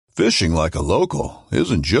Fishing like a local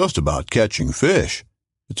isn't just about catching fish.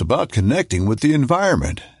 It's about connecting with the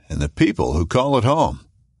environment and the people who call it home.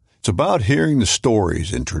 It's about hearing the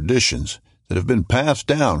stories and traditions that have been passed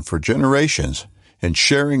down for generations and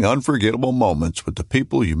sharing unforgettable moments with the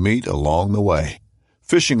people you meet along the way.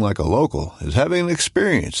 Fishing like a local is having an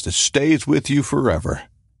experience that stays with you forever.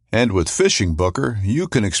 And with Fishing Booker, you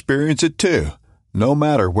can experience it too, no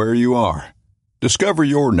matter where you are. Discover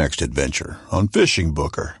your next adventure on Fishing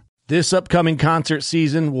Booker. This upcoming concert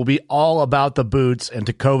season will be all about the boots, and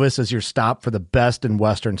Tecovas is your stop for the best in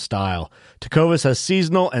Western style. Tecovas has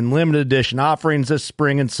seasonal and limited edition offerings this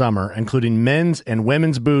spring and summer, including men's and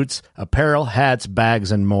women's boots, apparel, hats,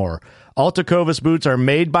 bags, and more. All Tecovas boots are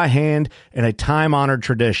made by hand in a time-honored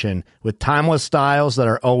tradition with timeless styles that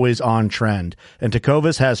are always on trend. And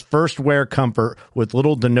Tecovas has first wear comfort with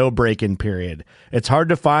little to no break-in period. It's hard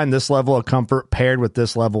to find this level of comfort paired with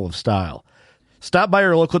this level of style. Stop by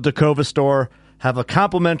your local Tecovas store, have a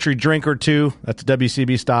complimentary drink or two, that's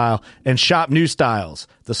WCB style, and shop new styles.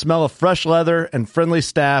 The smell of fresh leather and friendly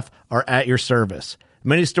staff are at your service.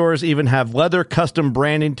 Many stores even have leather custom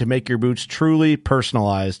branding to make your boots truly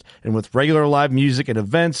personalized. And with regular live music and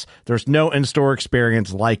events, there's no in-store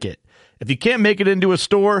experience like it. If you can't make it into a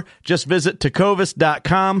store, just visit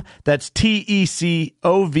tecovas.com. That's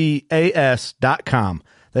TECOVAS.com.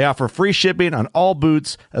 They offer free shipping on all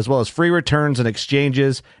boots, as well as free returns and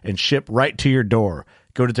exchanges, and ship right to your door.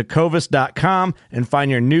 Go to tecovas.com and find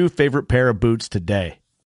your new favorite pair of boots today.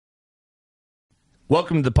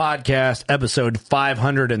 Welcome to the podcast, episode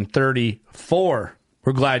 534.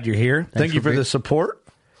 We're glad you're here. Thank you for the support.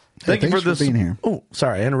 Thank you for being here. Oh,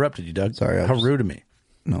 sorry, I interrupted you, Doug. Sorry. How rude of me.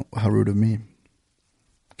 No, how rude of me.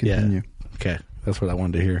 Continue. Yeah. Okay, that's what I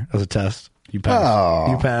wanted to hear. As a test. You passed.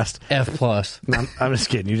 Oh. You passed. F+. No, I'm just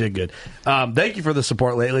kidding. You did good. Thank you for the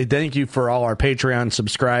support lately. Thank you for all our Patreon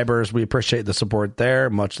subscribers. We appreciate the support there.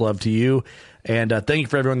 Much love to you. And thank you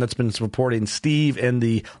for everyone that's been supporting Steve and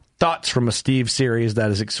the Thoughts from a Steve series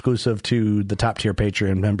that is exclusive to the top tier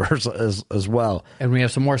Patreon members as well. And we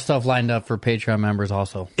have some more stuff lined up for Patreon members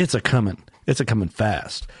also. It's a coming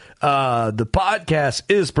fast. The podcast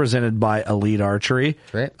is presented by Elite Archery.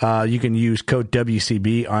 That's right. You can use code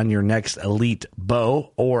WCB on your next Elite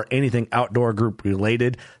bow or anything outdoor group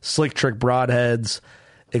related, slick trick broadheads,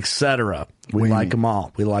 etc. We like them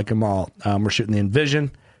all. We're shooting the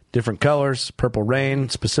Envision, different colors, Purple Rain,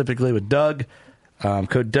 specifically with Doug.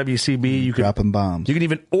 Code WCB. You can dropping bombs. You can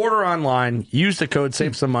even order online, use the code,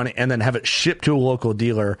 save some money, and then have it shipped to a local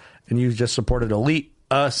dealer. And you just supported Elite,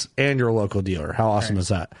 us, and your local dealer. How awesome is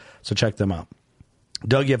that? So check them out.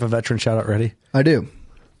 Doug, you have a veteran shout out ready? I do.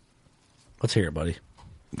 Let's hear it, buddy.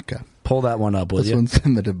 Okay. Pull that one up, will you? This one's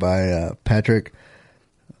submitted by Patrick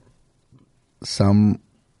Somerville.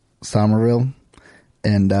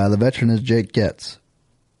 And the veteran is Jake Getz.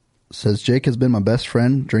 Says, Jake has been my best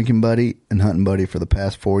friend, drinking buddy, and hunting buddy for the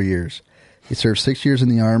past 4 years. He served 6 years in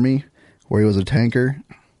the Army, where he was a tanker,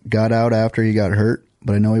 got out after he got hurt,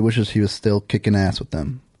 but I know he wishes he was still kicking ass with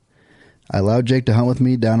them. I allowed Jake to hunt with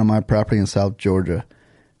me down on my property in South Georgia,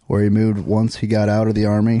 where he moved once he got out of the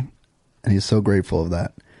Army, and he's so grateful of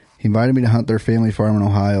that. He invited me to hunt their family farm in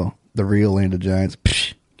Ohio, the real land of giants.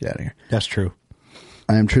 Psh, get out of here. That's true.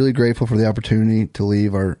 I am truly grateful for the opportunity to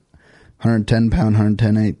leave our 110-pound,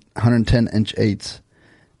 110-inch eights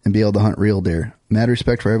and be able to hunt real deer. Mad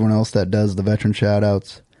respect for everyone else that does the veteran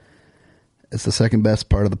shout-outs. It's the second best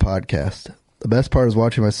part of the podcast. The best part is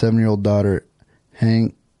watching my 7-year-old daughter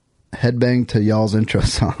headbang to y'all's intro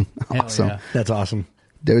song. Awesome. Yeah. That's awesome.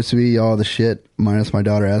 WCB, y'all the shit, minus my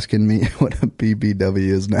daughter asking me what a BBW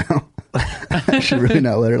is now. I should really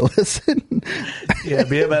not let her listen. Yeah,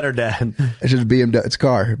 be a better dad. It's just BMW. It's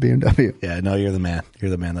car, BMW. Yeah, no, you're the man.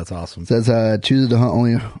 You're the man. That's awesome. Says, chooses to hunt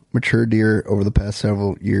only mature deer over the past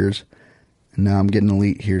several years. And now I'm getting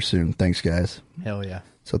Elite here soon. Thanks, guys. Hell yeah.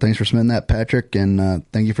 So thanks for submitting that, Patrick. And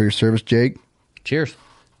thank you for your service, Jake. Cheers.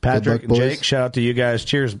 Patrick Good and luck, Jake, boys. shout out to you guys.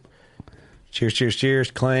 Cheers. Cheers, cheers,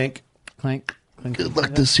 cheers. Clank. Clink. Clink. Good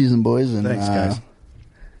luck this season, boys. And, Thanks, guys.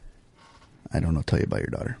 I don't know. Tell you about your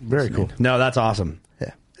daughter. Very cool. No, that's awesome.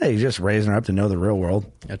 Yeah. Hey, you're just raising her up to know the real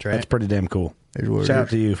world. That's right. That's pretty damn cool. There's what it Shout out is.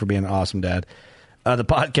 to you for being an awesome dad. The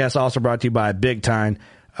podcast also brought to you by Big Time.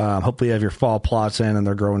 Hopefully you have your fall plots in and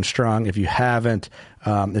they're growing strong. If you haven't,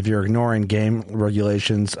 if you're ignoring game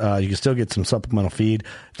regulations, you can still get some supplemental feed.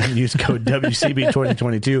 You can use code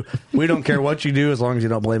WCB2022. We don't care what you do as long as you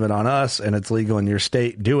don't blame it on us and it's legal in your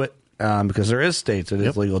state. Do it. because there is states it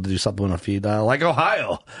is legal to do supplemental feed, like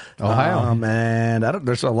Ohio. And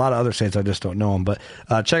there's a lot of other states I just don't know them. But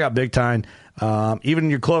check out Big Time. Even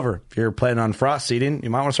your clover, if you're planning on frost seeding, you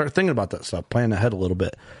might want to start thinking about that stuff. Plan ahead a little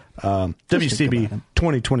bit. WCB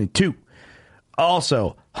 2022.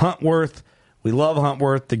 Also, Huntworth. We love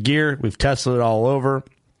Huntworth. The gear, we've tested it all over.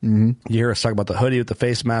 You hear us talk about the hoodie with the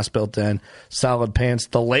face mask built in, solid pants,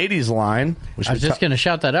 the ladies line. I was just going to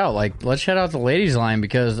shout that out. Like, let's shout out the ladies line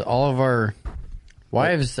because all of our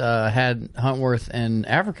wives had Huntworth in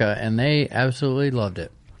Africa, and they absolutely loved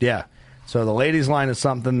it. Yeah. So the ladies line is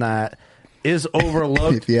something that is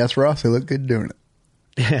overlooked. If you ask Ross, they look good doing it.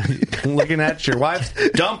 Yeah, looking at your wife's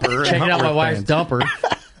dumper. Checking out my wife's dumper.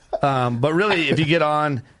 But really, if you get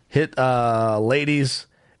on, hit ladies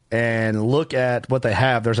and look at what they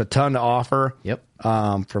have. There's a ton to offer. Yep.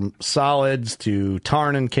 From solids to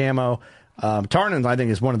Tarnin camo. Tarnin, I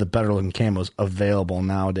think, is one of the better looking camos available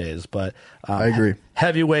nowadays. But I agree.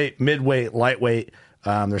 Heavyweight, midweight, lightweight.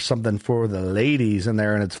 There's something for the ladies in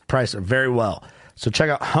there, and it's priced very well. So check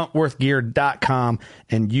out huntworthgear.com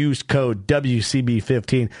and use code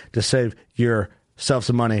WCB15 to save yourself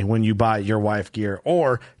some money when you buy your wife gear.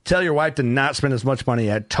 Or tell your wife to not spend as much money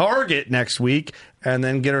at Target next week and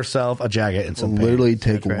then get herself a jacket and some Literally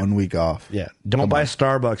pants. take 1 week off. Yeah. Don't buy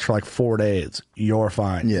Starbucks for like 4 days. You're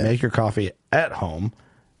fine. Yeah. Make your coffee at home.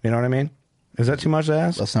 You know what I mean? Is that too much to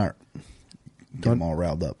ask? Let's not get them all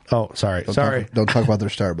riled up. Oh, sorry. Don't talk about their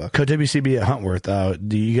Starbucks. Code WCB at Huntworth.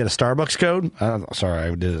 Do you get a Starbucks code? Sorry,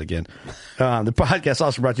 I did it again. The podcast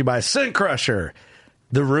also brought to you by Scent Crusher.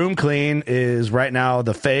 The Room Clean is right now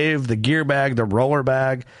the fave, the gear bag, the roller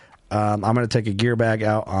bag. I'm going to take a gear bag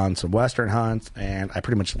out on some Western hunts, and I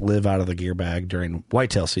pretty much live out of the gear bag during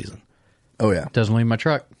whitetail season. Oh, yeah. Doesn't leave my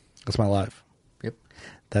truck. That's my life. Yep.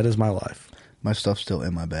 That is my life. My stuff's still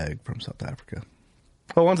in my bag from South Africa.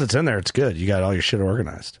 Well, once it's in there, it's good. You got all your shit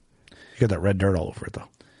organized. You got that red dirt all over it, though.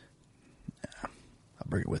 Yeah, I'll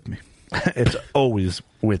bring it with me. It's always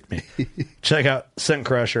with me. Check out Scent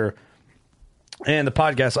Crusher. And the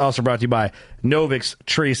podcast also brought to you by Novix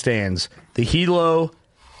Tree Stands. The Hilo.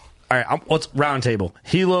 All right, what's round table?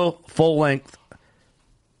 Hilo, full length.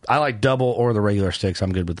 I like double or the regular sticks.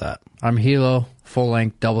 I'm good with that. I'm Hilo, full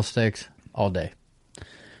length, double sticks, all day.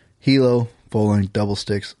 Hilo, full length, double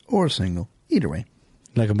sticks, or single. Either way.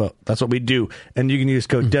 Like a boat. That's what we do. And you can use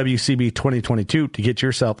code WCB2022 to get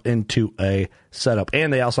yourself into a setup.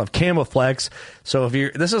 And they also have Camoflex. So if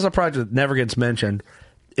you're, this is a project that never gets mentioned.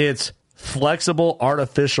 It's flexible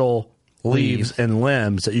artificial leaves and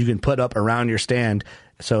limbs that you can put up around your stand.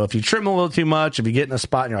 So if you trim a little too much, if you get in a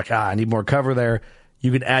spot and you're like, I need more cover there,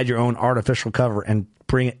 you can add your own artificial cover and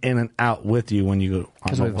bring it in and out with you when you go.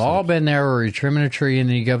 Because we've all been there where you're trimming a tree and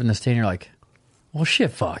then you go up in the stand and you're like, well,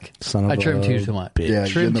 shit, fuck. Son of I trimmed a too much. bitch. Yeah,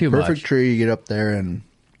 Trim in the too perfect much. tree, you get up there and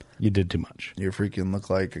You did too much. you freaking look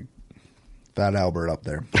like a Fat Albert up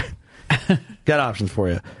there. Got options for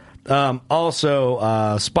you.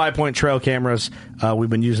 Also, Spy Point trail cameras. We've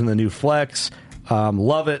been using the new Flex.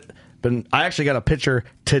 Love it. I actually got a picture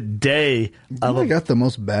today of I got the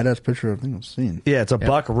most badass picture I think I've seen. Yeah, it's a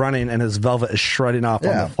buck running and his velvet is shredding off on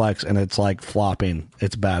Yeah. the Flex and it's like flopping.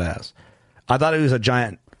 It's badass. I thought it was a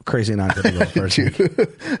giant crazy 950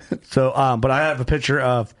 person. So, but I have a picture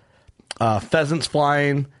of pheasants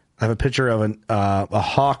flying. I have a picture of a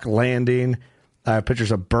hawk landing. I have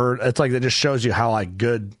pictures of bird. It's like it just shows you how like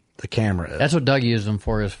good the camera is. That's what Doug used them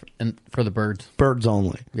for, is for the birds. Birds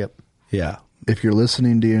only. Yep. Yeah. If you're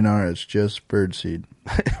listening, DNR, it's just birdseed.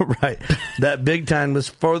 Right. That Big Time was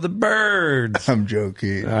for the birds. I'm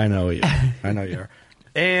joking. I know you. I know you are.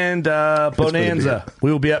 And Bonanza.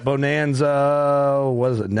 We will be at Bonanza,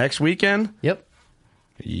 what is it, next weekend? Yep.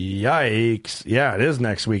 Yikes. Yeah, it is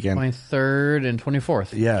next weekend. 23rd and 24th.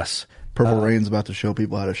 Yes. Purple Rain's about to show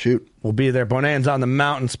people how to shoot. We'll be there. Bonanza on the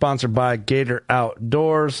Mountain, sponsored by Gator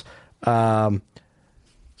Outdoors. So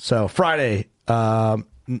Friday,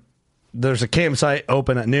 there's a campsite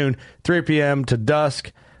open at noon, 3 p.m. to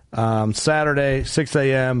dusk. Saturday, 6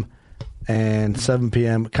 a.m. and 7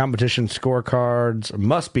 p.m. Competition scorecards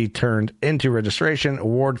must be turned into registration,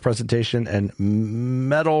 award presentation, and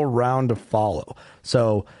medal round to follow.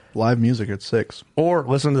 So, Live music at 6. or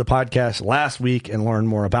listen to the podcast last week and learn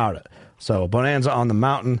more about it. So, Bonanza on the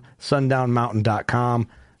Mountain, sundownmountain.com.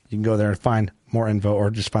 You can go there and find more info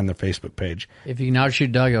or just find their Facebook page. If you can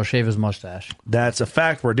outshoot Doug, he'll shave his mustache. That's a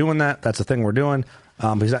fact. We're doing that. That's a thing we're doing.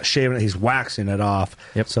 He's not shaving it. He's waxing it off.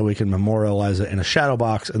 Yep. So we can memorialize it in a shadow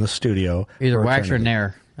box in the studio. Either for wax or eternity.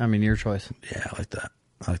 nair. I mean, your choice. Yeah, I like that.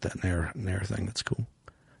 I like that nair thing. That's cool.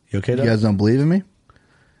 You okay, You Doug? guys don't believe in me?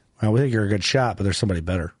 Well, we think you're a good shot, but there's somebody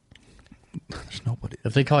better. There's nobody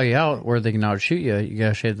If they call you out where they can outshoot you, you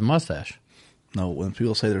gotta shave the mustache. No, when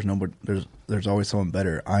people say there's always someone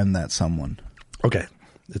better, I'm that someone. Okay.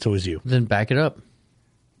 It's always you. Then back it up.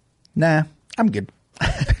 Nah, I'm good.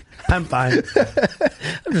 I'm fine.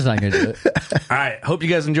 I'm just not gonna do it. All right. Hope you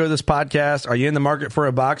guys enjoy this podcast. Are you in the market for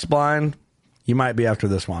a box blind? You might be after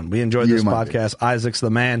this one. We enjoyed this podcast. Isaac's the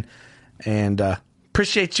man. And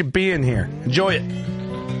appreciate you being here. Enjoy it.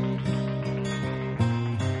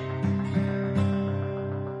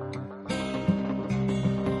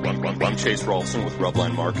 I'm Chase Rolfson with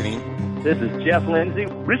Rubline Marketing. This is Jeff Lindsay.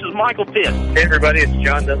 This is Michael Pitt. Hey, everybody, it's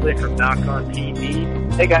John Dudley from Knock on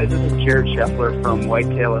TV. Hey, guys, this is Jared Scheffler from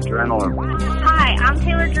Whitetail Adrenaline. Hi, I'm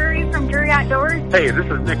Taylor Drury from Drury Outdoors. Hey, this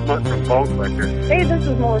is Nick Mutt from Bone Collector. Hey, this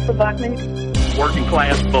is Melissa Bachman. Working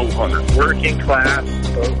Class Bow Hunter. Working Class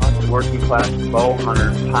Bow Hunter. Working Class Bow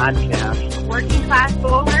Hunter Podcast. Working Class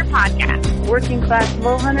Bow Hunter Podcast. Working Class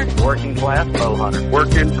Bow Hunter. Working Class Bow Hunter.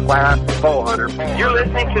 Working Class Bow Hunter. You're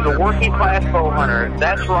listening to the Working Class Bow Hunter.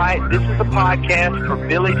 That's right. This is a podcast for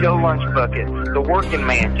Billy Joe Lunchbucket, the working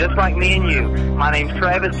man, just like me and you. My name's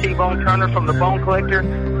Travis T-Bone Turner from the Bone Collector.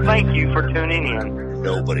 Thank you for tuning in.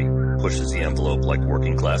 Nobody pushes the envelope like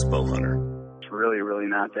Working Class Bow Hunter. It's really, really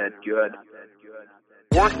not that good.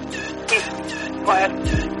 Working Class.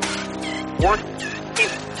 Working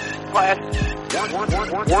Class.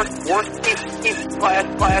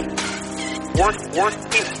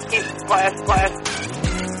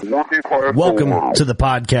 Welcome to the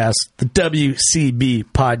podcast, the WCB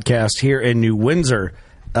podcast here in New Windsor,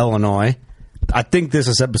 Illinois. I think this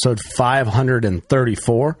is episode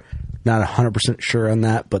 534. Not 100% sure on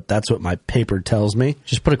that, but that's what my paper tells me.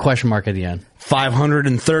 Just put a question mark at the end.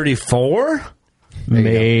 534?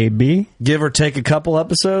 Maybe. Give or take a couple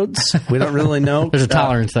episodes. We don't really know. There's a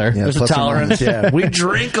tolerance there. Yeah, There's a plus or tolerance, minus. yeah. We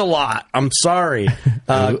drink a lot. I'm sorry.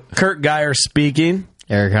 Kurt Geyer speaking.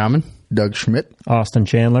 Eric Hammond. Doug Schmidt. Austin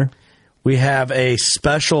Chandler. We have a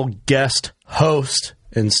special guest host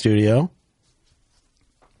in studio.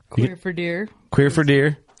 Queer for Deer, Queer for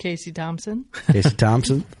Deer, Casey Thompson. Casey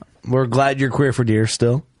Thompson. We're glad you're Queer for Deer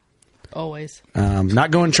still. Always.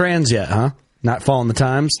 Not going trans yet, huh? Not following the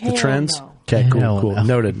times, the Hell trends? no. Okay, cool, Hell cool.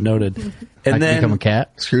 no. Noted. I And can become a then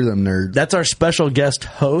cat. Screw them nerds. that's our special guest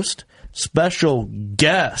host, special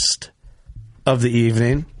guest of the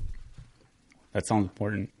evening. That sounds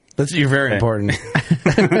important. You're very important.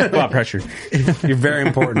 A lot of pressure. You're very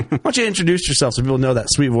important. Why don't you introduce yourself so people know that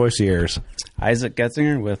sweet voice of yours? Isaac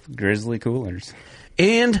Getzinger with Grizzly Coolers.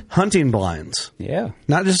 And hunting blinds. Yeah.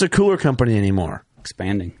 Not just a cooler company anymore.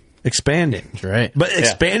 Expanding. Expanding. That's right. But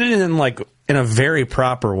expanding in a very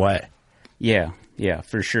proper way. Yeah,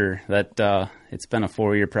 for sure. That it's been a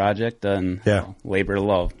 4-year project and labor of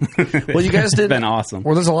love. Well, you guys did. It's been awesome.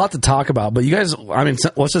 Well, there's a lot to talk about, but you guys, I mean,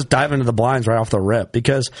 let's just dive into the blinds right off the rip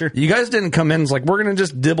because you guys didn't come in. It's like, we're going to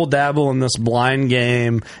just dibble dabble in this blind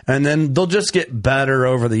game and then they'll just get better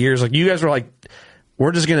over the years. Like, you guys were like,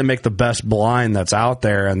 we're just going to make the best blind that's out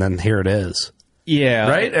there and then here it is. Yeah.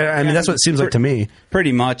 Right? I mean, that's what it seems like to me.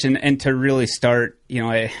 Pretty much. And to really start,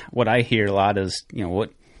 what I hear a lot is,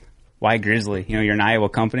 why Grizzly? You're an Iowa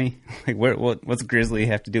company. Like, what's Grizzly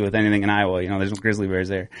have to do with anything in Iowa? There's no grizzly bears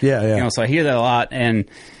there. Yeah. So I hear that a lot, and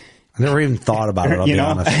I never even thought about it, I'll be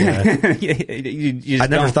honest. I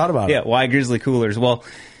never thought about it. Yeah, why Grizzly Coolers? Well,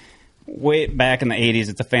 way back in the 80s,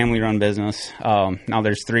 it's a family-run business. Now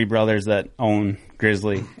there's 3 brothers that own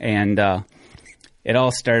Grizzly, and it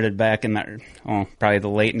all started back in probably the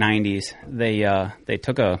late 90s. They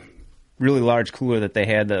took a really large cooler that they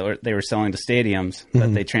had that they were selling to stadiums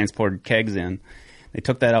that they transported kegs in. They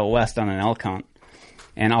took that out west on an elk hunt,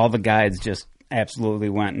 and all the guides just absolutely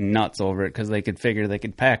went nuts over it because they could figure they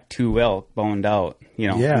could pack 2 elk boned out,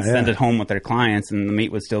 and send it home with their clients, and the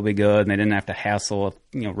meat would still be good, and they didn't have to hassle with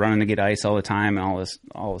running to get ice all the time and all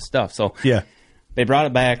this stuff. So they brought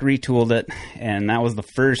it back, retooled it, and that was the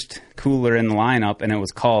first cooler in the lineup, and it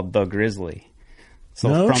was called the Grizzly.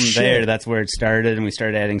 So there, that's where it started, and we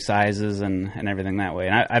started adding sizes and everything that way.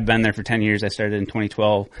 And I've been there for 10 years. I started in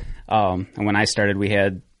 2012, and when I started, we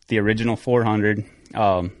had the original 400.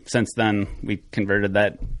 Since then, we converted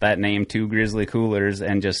that name to Grizzly Coolers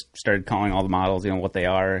and just started calling all the models, what they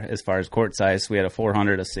are as far as quart size. We had a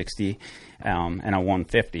 400, a 60, and a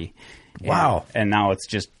 150. Wow. And now it's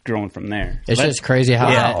just growing from there. It's just crazy how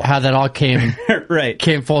that all came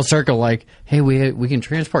came full circle. Like, hey, we can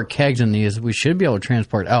transport kegs in these. We should be able to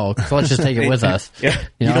transport elk, so let's just take it with us.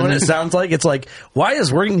 You know what it sounds like? It's like, why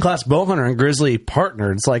is Working Class Bow Hunter and Grizzly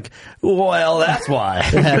partnered? It's like, well, that's why.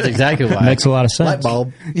 That's exactly why. Makes a lot of sense. Light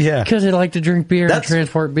bulb. Yeah. Because they like to drink beer and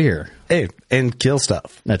transport beer. Hey, and kill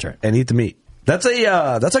stuff. That's right. And eat the meat. That's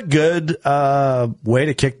a good way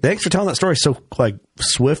to kick. Thanks for telling that story so like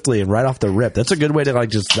swiftly and right off the rip. That's a good way to like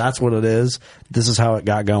just that's what it is. This is how it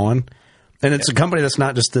got going, and it's a company that's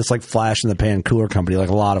not just this like flash in the pan cooler company like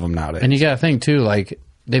a lot of them nowadays. And you got to think too, like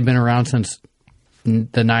they've been around since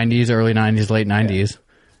the 90s, early 90s, late 90s,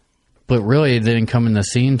 but really they didn't come in the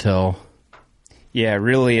scene till. Yeah,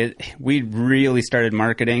 really, we really started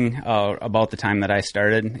marketing about the time that I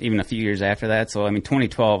started, even a few years after that. So, I mean,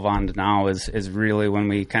 2012 on to now is really when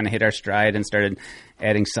we kind of hit our stride and started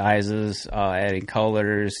adding sizes, adding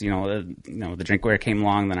colors. The drinkware came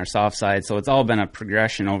along, then our soft side. So it's all been a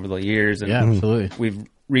progression over the years. And yeah, absolutely. We've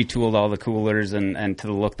retooled all the coolers and to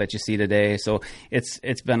the look that you see today. So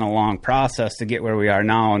it's been a long process to get where we are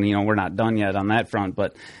now, and we're not done yet on that front.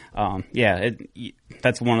 But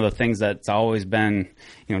that's one of the things that's always been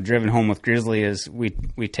driven home with Grizzly is we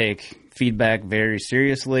take feedback very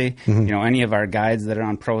seriously. Mm-hmm. Any of our guides that are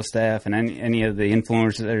on pro staff and any of the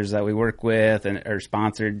influencers that we work with and or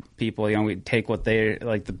sponsored people, we take what they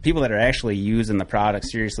like, the people that are actually using the product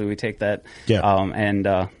seriously. We take that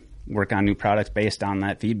and work on new products based on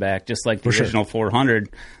that feedback. Just like the original 400,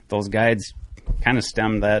 those guides kind of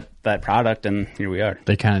stemmed that product, and here we are.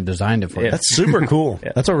 They kind of designed it for you. That's super cool.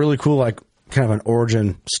 Yeah. That's a really cool, like, kind of an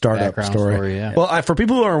origin startup story. Yeah. Well, for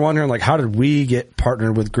people who are wondering, like, how did we get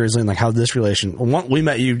partnered with Grizzly and, like, how this relation... Well, we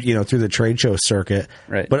met you, through the trade show circuit.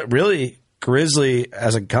 Right. But really, Grizzly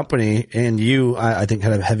as a company and you, I think,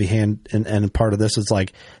 had a heavy hand in part of this. It's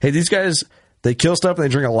like, hey, these guys, they kill stuff and they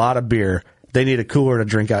drink a lot of beer. They need a cooler to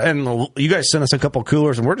drink out. And you guys sent us a couple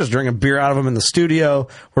coolers, and we're just drinking beer out of them in the studio.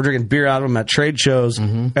 We're drinking beer out of them at trade shows.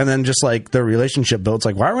 Mm-hmm. And then just like the relationship builds,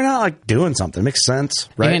 like, why are we not like doing something? It makes sense,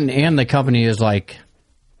 right? And the company is like,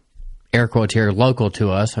 air quotes here, local to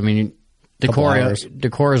us. I mean, Decor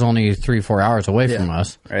is only 3-4 hours away from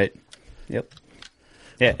us. Right. Yep.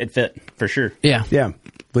 Yeah, it fit for sure. Yeah. Yeah.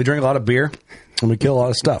 We drink a lot of beer and we kill a lot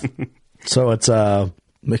of stuff. So it's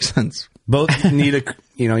makes sense. Both need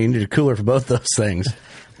you need a cooler for both those things.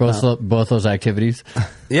 Both those activities.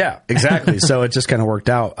 Yeah, exactly. So it just kind of worked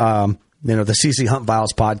out. The CC Hunt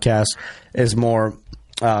Vials podcast is more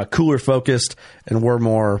cooler focused, and we're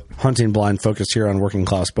more hunting blind focused here on Working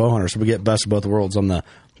Class Bowhunters. So we get best of both worlds on the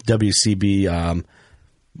WCB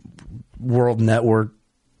World Network.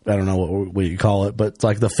 I don't know what you call it, but it's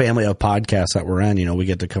like the family of podcasts that we're in. We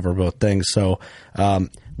get to cover both things. So,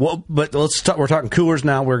 but we're talking coolers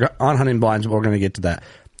now. We're on hunting blinds, but we're going to get to that.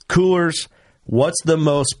 Coolers, what's the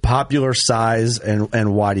most popular size,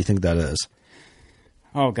 and why do you think that is?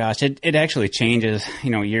 Oh gosh, it actually changes,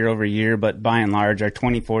 year over year, but by and large, our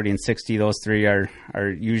 20, 40, and 60, those three are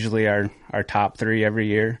usually our top three every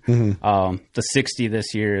year. Mm-hmm. The 60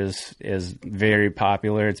 this year is very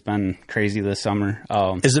popular. It's been crazy this summer.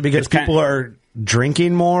 Is it because people are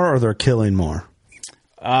drinking more or they're killing more?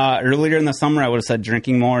 Earlier in the summer, I would have said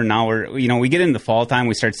drinking more. Now we get into fall time,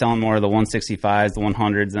 we start selling more of the 165s, the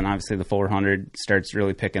 100s, and obviously the 400 starts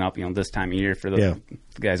really picking up, this time of year for the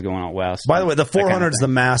guys going out west. By the way, the 400 is the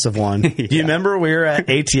massive one. Do you remember we were at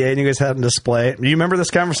ATA and you guys had a display? Do you remember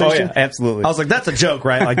this conversation? Oh, yeah, absolutely. I was like, that's a joke,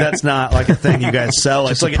 right? Like, that's not like a thing you guys sell.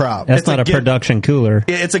 It's like a prop. That's not a production cooler.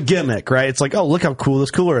 It's a gimmick, right? It's like, oh, look how cool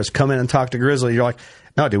this cooler is. Come in and talk to Grizzly. You're like,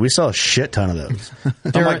 no, dude, we sell a shit ton of those.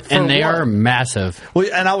 They are massive. Well,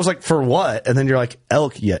 and I was like, for what? And then you're like,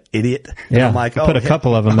 elk, you idiot. And yeah, I'm like, put a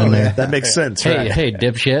couple of them in there. That makes sense, hey, right? Hey,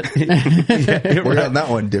 dipshit. We're on that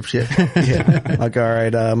one, dipshit. Yeah. Like, all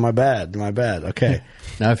right, my bad. Okay.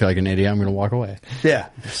 Now I feel like an idiot. I'm going to walk away. Yeah.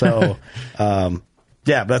 So, but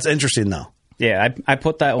that's interesting, though. Yeah, I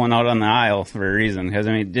put that one out on the aisle for a reason because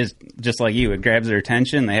just like you, it grabs their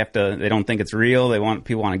attention. They don't think it's real.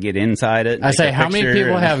 People want to get inside it. I say, how many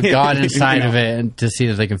people have gone inside of it to see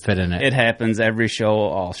if they can fit in it? It happens every show,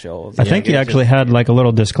 all shows. I think you actually had like a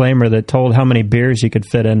little disclaimer that told how many beers you could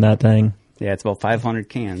fit in that thing. Yeah, it's about 500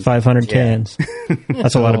 cans. 500 cans.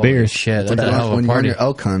 That's a lot of beers. Shit, When you're on your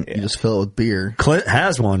elk hunt, you just fill it with beer. Clint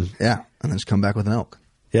has one. Yeah, and then just come back with an elk.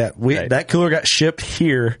 Yeah, that cooler got shipped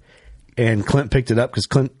here. And Clint picked it up because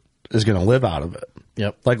Clint is going to live out of it.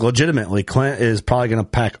 Yep. Like, legitimately, Clint is probably going to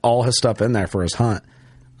pack all his stuff in there for his hunt.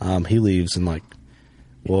 He leaves in,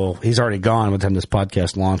 he's already gone by the time this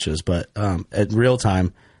podcast launches. But at real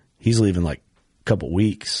time, he's leaving, a couple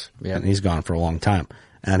weeks. Yeah. And he's gone for a long time.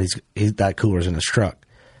 And that cooler's in his truck.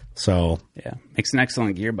 So. Yeah. Makes an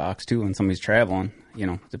excellent gearbox, too, when somebody's traveling.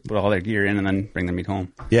 To put all their gear in and then bring their meat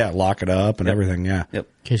home. Yeah, lock it up and everything, yeah. Yep.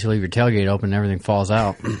 In case you leave your tailgate open and everything falls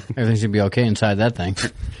out. Everything should be okay inside that thing.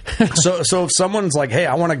 So if someone's like, hey,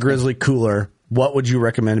 I want a Grizzly cooler, what would you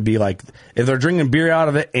recommend to be like? If they're drinking beer out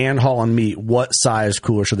of it and hauling meat, what size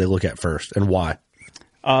cooler should they look at first and why?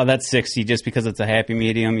 That's 60 just because it's a happy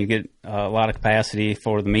medium. You get a lot of capacity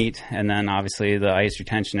for the meat, and then obviously the ice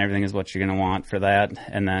retention, everything is what you're going to want for that.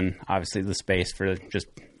 And then obviously the space for just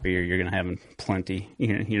beer, you're going to have plenty.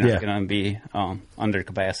 You're not going to be under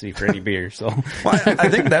capacity for any beer. So well, I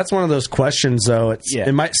think that's one of those questions, though.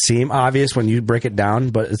 It might seem obvious when you break it down,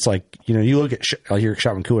 but it's like, you look at your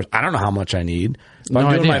shopping coolers. I don't know how much I need. But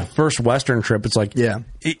I'm doing my first Western trip. It's like,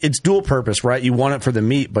 it's dual purpose, right? You want it for the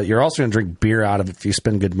meat, but you're also going to drink beer out of it if you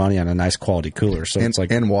spend good money on a nice quality cooler. So it's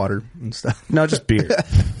like, and water and stuff. No, just beer,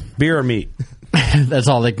 beer or meat. That's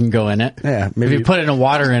all that can go in it. Yeah, maybe if you put it in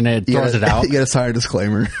water in it, throws it out. You got to sign a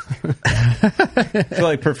disclaimer. So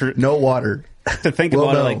like no water. To think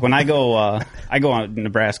about it, like when I go on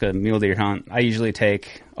Nebraska mule deer hunt, I usually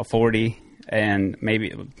take a 40 and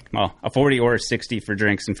maybe a 40 or a 60 for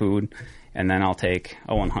drinks and food, and then I'll take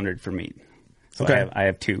a 100 for meat. So I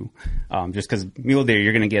have two, just because mule deer,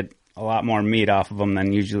 you're going to get a lot more meat off of them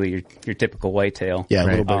than usually your typical whitetail. Yeah, a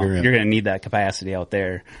little bigger. You're going to need that capacity out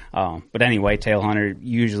there. But any whitetail hunter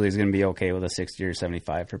usually is going to be okay with a 60 or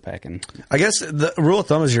 75 for pecking. I guess the rule of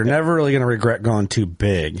thumb is you're never really going to regret going too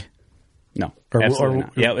big. No, absolutely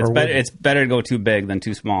not. Yeah, it's better to go too big than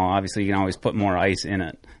too small. Obviously, you can always put more ice in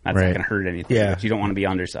it. That's not going to hurt anything. Yeah. But you don't want to be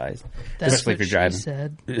undersized, That's especially if you're driving.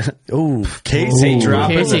 Said. Ooh, Casey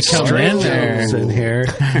dropping the straight jokes in here.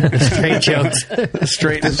 Straight jokes.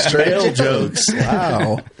 Straight jokes.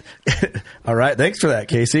 Wow. All right. Thanks for that,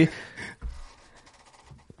 Casey.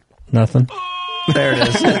 Nothing. There it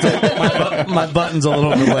is. My button's a little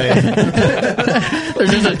delayed. There's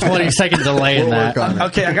just a 20-second delay in that.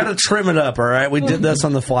 Okay, I got to trim it up, all right? We did this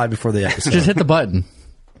on the fly before the episode. Just hit the button.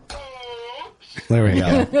 There we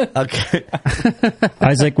go. Okay.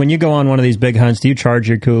 Isaac, when you go on one of these big hunts, do you charge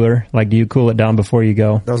your cooler? Like, do you cool it down before you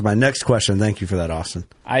go? That was my next question. Thank you for that, Austin.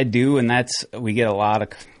 I do, and we get a lot of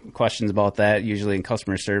questions about that, usually in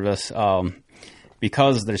customer service.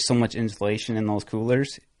 Because there's so much insulation in those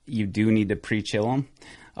coolers, you do need to pre-chill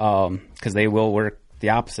them because they will work the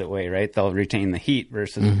opposite way, right? They'll retain the heat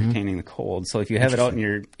versus retaining the cold. So if you have it out in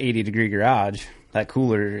your 80-degree garage, that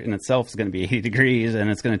cooler in itself is going to be 80 degrees, and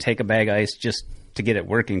it's going to take a bag of ice just to get it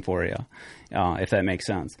working for you, if that makes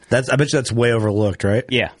sense. I bet you that's way overlooked, right?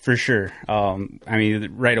 Yeah, for sure. I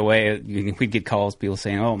mean, right away, we'd get calls, people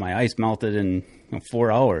saying, oh, my ice melted in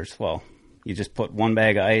 4 hours. Well, you just put one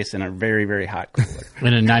bag of ice in a very, very hot cooler.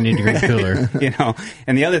 In a 90-degree cooler.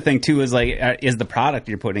 And the other thing, too, is is the product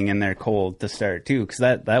you're putting in there cold to start, too? Because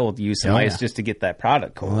that will use some ice just to get that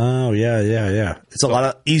product cold. Oh, yeah. It's a lot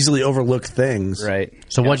of easily overlooked things. Right.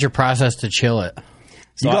 So what's your process to chill it?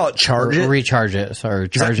 You call it charge it? Recharge it. Sorry,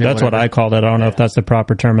 charge it. That's what I called it. I don't know if that's the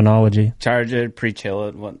proper terminology. Charge it, pre-chill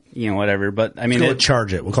it, whatever. But I mean, we'll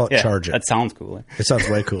charge it. We'll call it charge it. That sounds cooler. It sounds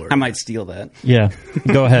way cooler. I might steal that. Yeah,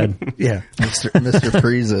 go ahead. Yeah, Mr.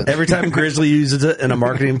 Freeze it. Every time Grizzly uses it in a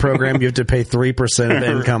marketing program, you have to pay 3% of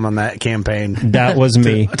income on that campaign. That was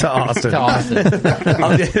me. To Austin.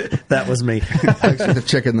 That was me. Actually, the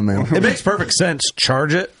check in the mail. It makes perfect sense.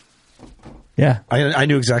 Charge it. Yeah, I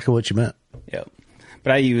knew exactly what you meant. Yep.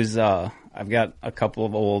 But I use, I've got a couple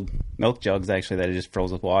of old milk jugs, actually, that I just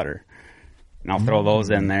froze with water. And I'll throw those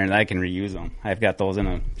in there, and I can reuse them. I've got those in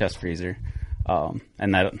a chest freezer.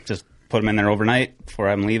 And that just put them in there overnight before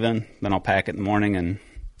I'm leaving. Then I'll pack it in the morning and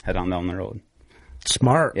head on down the road.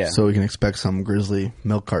 Smart. Yeah. So we can expect some Grizzly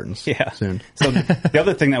milk cartons soon. So the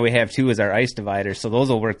other thing that we have, too, is our ice dividers. So those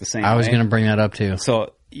will work the same way. I was going to bring that up, too.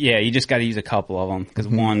 So, yeah, you just got to use a couple of them because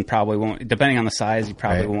one probably won't, depending on the size, you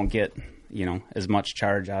probably won't get as much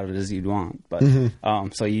charge out of it as you'd want. But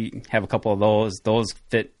so you have a couple of those. Those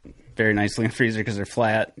fit very nicely in the freezer because they're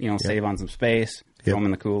flat. Save on some space. Throw them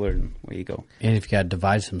in the cooler, and away you go. And if you got to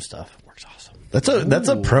divide some stuff, it works awesome. That's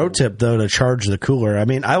a pro tip though, to charge the cooler. I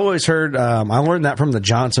mean, I always heard I learned that from the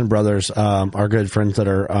Johnson brothers, our good friends that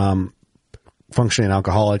are functioning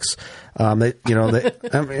alcoholics. We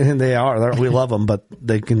love them, but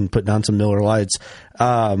they can put down some Miller Lights.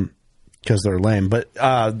 Because they're lame, but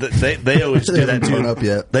they always do that too. Up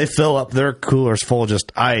yet. They fill up their coolers full of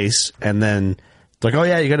just ice, and then it's like, oh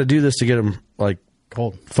yeah, you got to do this to get them like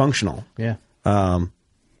cold, functional. Yeah.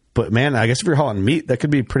 But man, I guess if you're hauling meat, that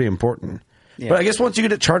could be pretty important. Yeah. But I guess once you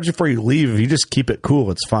get it charged before you leave, if you just keep it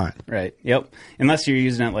cool, it's fine. Right. Yep. Unless you're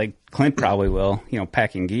using it like Clint probably will,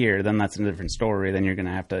 packing gear, then that's a different story. Then you're going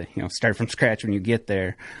to have to, start from scratch when you get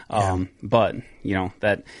there. But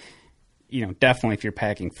that. Definitely if you're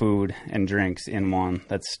packing food and drinks in one,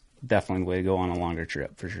 that's definitely the way to go on a longer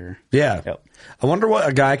trip for sure. Yeah. Yep. I wonder what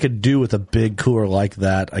a guy could do with a big cooler like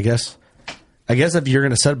that. I guess I guess if you're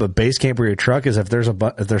going to set up a base camp where your truck is, if there's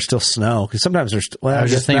still snow, because sometimes there's. Well, I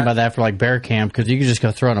was just thinking about that for like bear camp, because you could just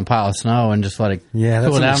go throw it in a pile of snow and just let it cool that's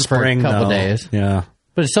in down the spring, for a couple though. days. Yeah,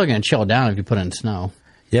 but it's still going to chill down if you put it in snow.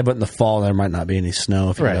 Yeah, but in the fall there might not be any snow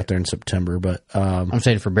if you Right. get out there in September. But I'm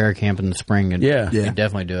saying for bear camp in the spring, you'd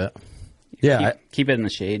definitely do it. Yeah, keep it in the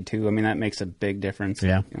shade too. I mean, that makes a big difference.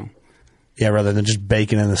 Yeah. You know. Yeah, rather than just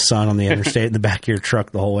baking in the sun on the interstate in the back of your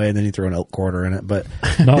truck the whole way, and then you throw an elk quarter in it. But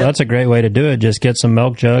No, that's a great way to do it. Just get some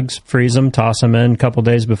milk jugs, freeze them, toss them in a couple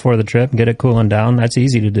days before the trip, get it cooling down. That's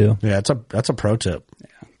easy to do. Yeah, that's a pro tip.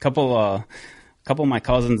 A couple of my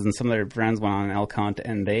cousins and some of their friends went on an elk hunt,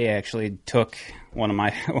 and they actually took one of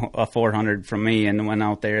my a 400 from me and went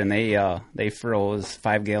out there, and they froze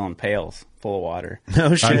 5-gallon pails full of water.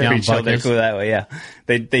 No shit. Pretty chilled their cool that way. Yeah,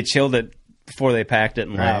 they chilled it before they packed it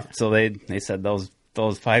and Right. left. So they said those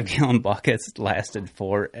 5-gallon buckets lasted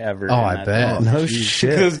forever. Oh, I bet. No shit.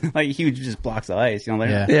 Because like huge just blocks of ice, you know,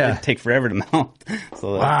 it'd take forever to melt.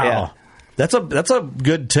 So Wow. yeah. That's a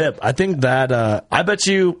good tip. I think that I bet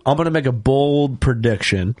you I'm going to make a bold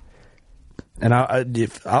prediction, and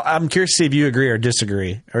I'm curious to see if you agree or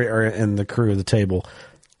disagree, or in the crew of the table.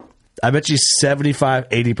 I bet you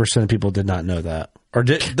 75-80% of people did not know that, or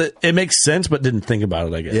it makes sense but didn't think about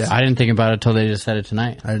it. I guess. Yeah. I didn't think about it until they just said it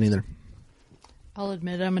tonight. I didn't either. I'll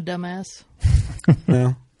admit I'm a dumbass.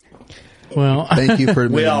 No. Well, thank you for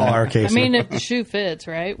admitting we all that. are, Casey. I mean, if the shoe fits,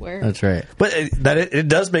 right? Where? That's right. But it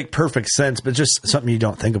does make perfect sense, but just something you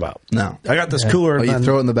don't think about. No. I got this cooler. Oh, and you then-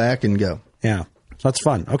 throw it in the back and go. Yeah. So that's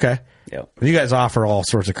fun. Okay. Yep. You guys offer all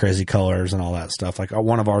sorts of crazy colors and all that stuff. Like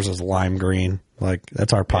one of ours is lime green. Like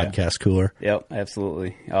that's our podcast cooler. Yep,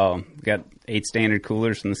 absolutely. We got 8 standard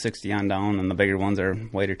coolers from the 60 on down, and the bigger ones are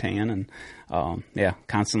white or tan. And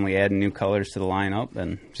constantly adding new colors to the lineup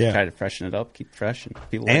and just try to freshen it up, keep it fresh, and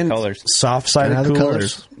people And like colors. soft-sided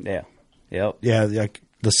coolers. Yeah. Yep. Yeah, like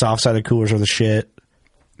the soft-sided coolers are the shit.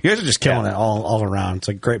 You guys are just killing it all around. It's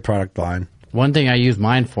a great product line. One thing I use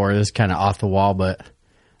mine for is kind of off the wall, but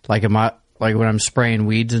like when I'm spraying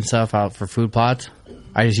weeds and stuff out for food plots,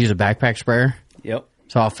 I just use a backpack sprayer. Yep.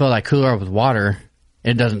 So I'll fill that cooler up with water.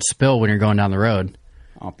 It doesn't spill when you're going down the road.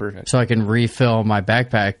 Oh, perfect. So I can refill my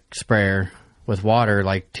backpack sprayer with water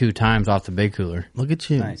like 2 times off the big cooler. Look at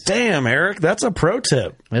you. Nice. Damn, Eric, that's a pro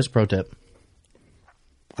tip. That's a pro tip.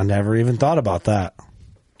 I never even thought about that.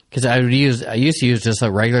 Because I used to use just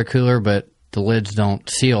a regular cooler, but the lids don't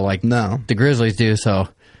seal like the Grizzlies do, so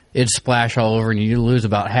it'd splash all over, and you lose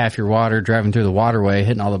about half your water driving through the waterway,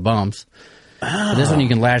 hitting all the bumps. But this one you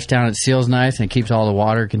can latch down, it seals nice, and it keeps all the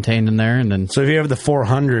water contained in there. And then, So if you have the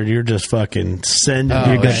 400, you're just fucking sending.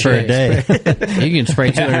 You're good for a day. You can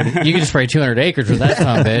spray 200. You can spray 200 acres with that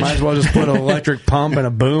son of a bitch. Might as well just put an electric pump and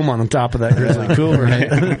a boom on the top of that Grizzly cooler.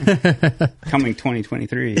 Coming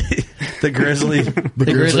 2023. The Grizzly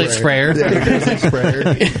sprayer. Yeah, the Grizzly sprayer.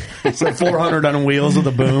 It's like 400 on wheels with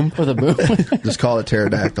a boom. With a boom. Just call it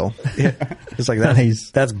pterodactyl. Yeah. It's like that.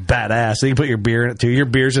 Nice. That's badass. So you can put your beer in it too. Your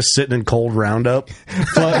beer's just sitting in cold Roundup.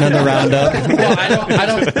 Floating in the Roundup. Well, I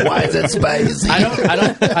don't. Why is it spicy?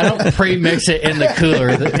 I don't pre-mix it in the cooler.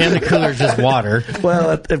 In the cooler's just water.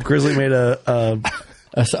 Well, if Grizzly made a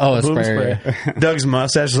A boom sprayer. spray. Doug's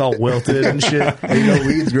mustache is all wilted and shit. Ain't no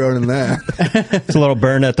weeds growing in that. It's a little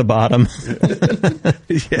burn at the bottom.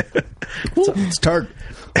 It's tart.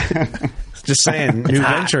 Just saying, new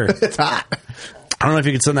venture. It's hot. I don't know if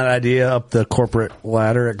you could send that idea up the corporate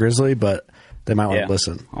ladder at Grizzly, but they might want to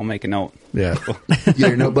listen. I'll make a note. Yeah. You get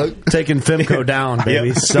your notebook? Taking Femco down, baby.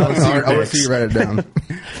 Yep. Selling I cigarette want to picks. see you write it down.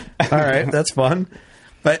 All right, that's fun.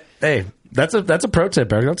 But hey, that's a pro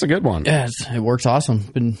tip, Eric. That's a good one. Yeah, it works awesome.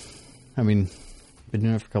 Been doing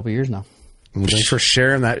it for a couple of years now. Well, thanks for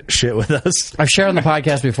sharing that shit with us. I've shared on the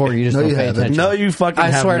podcast before. You just No, don't you pay haven't. attention. No, you fucking I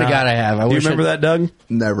have swear to not. God I have. I Do you wish remember that, Doug?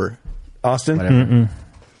 Never. Austin? Whatever.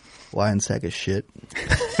 Lion sack of shit.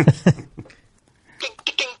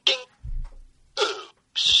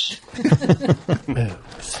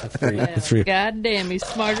 That's for you. God damn, he's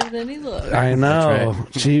smarter than he looks. I know.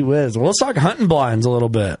 Gee whiz. Well, let's talk hunting blinds a little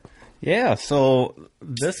bit. Yeah, so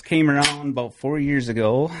this came around about 4 years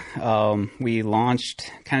ago. We kind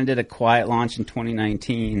of did a quiet launch in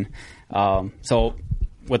 2019. So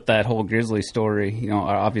with that whole Grizzly story,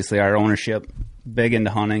 obviously our ownership, big into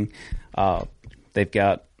hunting. They've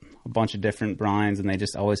got a bunch of different blinds, and they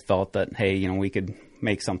just always felt that, hey, we could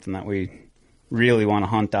make something that we really want to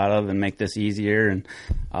hunt out of and make this easier. And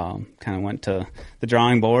kind of went to the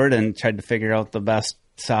drawing board and tried to figure out the best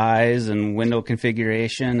size and window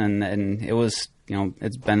configuration, and it was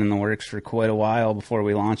it's been in the works for quite a while before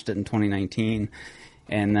we launched it in 2019.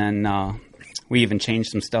 And then we even changed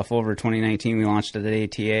some stuff over 2019. We launched it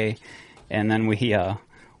at ATA, and then we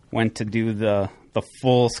went to do the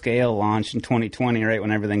full scale launch in 2020, right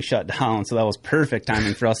when everything shut down. So that was perfect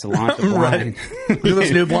timing for us to launch the blind. Look at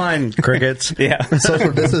this new blind, Crickets. Yeah,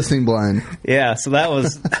 social distancing blind. Yeah, so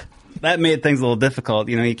that made things a little difficult.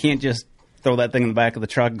 You can't just throw that thing in the back of the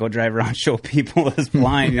truck and go drive around and show people it's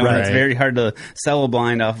blind. It's very hard to sell a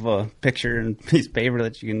blind off of a picture and piece of paper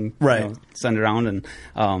that you can send around and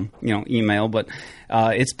email. But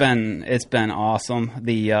it's been awesome.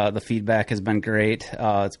 The feedback has been great.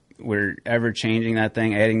 We're ever changing that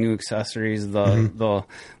thing, adding new accessories. The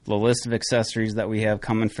list of accessories that we have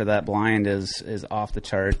coming for that blind is off the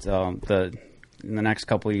charts. In the next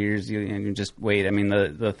couple of years, you just wait. I mean,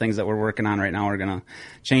 the things that we're working on right now are going to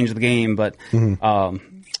change the game. But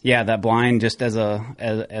that blind, just as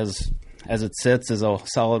it sits, is a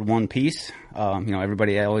solid one piece.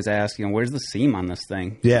 Everybody always asks, where's the seam on this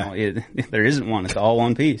thing? Yeah, there isn't one. It's all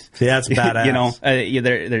one piece. Yeah, that's badass.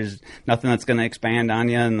 There's nothing that's going to expand on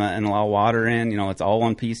you and allow water in. It's all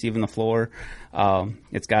one piece, even the floor.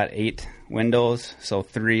 It's got 8 windows, so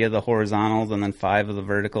 3 of the horizontals and then 5 of the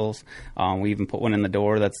verticals. We even put one in the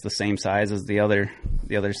door that's the same size as the other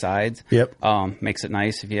sides. Yep. Makes it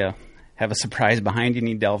nice if you have a surprise behind you,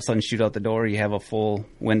 need to all of a sudden shoot out the door, you have a full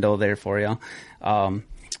window there for you.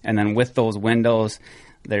 And then with those windows,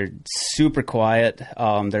 they're super quiet.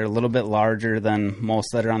 They're a little bit larger than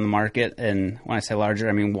most that are on the market. And when I say larger,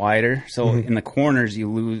 I mean wider. So in the corners,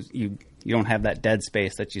 you don't have that dead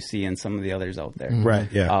space that you see in some of the others out there. Right,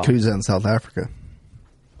 yeah. Kuza in South Africa.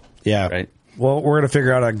 Yeah. Right. Well, we're going to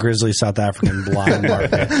figure out a grizzly South African blind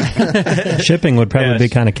market. Shipping would probably be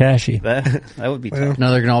kind of cashy. That would be tough.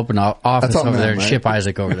 No, they're going to open an office over there and ship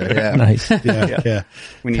Isaac over there. Yeah. Nice. Yeah.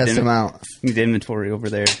 We need Test them out. We need inventory over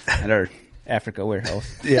there at our Africa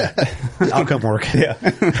warehouse. Yeah. I'll come work. Yeah.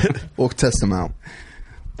 We'll test them out.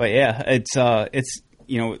 But yeah, it's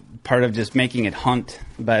part of just making it hunt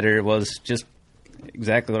better was just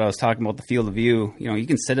exactly what I was talking about, the field of view. You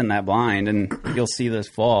can sit in that blind and you'll see this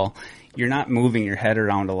fall. You're not moving your head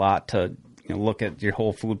around a lot to look at your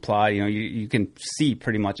whole food plot. You can see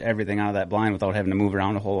pretty much everything out of that blind without having to move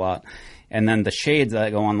around a whole lot. And then the shades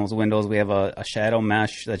that go on those windows, we have a shadow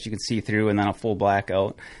mesh that you can see through and then a full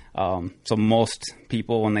blackout. So most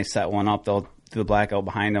people, when they set one up, they'll do the blackout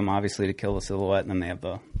behind them, obviously, to kill the silhouette, and then they have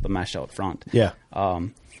the mesh out front. Yeah.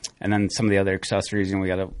 And then some of the other accessories, we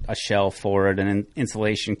got a shelf for it, an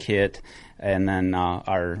insulation kit, and then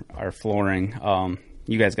our flooring.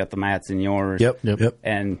 You guys got the mats in yours. Yep.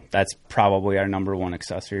 And that's probably our number one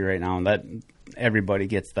accessory right now. And that everybody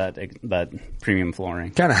gets that premium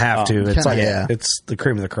flooring. Kind of have to. It's it's the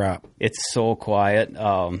cream of the crop. It's so quiet,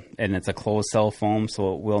 and it's a closed cell foam,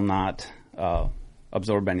 so it will not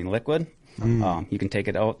absorb any liquid. You can take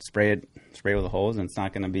it out, spray with a hose, and it's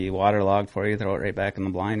not going to be waterlogged for you. Throw it right back in the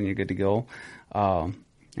blind, and you're good to go.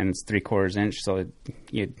 And it's 3/4 inch, so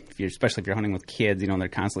especially if you're hunting with kids, they're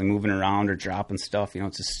constantly moving around or dropping stuff.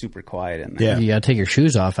 It's just super quiet in there. Yeah, you got to take your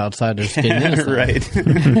shoes off outside to just get in. Right.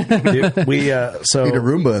 Dude, we Need a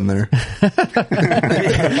Roomba in there.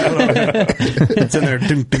 It's in there,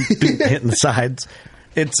 hitting the sides.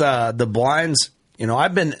 It's the blinds.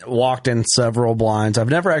 I've been walked in several blinds. I've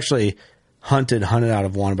never actually hunted out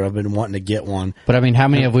of one, but I've been wanting to get one. But I mean, how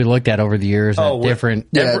many have we looked at over the years at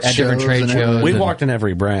different trade shows? We've walked in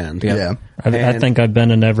every brand. Yeah. I think I've been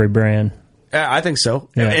in every brand. Yeah, I think so.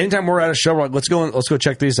 Yeah. Anytime we're at a show, we're like, let's go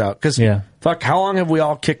check these out. Because fuck, how long have we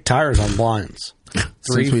all kicked tires on blinds?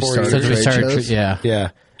 3-4 years. Since we started, yeah.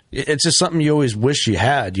 It's just something you always wish you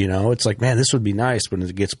had. It's like, man, this would be nice when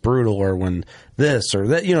it gets brutal, or when this or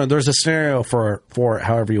that. There's a scenario for it,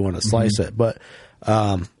 however you want to slice it. But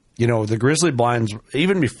the grizzly blinds,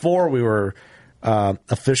 even before we were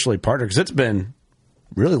officially partnered, because it's been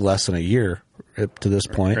really less than a year to this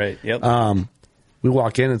point. Right. Yep. We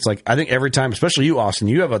walk in, it's like, I think every time, especially you, Austin,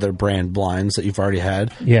 you have other brand blinds that you've already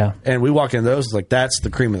had. Yeah. And we walk in those, it's like, that's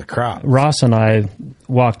the cream of the crop. Ross and I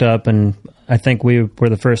walked up, and I think we were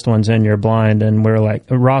the first ones in your blind, and we're like,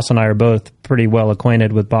 Ross and I are both pretty well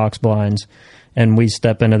acquainted with box blinds. And we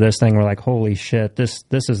step into this thing, we're like, holy shit, this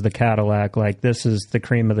is the Cadillac. Like, this is the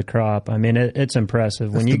cream of the crop. I mean, it's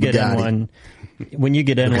impressive. When you get in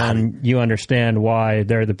one, you understand why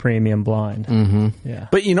they're the premium blind. Mm-hmm. Yeah.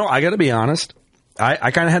 But, I got to be honest,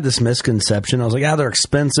 I kind of had this misconception. I was like, they're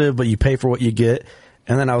expensive, but you pay for what you get.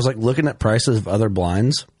 And then I was like looking at prices of other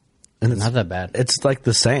blinds, and it's not that bad. It's like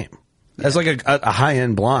the same as like a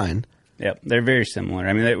high-end blind. Yep, they're very similar.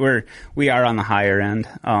 I mean, we are on the higher end.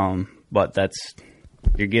 But that's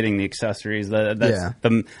you're getting the accessories. That's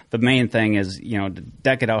the main thing is, to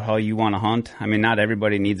deck it out how you want to hunt. I mean, not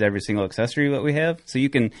everybody needs every single accessory that we have, so you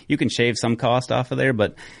can shave some cost off of there,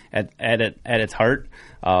 but at its heart,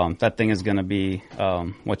 that thing is going to be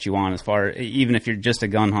what you want. As far, even if you're just a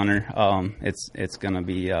gun hunter, it's going to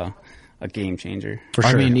be a game changer. For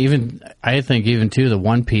sure. I mean, I think even too, the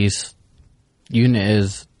one piece unit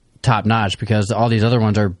is top notch because all these other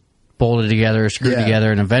ones are bolted together, screwed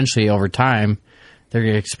together, and eventually over time they're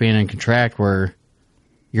going to expand and contract where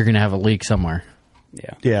you're going to have a leak somewhere.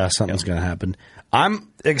 Yeah, something's going to happen. I'm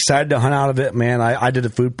excited to hunt out of it, man. I did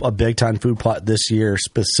a big time food plot this year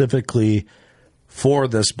specifically for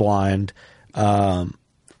this blind. And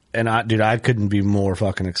I couldn't be more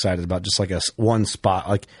fucking excited about just like one spot.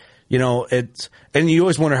 Like, it's, and you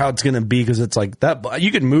always wonder how it's going to be because it's like that. You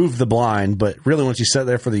can move the blind, but really once you sit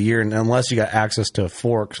there for the year, and unless you got access to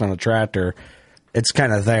forks on a tractor, it's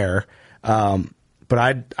kind of there.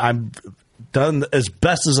 But I've done as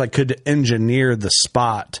best as I could to engineer the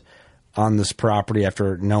spot on this property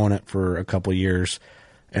after knowing it for a couple of years.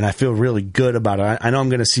 And I feel really good about it. I know I'm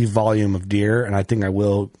going to see volume of deer, and I think I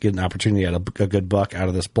will get an opportunity at a good buck out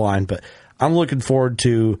of this blind. But I'm looking forward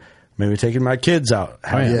to maybe taking my kids out,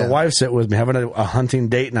 having the wife sit with me, having a hunting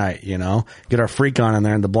date night, get our freak on in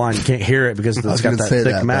there in the blind. You can't hear it because it's got that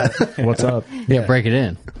thick mat. What's up? Yeah, break it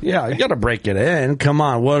in. Yeah, you got to break it in. Come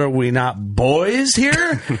on. What are we, not boys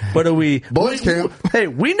here? What are we? Boys camp. Hey,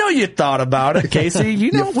 we know you thought about it, Casey. We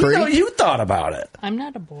know you thought about it. I'm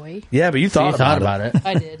not a boy. Yeah, but you thought about it.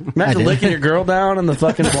 I did. Imagine licking your girl down in the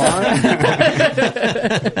fucking blind.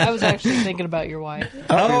 I was actually thinking about your wife.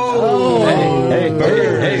 Oh.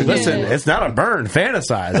 Hey, listen, it's not a burn.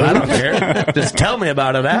 Fantasize. I don't care. Just tell me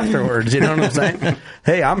about it afterwards. You know what I'm saying?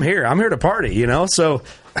 Hey, I'm here. I'm here to party, So,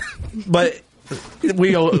 but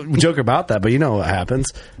we joke about that, but you know what happens.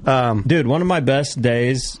 Dude, one of my best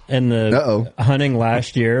days in the hunting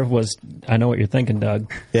last year was, I know what you're thinking,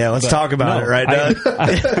 Doug. Yeah, let's talk about it, right,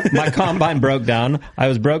 Doug? My combine broke down. I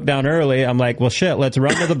was broke down early. I'm like, well, shit, let's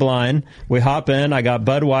run to the blind. We hop in. I got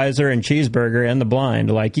Budweiser and cheeseburger in the blind.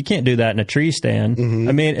 Like, you can't do that in a tree stand. Mm-hmm.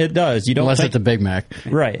 I mean, it does. You don't Unless it's a Big Mac.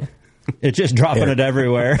 Right. It's just dropping it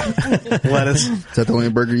everywhere. Lettuce. Is that the only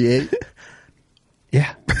burger you ate?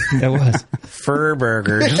 Yeah, it was. Fur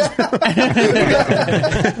burgers.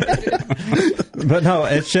 But no,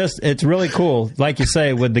 it's really cool. Like you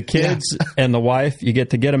say, with the kids and the wife, you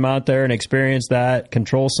get to get them out there and experience that,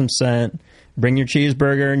 control some scent, bring your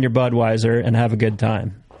cheeseburger and your Budweiser, and have a good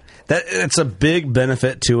time. It's a big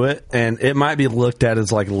benefit to it, and it might be looked at as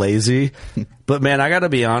like lazy. But man, I got to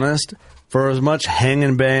be honest, for as much hang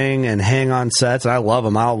and bang and hang on sets, and I love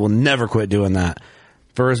them, I will never quit doing that.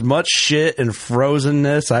 For as much shit and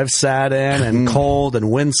frozenness I've sat in and cold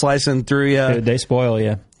and wind slicing through you, dude, they spoil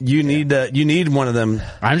you. You need one of them.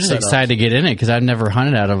 I'm just excited to get in it because I've never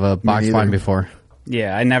hunted out of a box blind before.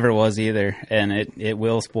 Yeah, I never was either, and it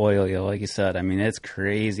will spoil you, like you said. I mean, it's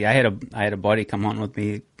crazy. I had a buddy come hunting with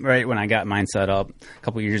me right when I got mine set up a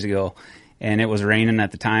couple years ago, and it was raining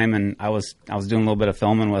at the time, and I was doing a little bit of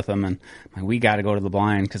filming with him, and I'm like, we got to go to the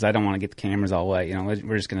blind because I don't want to get the cameras all wet.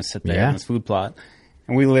 We're just going to sit there on this food plot.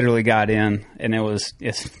 And we literally got in, and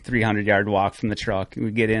it's a 300-yard walk from the truck. We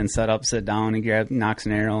get in, set up, sit down, he knocks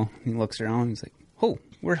an arrow, he looks around, he's like, oh,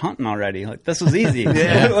 we're hunting already. Like, this was easy.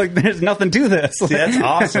 Like, there's nothing to this. See, that's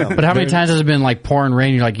awesome. But how many times has it been like pouring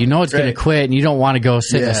rain? You're like, it's going to quit, and you don't want to go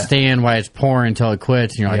sit in a stand while it's pouring until it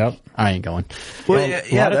quits, and you're like, I ain't going. Well,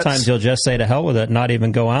 a lot of times you'll just say to hell with it, not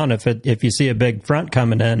even go out if you see a big front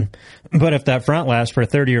coming in. But if that front lasts for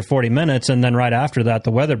 30 or 40 minutes and then right after that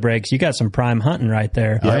the weather breaks, you got some prime hunting right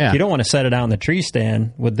there. You don't want to set it out in the tree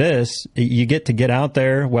stand. With this, you get to get out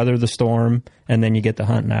there, weather the storm, and then you get to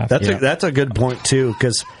hunting after. That's a good point too,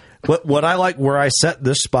 because what I like where I set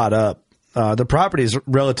this spot up, the property is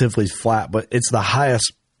relatively flat, but it's the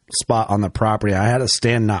highest spot on the property. I had a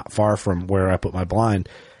stand not far from where I put my blind.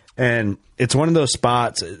 And it's one of those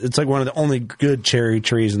spots, it's like one of the only good cherry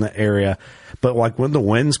trees in the area. But like when the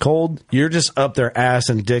wind's cold, you're just up there ass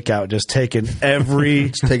and dick out, just taking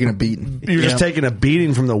just taking a beating. You're just taking a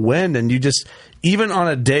beating from the wind. And you just, even on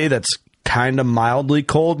a day that's kind of mildly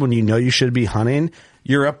cold when you should be hunting,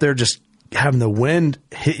 you're up there just having the wind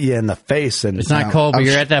hit you in the face. And it's not cold, but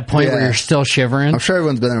you're at that point where you're still shivering. I'm sure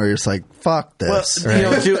everyone's been there where you're just like, fuck this.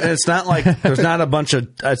 Well, too, and it's not like there's not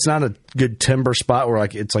it's not a good timber spot where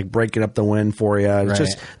like it's like breaking up the wind for you. It's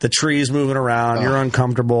just the trees moving around. You're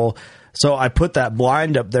uncomfortable. So I put that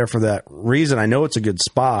blind up there for that reason. I know it's a good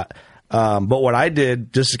spot. But what I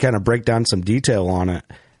did, just to kind of break down some detail on it,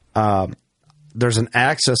 there's an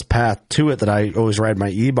access path to it that I always ride my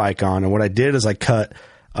e-bike on. And what I did is I cut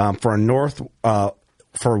for a north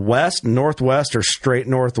for west, northwest, or straight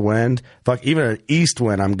north wind, fuck, even an east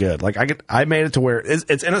wind, I'm good. Like I made it to where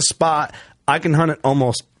it's in a spot I can hunt it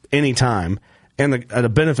almost any time. And the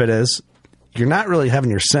benefit is you're not really having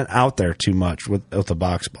your scent out there too much with the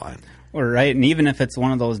box blind. Or right, and even if it's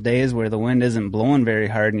one of those days where the wind isn't blowing very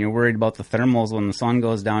hard and you're worried about the thermals when the sun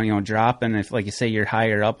goes down, dropping. If, like you say, you're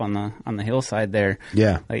higher up on the hillside there,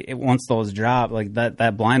 once those drop, like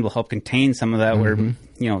that blind will help contain some of that. Where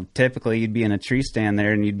typically you'd be in a tree stand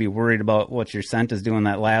there and you'd be worried about what your scent is doing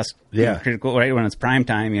that last critical right when it's prime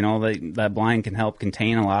time. That blind can help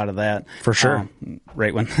contain a lot of that for sure.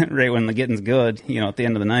 Right when the getting's good, at the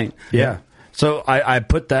end of the night. Yeah. So I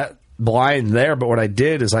put that blind there, but what I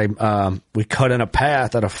did is we cut in a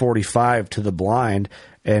path at a 45 to the blind,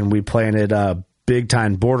 and we planted a big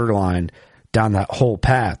time borderline down that whole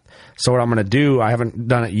path. So what I'm going to do, I haven't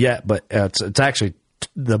done it yet, but it's actually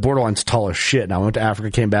the borderline's tall as shit. And I went to Africa,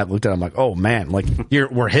 came back, looked at it, I'm like, oh man, like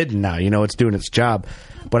we're hidden now. It's doing its job.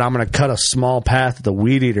 But I'm going to cut a small path at the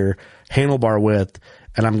weed eater handlebar width,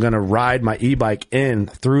 and I'm going to ride my e-bike in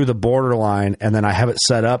through the borderline, and then I have it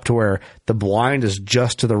set up to where the blind is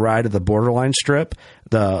just to the right of the borderline strip,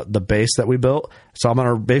 the base that we built. So I'm going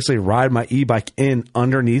to basically ride my e-bike in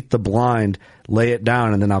underneath the blind, lay it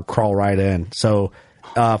down, and then I'll crawl right in. So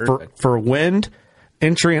for wind,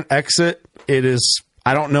 entry and exit, it is,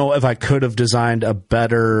 I don't know if I could have designed a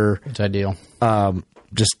better... It's ideal.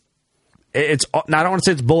 It's I don't want to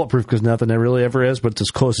say it's bulletproof because nothing really ever is, but it's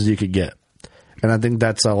as close as you could get. And I think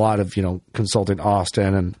that's a lot of, consulting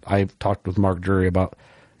Austin, and I talked with Mark Drury about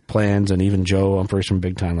plans, and even Joe Humphreys from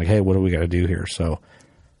Big Time, like, hey, what do we got to do here? So,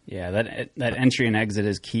 yeah, that entry and exit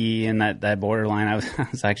is key in that borderline. I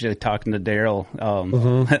was actually talking to Daryl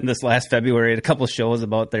this last February at a couple shows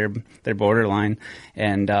about their borderline,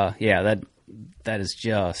 and that is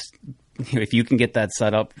just, if you can get that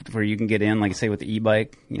set up where you can get in, like I say, with the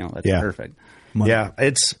e-bike, that's perfect. Yeah,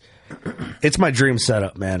 it's my dream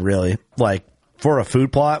setup, man. Really, like. For a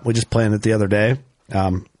food plot, we just planned it the other day,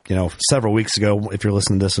 several weeks ago, if you're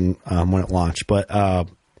listening to this and when it launched, but about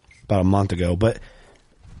a month ago. But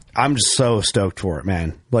I'm just so stoked for it,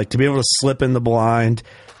 man. Like, to be able to slip in the blind,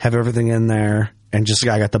 have everything in there, and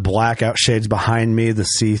I got the blackout shades behind me, the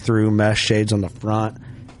see-through mesh shades on the front.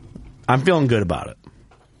 I'm feeling good about it.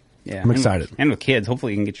 Yeah, I'm excited. And with kids,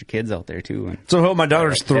 hopefully you can get your kids out there too. So my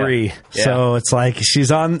daughter's 3, so it's like she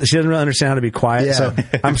doesn't really understand how to be quiet. Yeah. So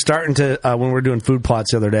I'm starting to, when we're doing food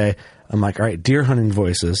plots the other day, I'm like, all right, deer hunting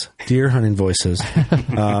voices. So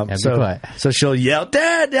she'll yell,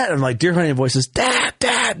 Dad, Dad. I'm like, deer hunting voices, Dad,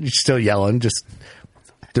 Dad. She's still yelling, just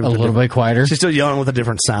a little bit quieter. She's still yelling with a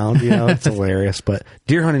different sound. It's hilarious. But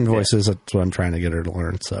deer hunting voices, that's what I'm trying to get her to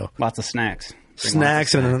learn. So lots of snacks.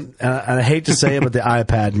 And I hate to say it, but the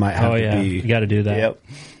iPad might have to be. You got to do that. Yep.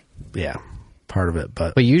 Yeah, part of it.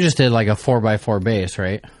 But you just did like a 4x4 base,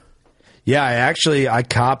 right? Yeah, I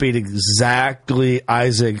copied exactly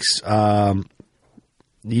Isaac's.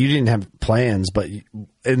 You didn't have plans, but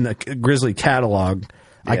in the Grizzly catalog,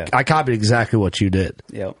 I copied exactly what you did.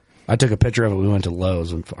 Yep. I took a picture of it. We went to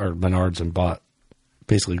Lowe's or Menards and bought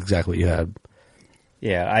basically exactly what you had.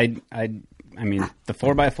 Yeah, I mean, the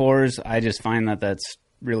 4x4s, I just find that's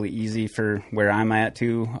really easy for where I'm at,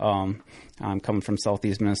 too. I'm coming from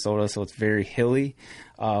southeast Minnesota, so it's very hilly.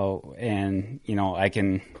 And, I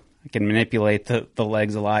can manipulate the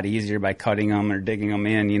legs a lot easier by cutting them or digging them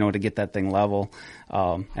in, to get that thing level.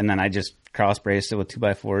 And then I just cross-braced it with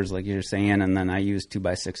 2x4s, like you're saying, and then I use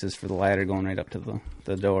 2x6s for the ladder going right up to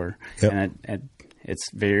the door. Yep. And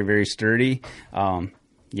it's very, very sturdy.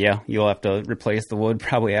 Yeah, you'll have to replace the wood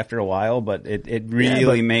probably after a while, but it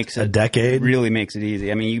really makes it... A decade? Really makes it easy.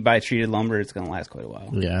 I mean, you buy treated lumber, it's going to last quite a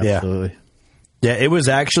while. Yeah, absolutely. Yeah, it was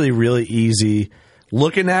actually really easy.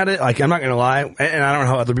 Looking at it, like, I'm not going to lie, and I don't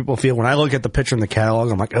know how other people feel. When I look at the picture in the catalog,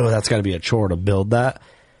 I'm like, oh, that's got to be a chore to build that.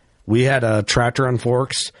 We had a tractor on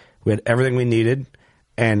forks. We had everything we needed,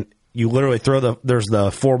 and you literally there's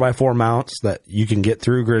the 4x4 mounts that you can get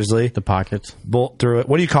through Grizzly. The pockets. Bolt through it.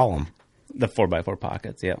 What do you call them? The 4x4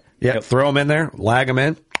 pockets, yeah. Yeah, yep. Throw them in there, lag them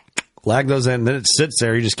in, lag those in, then it sits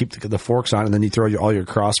there. You just keep the forks on, and then you throw all your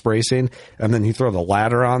cross bracing, and then you throw the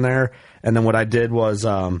ladder on there. And then what I did was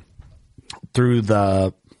through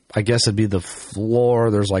I guess it'd be the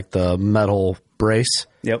floor, there's like the metal brace.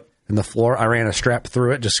 Yep. In the floor, I ran a strap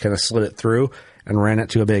through it, just kind of slid it through, and ran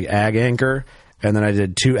it to a big ag anchor. And then I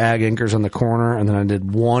did 2 ag anchors on the corner, and then I did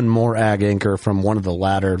 1 more ag anchor from one of the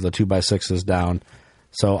ladder, the 2x6s down.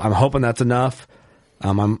 So I'm hoping that's enough.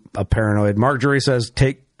 I'm a paranoid. Mark Drury says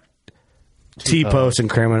take T-post and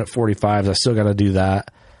cram it at 45s. I still got to do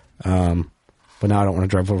that. But now I don't want to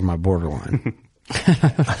drive over my borderline.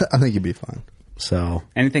 I think you'd be fine. So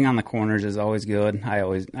anything on the corners is always good.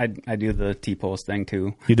 I do the T-post thing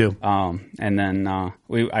too. You do. And then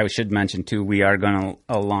I should mention too, we are going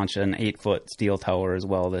to launch an 8-foot steel tower as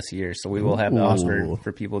well this year. So we will have those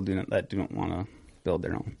for people that don't want to build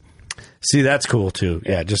their own. See, that's cool too.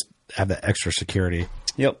 Yeah, just have that extra security.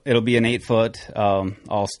 Yep, it'll be an 8-foot,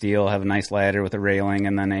 all steel. Have a nice ladder with a railing,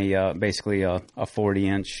 and then basically a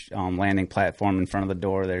 40-inch landing platform in front of the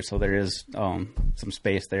door there. So there is some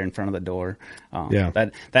space there in front of the door.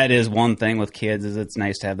 That is one thing with kids is it's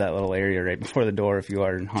nice to have that little area right before the door if you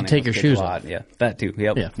are hunting. Take your shoes off. off. Yeah, that too.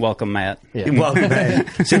 Yep. Yeah. Welcome, Matt. Yeah. Welcome,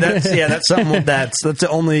 Matt. See, that's something that's the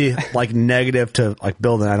only like negative to like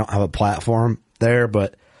building. I don't have a platform there,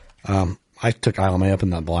 but I took Isla May up in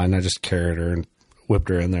that blind. I just carried her and whipped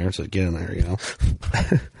her in there and said, get in there,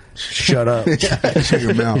 Shut up. Shut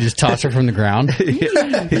your mouth. You just toss her from the ground?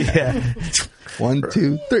 Yeah. 1,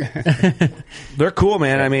 2, 3. They're cool,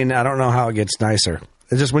 man. I mean, I don't know how it gets nicer.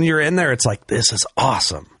 It's just when you're in there, it's like, this is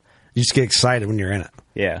awesome. You just get excited when you're in it.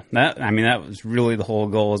 Yeah. That was really the whole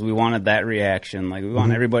goal is we wanted that reaction. Like we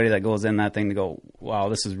want everybody that goes in that thing to go, wow,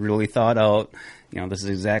 this is really thought out. This is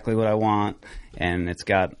exactly what I want. And it's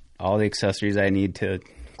got all the accessories I need to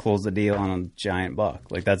close the deal on a giant buck.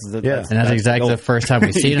 Like that's exactly the first time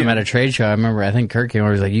we seen him at a trade show. I remember I think Kirk came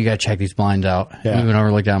over, was like, you gotta check these blinds out. Yeah. We went over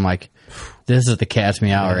and looked at him like, this is the cat's me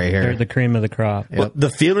out right here. They're the cream of the crop. But the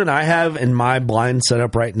feeling I have in my blind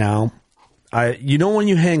setup right now, when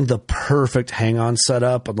you hang the perfect hang on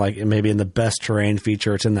setup and like maybe in the best terrain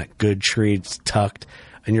feature, it's in that good tree, it's tucked,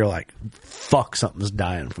 and you're like, fuck, something's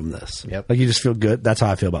dying from this. Yep. Like you just feel good. That's how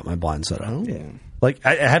I feel about my blind setup. Oh. Yeah. Like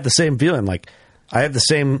I have the same feeling. Like I have the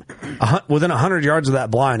same within 100 yards of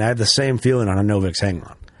that blind. I have the same feeling on a Novix hang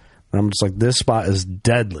on, and I'm just like, this spot is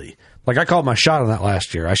deadly. Like I called my shot on that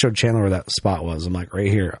last year. I showed Chandler where that spot was. I'm like,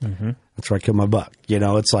 right here. Mm-hmm. That's where I killed my buck.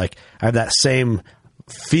 It's like I have that same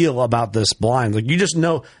feel about this blind. Like you just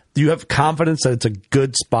know you have confidence that it's a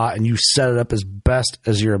good spot, and you set it up as best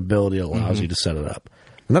as your ability allows you to set it up,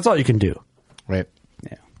 and that's all you can do. Right.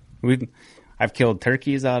 Yeah. I've killed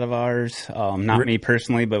turkeys out of ours. Not me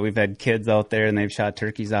personally, but we've had kids out there and they've shot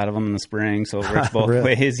turkeys out of them in the spring. So it works both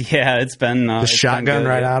ways. Yeah, it's been the shotgun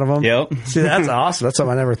right out of them. Yep. See, that's awesome. That's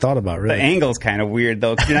something I never thought about. Really, the angle's kind of weird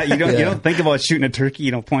though. You don't think about shooting a turkey.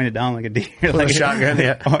 You don't point it down like a deer. Like a shotgun.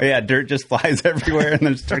 Yeah. Oh yeah, dirt just flies everywhere and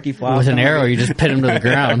there's turkey flops. With an arrow, you just pin him to the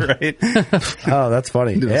ground. Right. Oh, that's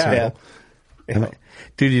funny. Yeah.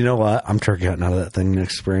 Dude, you know what? I'm turkey hunting out of that thing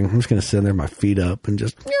next spring. I'm just going to sit there, my feet up, and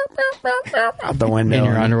just out the window. In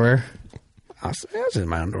your underwear? I was in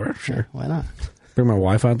my underwear, sure. Why not? Bring my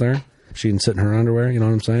wife out there. She can sit in her underwear, you know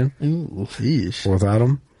what I'm saying? Ooh. Jeez. Or without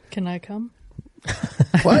them. Can I come?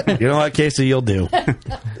 What? You know what, Casey? You'll do.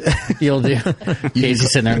 You'll do.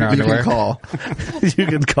 Casey's sitting there in her underwear. You can call. You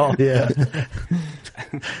can call, yeah.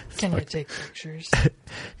 Can I take pictures?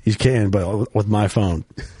 You can, but with my phone.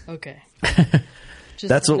 Okay. Just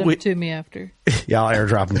That's send what them to me after. Yeah, I'll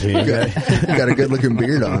airdrop them to you. You got a good looking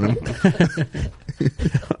beard on him.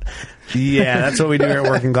 Yeah, that's what we do here at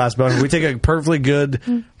Working Class Bowhunter. We take a perfectly good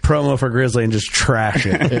promo for Grizzly and just trash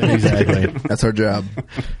it. Exactly. That's our job.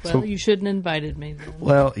 Well, you shouldn't have invited me then.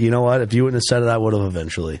 Well, you know what? If you wouldn't have said it, I would have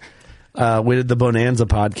eventually. We did the Bonanza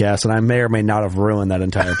podcast, and I may or may not have ruined that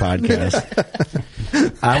entire podcast.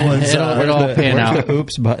 I was it'll all pan out. The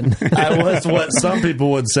oops button. I was what some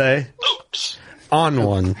people would say. Oops. On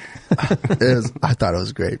one. I thought it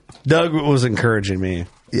was great. Doug was encouraging me.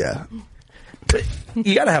 Yeah. But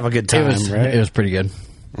you got to have a good time, right? It was pretty good.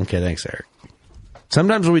 Okay, thanks, Eric.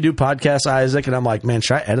 Sometimes when we do podcasts, Isaac, and I'm like, man,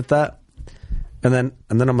 should I edit that? And then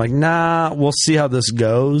I'm like, nah, we'll see how this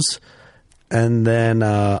goes. And then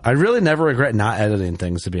I really never regret not editing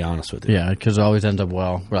things, to be honest with you. Yeah, because it always ends up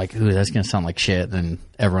well. We're like, ooh, that's going to sound like shit, and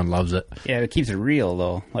everyone loves it. Yeah, it keeps it real,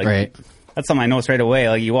 though. Like, right. That's something I noticed right away.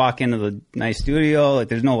 Like, you walk into the nice studio, like,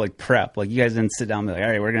 there's no, like, prep. Like, you guys didn't sit down and be like, all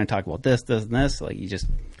right, we're going to talk about this, this, and this. Like, you just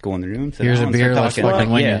go in the room, sit Here's down, a beer, start let's talking. fucking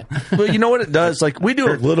wing Yeah. it. But you know what it does? Like, we do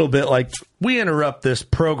a little bit, like, we interrupt this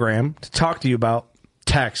program to talk to you about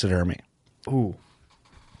taxidermy. Ooh.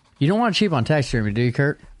 You don't want to cheap on taxidermy, do you,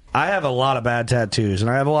 Kurt? I have a lot of bad tattoos, and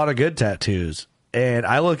I have a lot of good tattoos. And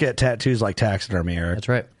I look at tattoos like taxidermy, Eric. That's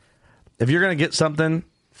right. If you're going to get something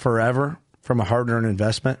forever from a hard-earned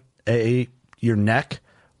investment, your neck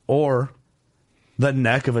or the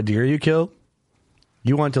neck of a deer you killed,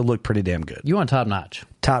 you want it to look pretty damn good. You want top-notch.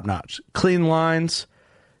 Top-notch. Clean lines.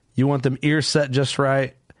 You want them ears set just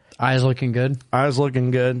right. Eyes looking good. Eyes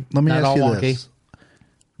looking good. Let me Not ask all you wonky. this.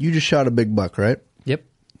 You just shot a big buck, right? Yep.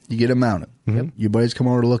 You get it mounted. Mm-hmm. Your buddies come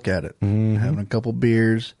over to look at it. Mm-hmm. Having a couple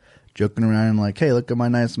beers, joking around like, hey, look at my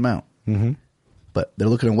nice mount. Mm-hmm. but they're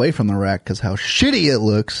looking away from the rack because how shitty it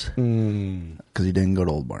looks because you didn't go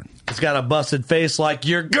to Old Barn. It's got a busted face like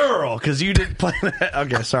your girl because you didn't play that.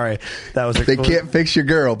 Okay, sorry. That was They can't fix your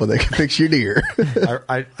girl, but they can fix your deer.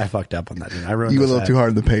 I fucked up on that. Didn't I? ruined You were a this little ad. too hard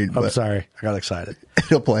in the paint. I'm but sorry. I got excited.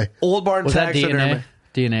 It'll play. Old Barn Was that Taxidermy.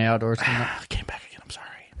 DNA Outdoors? Came back again. I'm sorry.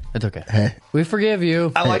 It's okay. Hey, We forgive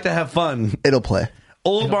you. I like to have fun. it'll play.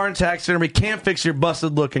 Old Barn Taxidermy can't fix your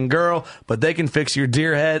busted looking girl, but they can fix your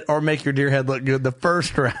deer head or make your deer head look good the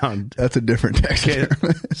first round. That's a different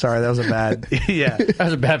taxidermy. Sorry, that was a bad. Yeah. That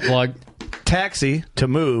was a bad plug. Taxi to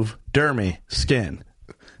move, dermy, skin.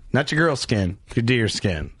 Not your girl skin, your deer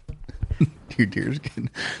skin. Your deer skin.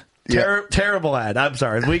 Terrible ad. I'm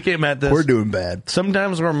sorry. We came at this. We're doing bad.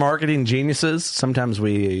 Sometimes we're marketing geniuses. Sometimes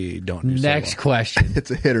we don't do Next so well. question. It's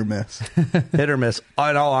a hit or miss. Hit or miss.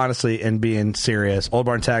 In all honesty and being serious, Old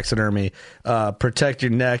Barn Taxidermy, protect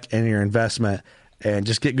your neck and your investment and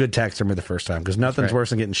just get good taxidermy the first time because nothing's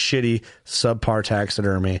worse than getting shitty, subpar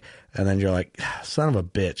taxidermy and then you're like, son of a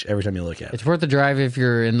bitch, every time you look at it. It's worth the drive if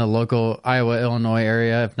you're in the local Iowa, Illinois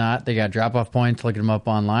area. If not, they got drop-off points. Look them up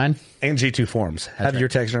online. And G2 forms. Have your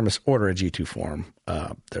taxidermist order a G2 form.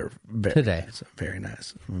 They're Today. It's very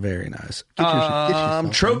nice. Very nice. Get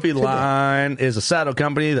yourself Trophy one today. Line is a saddle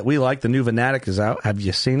company that we like. The new Venatic is out. Have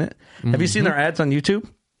you seen it? Have you seen their ads on YouTube?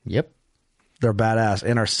 Yep. They're badass.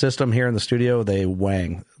 In our system here in the studio, they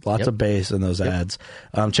wang. Lots of bass in those ads.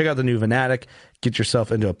 Check out the new Venatic. Get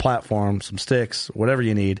yourself into a platform, some sticks, whatever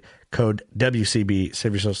you need. Code WCB.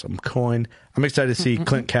 Save yourself some coin. I'm excited to see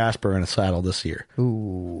Clint Casper in a saddle this year.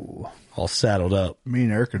 Ooh. All saddled up. Me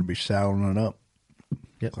and Eric would be saddling it up.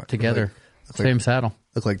 Yep. Together. Same saddle.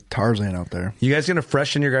 Look like Tarzan out there. You guys gonna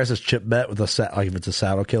freshen your guys' chip bet with a like if it's a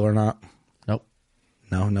saddle kill or not? Nope.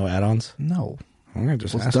 No add-ons. No. I'm gonna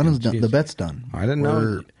just What's ask done you. is done. Jeez. The bet's done. I didn't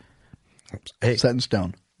know. Hey, set in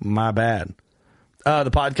stone. My bad.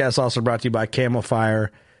 The podcast also brought to you by Camel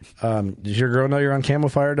Fire. Does your girl know you're on Camel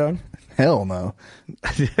Fire, Doug? Hell no.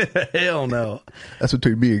 Hell no. That's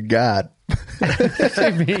between me and God.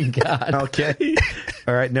 Me and God. Okay.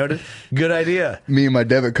 All right, noted. Good idea. Me and my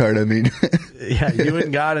debit card, I mean. Yeah, you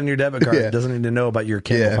and God and your debit card doesn't need to know about your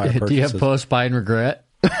Camel Fire purchases. Do you have post-buy and regret?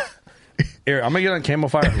 Here, I'm going to get on Camel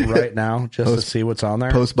Fire right now just to see what's on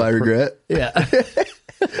there. Post by regret? Yeah.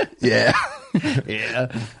 Yeah.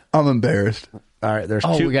 Yeah. I'm embarrassed. All right, there's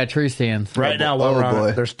Oh, two. we got tree stands. Right now, while we're on boy.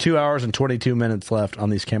 it, there's 2 hours and 22 minutes left on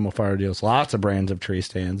these Camel Fire deals. Lots of brands of tree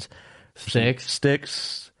stands.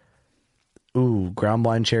 Sticks. Ooh, ground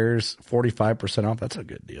blind chairs, 45% off. That's a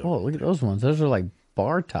good deal. Oh, look at those ones. Those are like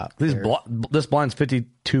bar top. This chairs. this blind's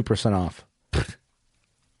 52% off.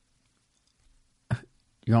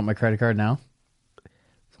 You want my credit card now?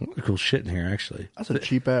 Some really cool shit in here, actually. That's a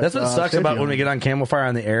cheap ass. That's what sucks about when we get on Camel Fire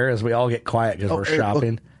on the air is we all get quiet because we're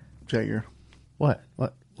shopping. Check your. What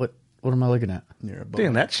am I looking at?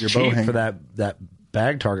 Damn, that's your bow cheap hanger. for that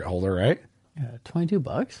bag target holder, right? Yeah,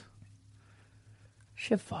 $22.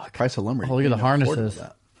 Shit, fuck. Price of lumber. Oh, look at the You can't afford harnesses.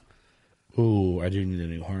 that. Ooh, I do need a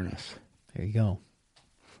new harness. There you go.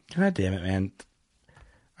 God damn it, man.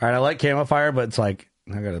 All right, I like Camel Fire, but it's like,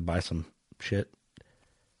 I got to buy some shit.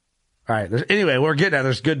 All right, anyway, we're getting at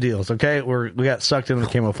there's good deals, okay? We got sucked into the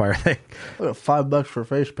Camel Fire thing. Look at $5 for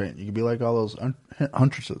face paint. You could be like all those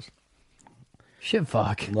huntresses. Shit,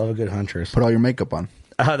 fuck. Love a good huntress. Put all your makeup on.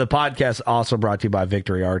 The podcast also brought to you by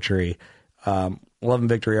Victory Archery. Loving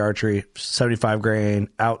Victory Archery, 75 grain,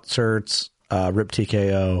 outserts, rip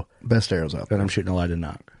TKO. Best arrows out there. And I'm shooting a light and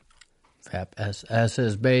knock. Fap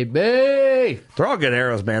SS's, baby. They're all good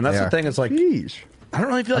arrows, man. That's They the are. thing. It's like, Jeez. I don't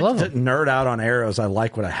really feel love like to nerd out on arrows. I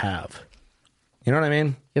like what I have. You know what I mean?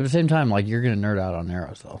 Yeah, but at the same time, like, you're going to nerd out on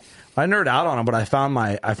arrows, though. I nerd out on them, but I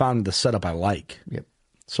found the setup I like. Yep.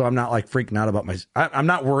 So I'm not like freaking out about I'm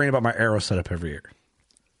not worrying about my arrow setup every year.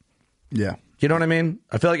 Yeah. You know what I mean?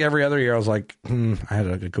 I feel like every other year I was like, I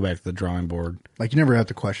had to go back to the drawing board. Like, you never have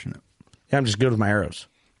to question it. Yeah, I'm just good with my arrows.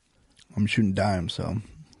 I'm shooting dimes, so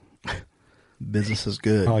business is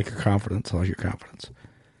good. I like your confidence.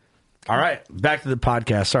 All right, back to the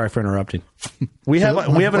podcast. Sorry for interrupting. We have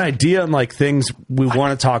an idea on like things we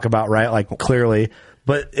want to talk about, right? Like clearly,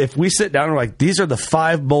 but if we sit down and we're like, these are the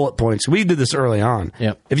 5 bullet points. We did this early on.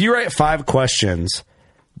 Yep. If you write 5 questions,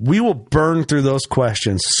 we will burn through those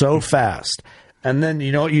questions so fast, and then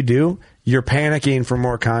you know what you do? You're panicking for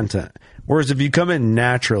more content. Whereas if you come in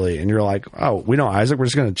naturally and you're like, oh, we know Isaac, we're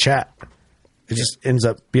just going to chat. It just ends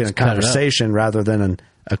up being a conversation rather than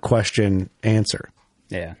a question answer.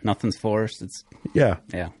 Yeah, nothing's forced. Yeah.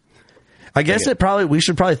 I guess we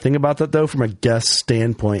should probably think about that though from a guest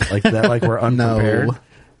standpoint, like that, like we're unprepared.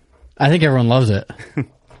 I think everyone loves it.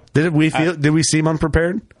 Did we seem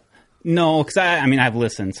unprepared? No, because I mean, I've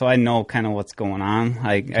listened, so I know kind of what's going on.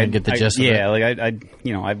 I get the gist of yeah, it. like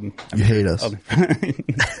You hate us. No.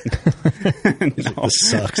 This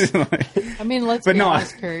sucks. I mean, let's But be no,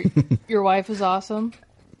 honest, Kurt. Your wife is awesome.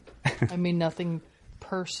 I mean, nothing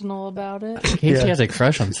personal about it. Casey has a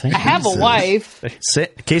crush on Sam. I have a wife.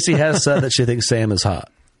 Casey has said that she thinks Sam is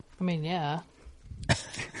hot. I mean, yeah.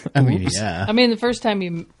 I mean, yeah. I mean, the first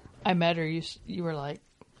time I met her, you were like,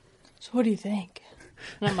 "So what do you think?"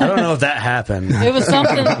 And I'm I like, don't know if that happened. It was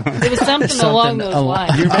something. It was something along those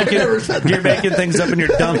lines. You're making things up in your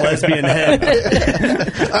dumb lesbian head.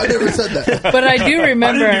 I never said that. But I do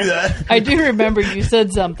remember. I didn't do that. I do remember you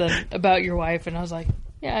said something about your wife, and I was like,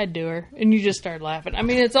 "Yeah, I'd do her," and you just started laughing. I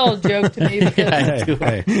mean, it's all a joke to me because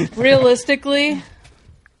Hey. realistically,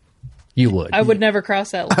 You would. I would never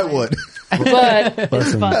cross that line. I would. But it's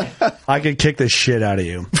Listen, fun. I could kick the shit out of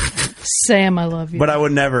you, Sam, I love you. but I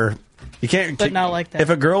would never. You can't. But not like that. If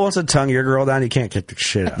a girl wants to tongue your girl down, you can't kick the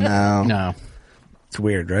shit out. No. No. It's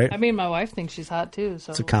weird, right? I mean, my wife thinks she's hot too.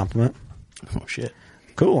 So It's a compliment. Oh, shit.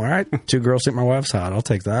 Cool. All right. 2 girls think my wife's hot. I'll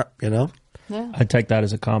take that. You know, yeah. I take that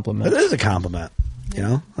as a it compliment. is a compliment. You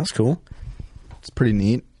know, that's cool. It's pretty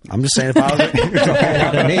neat. I'm just saying,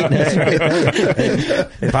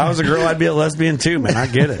 if I was a girl, I'd be a lesbian too, man. I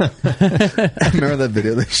get it. I remember that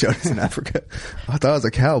video they showed us in Africa. I thought I was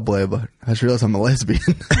a cowboy, but I just realized I'm a lesbian.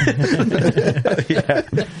 Yeah,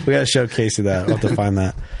 we got to show Casey that. I'll have to find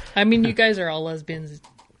that. I mean, you guys are all lesbians.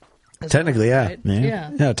 Technically, yeah. Right?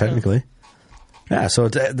 Yeah. Yeah, technically. Yeah, so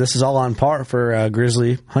this is all on par for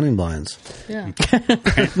grizzly hunting blinds. Yeah.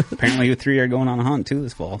 Apparently, you 3 are going on a hunt too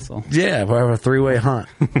this fall. So Yeah, we have a 3-way hunt,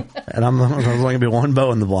 and I'm only going to be 1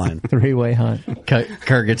 bow in the blind. 3-way hunt.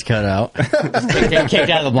 Kurt gets cut out. Kicked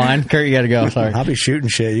out of the blind. Kurt, you got to go. Sorry. I'll be shooting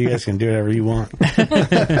shit. You guys can do whatever you want.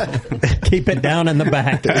 Keep it down in the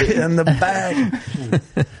back. In the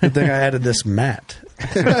bag. Good thing I added this mat.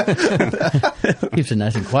 Keeps it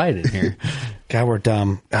nice and quiet in here. God, we're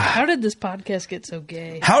dumb. How did this podcast get so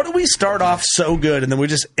gay? How do we start off so good and then we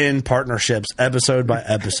just end partnerships episode by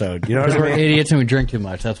episode? You know what I We're mean? idiots and we drink too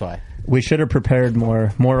much. That's why. We should have prepared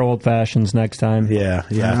more old fashions next time. Yeah, I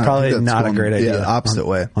think probably that's not a going- great idea. Yeah, the opposite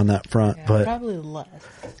way. On that front, Yeah, but probably less.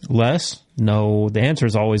 Less? No, the answer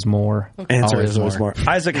is always more. answer is always more.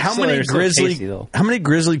 Isaac, how many They're so tasty,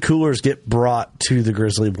 grizzly though. coolers get brought to the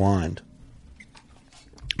grizzly blind?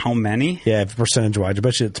 how many? Yeah, percentage wise, I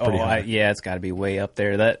bet you it's pretty high. Yeah, it's got to be way up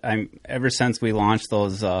there. That ever since we launched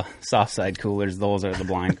those soft side coolers, those are the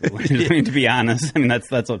blind coolers. I mean, to be honest, I mean that's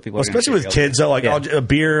what people. Well, are gonna especially with figure kids, though, like Yeah. a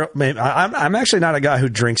beer. I'm actually not a guy who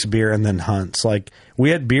drinks beer and then hunts. Like we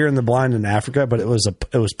had beer in the blind in Africa, but it was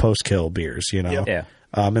post kill beers, you know. Yeah.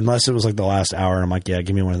 Unless it was like the last hour, and I'm like, yeah,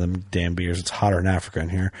 give me one of them damn beers. It's hotter in Africa in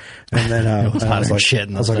here. And then I was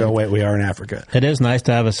like, oh wait, we are in Africa. It is nice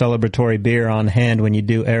to have a celebratory beer on hand when you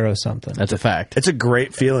do arrow something. That's a fact. It's a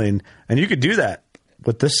great feeling, and you could do that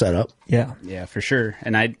with this setup. Yeah, yeah, for sure.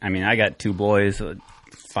 And I mean, I got two boys,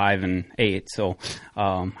 5 and 8, so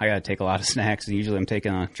I got to take a lot of snacks. Usually, I'm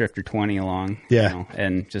taking a Drifter 20 along. Yeah. you know,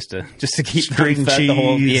 and just to keep Street them and fed the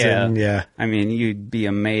whole. cheese Yeah, and- yeah. I mean, you'd be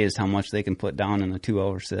amazed how much they can put down in a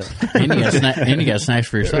 2-hour sip. And you got snacks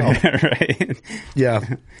for yourself. Right? Yeah,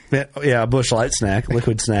 a Busch Light snack,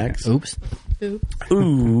 liquid snacks. Oops.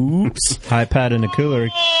 Oops. iPad in a cooler.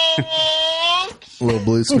 A little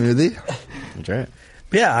blue smoothie. That's right.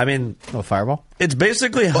 Yeah, I mean, A little fireball. it's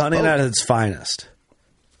basically hunting at its finest.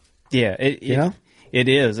 Yeah, You know? it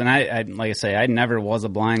is, and I like I say, I never was a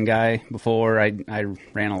blind guy before. I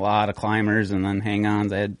ran a lot of climbers and then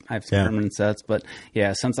hang-ons. I have some permanent sets, but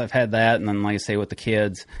yeah, since I've had that, and then like I say with the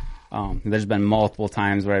kids, there's been multiple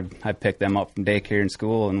times where I've picked them up from daycare and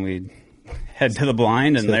school, and we'd head to the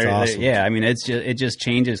blind, and That's awesome. yeah, I mean it just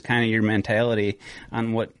changes kind of your mentality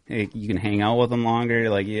on what you can hang out with them longer.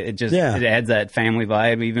 Like it adds that family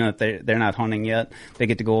vibe, even if they're not hunting yet. They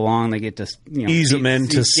get to go along, they get to Ease them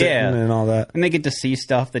into sitting and all that. and they get to see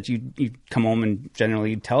stuff that you come home and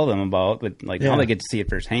generally tell them about, but now they get to see it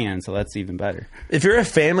firsthand, so that's even better. If you're a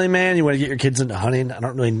family man, you want to get your kids into hunting, I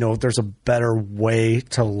don't really know if there's a better way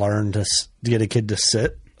to learn to get a kid to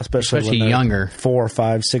sit, especially when they're younger. 4,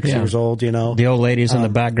 5, 6 Yeah. years old, you know. The old ladies in the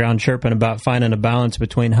background chirping about finding a balance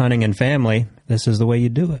between hunting and family. This is the way you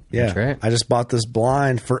do it. Yeah. That's right. I just bought this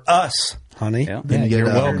blind for us, honey. Yeah. Then you get, You're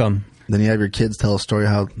welcome. Then you have your kids tell a story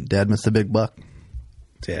how dad missed a big buck.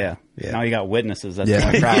 Yeah. Now you got witnesses. That's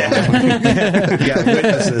Yeah. my problem. You got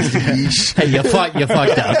witnesses. Yeesh. Hey, you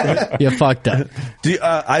fucked up. You fucked up.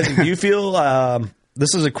 Isaac, do you feel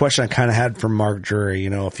this is a question I kind of had from Mark Drury,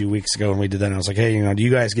 a few weeks ago when we did that. And I was like, hey, do you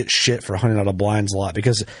guys get shit for hunting out of blinds a lot?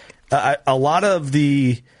 Because a lot of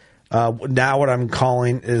the Now what I'm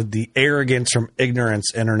calling is the arrogance from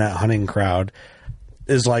ignorance internet hunting crowd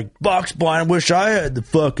is like, box blind, wish I had the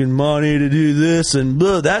fucking money to do this, and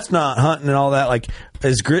that's not hunting and all that. Like,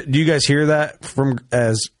 do you guys hear that from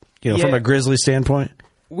from a grizzly standpoint?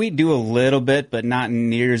 We do a little bit, but not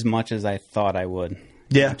near as much as I thought I would.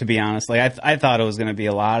 Yeah, to be honest, like I thought it was going to be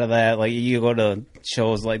a lot of that. Like you go to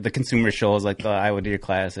shows like the consumer shows, like the Iowa Deer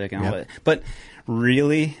Classic and all that, but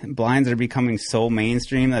really, blinds are becoming so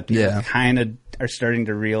mainstream that people kind of are starting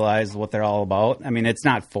to realize what they're all about. I mean, it's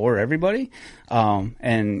not for everybody, and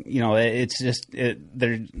it's just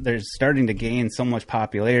they're starting to gain so much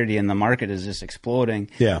popularity, and the market is just exploding.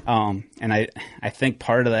 Yeah, and I think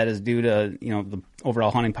part of that is due to the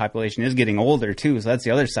overall hunting population is getting older too, so that's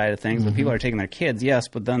the other side of things. But people are taking their kids, yes,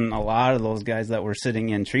 but then a lot of those guys that were sitting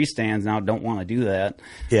in tree stands now don't want to do that.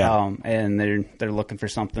 Yeah, and they're looking for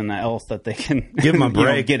something else that they can give them a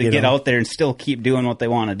break, get out there and still keep doing what they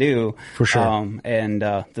want to do. For sure, and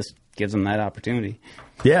this gives them that opportunity.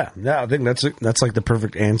 Yeah, I think that's like the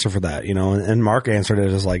perfect answer for that. And Mark answered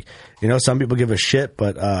it as like, some people give a shit,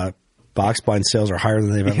 but box blind sales are higher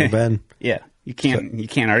than they've ever been. Yeah. You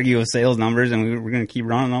can't argue with sales numbers, and we're going to keep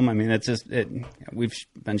running them. I mean, it's just we've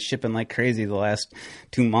been shipping like crazy the last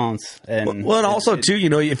 2 months. And also too,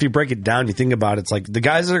 if you break it down, you think about it, it's like the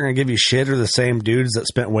guys that are going to give you shit are the same dudes that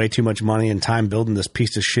spent way too much money and time building this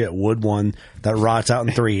piece of shit wood one that rots out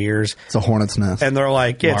in 3 years. It's a hornet's nest, and they're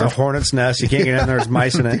like, it's a hornet's nest. You can't get in there. There's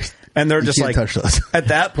mice in it, and they're just like, touch those. At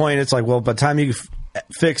that point, it's like, well, by the time you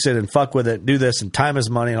fix it and fuck with it, do this, and time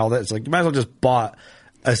is money and all that, it's like you might as well just bought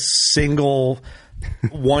a single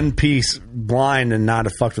one piece blind and not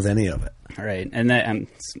have fucked with any of it. Right. And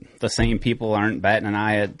the same people aren't batting an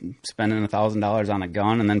eye at spending $1,000 on a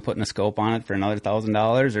gun and then putting a scope on it for another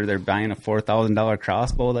 $1,000, or they're buying a $4,000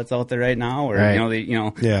 crossbow that's out there right now, or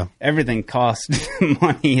everything costs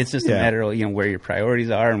money. It's just a matter of where your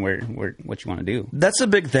priorities are and where what you want to do. That's a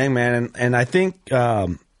big thing, man. And I think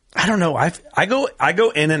I don't know. I go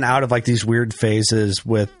in and out of like these weird phases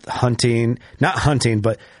with hunting, not hunting,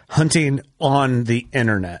 but hunting on the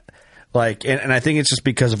internet. Like, and I think it's just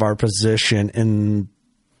because of our position in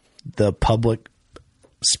the public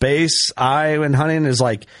space. When hunting is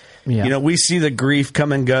like, we see the grief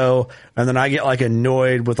come and go, and then I get like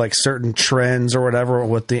annoyed with like certain trends or whatever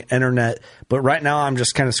with the internet. But right now I'm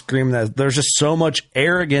just kind of screaming that there's just so much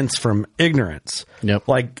arrogance from ignorance. Yep.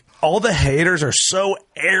 Like, all the haters are so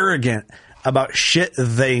arrogant about shit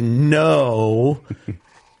they know,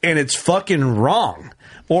 and it's fucking wrong.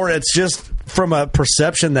 Or it's just from a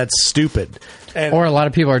perception that's stupid. Or a lot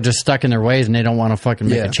of people are just stuck in their ways and they don't want to fucking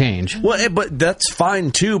make a change. Well, but that's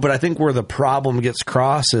fine too. But I think where the problem gets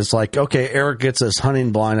crossed is like, okay, Eric gets this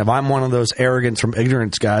hunting blind. If I'm one of those arrogance from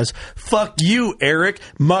ignorance guys, fuck you, Eric.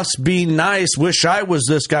 Must be nice. Wish I was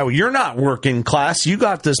this guy. Well, you're not working class. You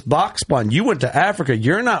got this box blind. You went to Africa.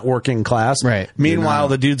 You're not working class. Right. Meanwhile,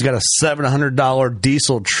 the dude's got a $700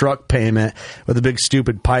 diesel truck payment with a big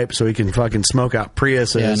stupid pipe so he can fucking smoke out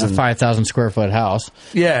Priuses. Yeah, and a 5,000 square foot house.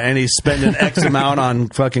 Yeah, and he's spending X amount on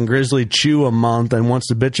fucking Grizzly Chew a month and wants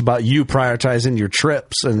to bitch about you prioritizing your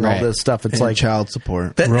trips and all this stuff. It's like child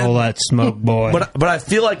support. Roll that smoke, boy. But I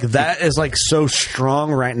feel like that is like so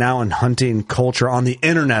strong right now in hunting culture on the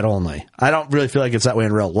internet only. I don't really feel like it's that way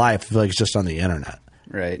in real life. I feel like it's just on the internet.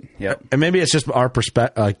 Right. Yep. And maybe it's just our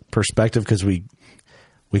perspective because we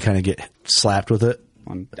kind of get slapped with it.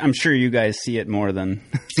 I'm sure you guys see it more than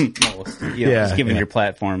most. Just given your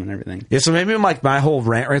platform and everything. Yeah, so maybe like my whole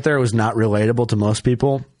rant right there was not relatable to most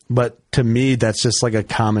people, but to me that's just like a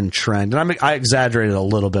common trend. And I exaggerated a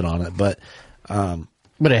little bit on it, but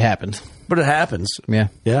it happens. But it happens. Yeah.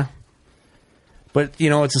 Yeah. But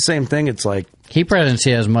it's the same thing. It's like he probably didn't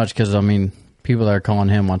see it as much because people that are calling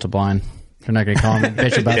him once a blind. They're not going to call him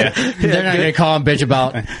bitch about it. They're not going to call him bitch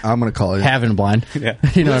about I'm going to call you having a blind. Yeah.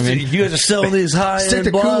 You know what I mean? You guys are selling these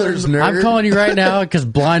high-end blinds. Nerd. I'm calling you right now because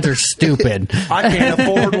blinds are stupid. I can't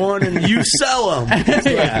afford one and you sell them.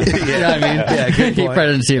 Yeah. You know what I mean? Yeah, good he point.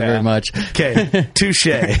 probably didn't see it very much. Okay, touche.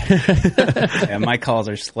 Yeah, my calls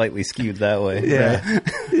are slightly skewed that way. Yeah,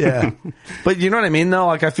 yeah. But you know what I mean, though?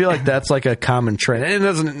 Like, I feel like that's like a common trend. And it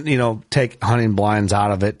doesn't, take hunting blinds out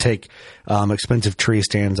of it, take expensive tree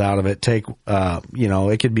stands out of it, take,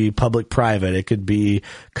 it could be public-private, it could be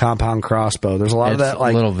compound crossbow. There's a lot of that,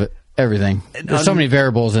 like... everything. There's so many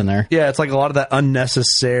variables in there. Yeah, it's like a lot of that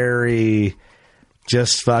unnecessary,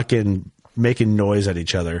 just fucking making noise at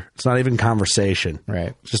each other. It's not even conversation.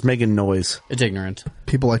 Right. It's just making noise. It's ignorant.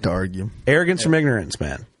 People like to argue. Arrogance from ignorance,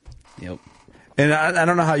 man. Yep. And I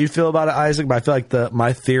don't know how you feel about it, Isaac, but I feel like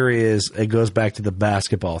my theory is it goes back to the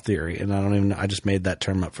basketball theory, and I don't even know. I just made that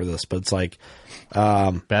term up for this, but it's like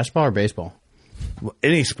basketball or baseball,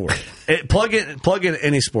 any sport. Plug in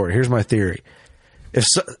any sport. Here's my theory: if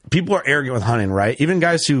people are arrogant with hunting, right? Even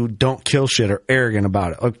guys who don't kill shit are arrogant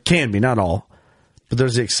about it. Or can be, not all, but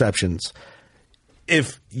there's the exceptions.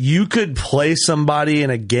 If you could play somebody in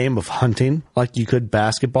a game of hunting like you could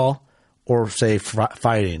basketball or say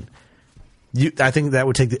fighting. I think that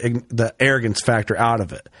would take the arrogance factor out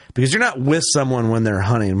of it, because you're not with someone when they're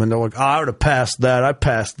hunting. When they're like, "Oh, I would have passed that. I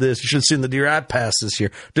passed this. You should have seen the deer I passed this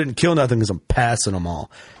year. Didn't kill nothing because I'm passing them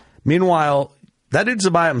all." Meanwhile, that dude's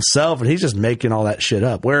by himself and he's just making all that shit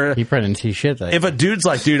up. Where he probably didn't see shit. If a dude's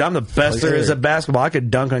like, "Dude, I'm the best there is at basketball. I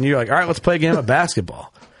could dunk on you." You're like, "All right, let's play a game of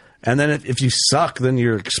basketball." And then if you suck, then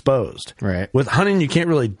you're exposed. Right. With hunting, you can't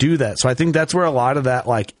really do that. So I think that's where a lot of that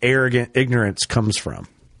like arrogant ignorance comes from.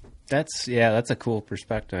 That's a cool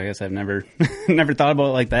perspective. I guess I've never never thought about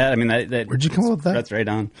it like that. I mean, that where'd you come up with that? That's right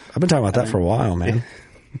on. I've been talking about that for a while, man.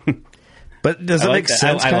 But does it make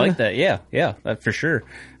sense? I like that. Yeah, that for sure.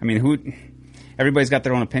 I mean, everybody's got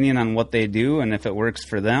their own opinion on what they do, and if it works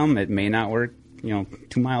for them, it may not work. 2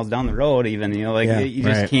 miles down the road, even you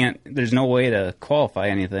just can't. There's no way to qualify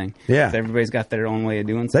anything. Yeah, everybody's got their own way of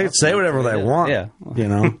doing stuff. They can say whatever they want. Yeah,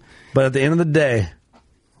 But at the end of the day,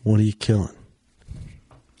 what are you killing?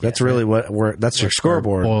 That's really that's your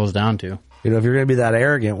scoreboard boils down to. If you're going to be that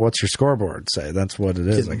arrogant, what's your scoreboard say? That's what it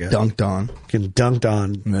is, I guess. Dunked on. Getting dunked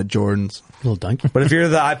on. Jordans. Little donkey. But if you're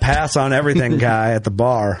the I pass on everything guy at the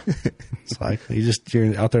bar, it's like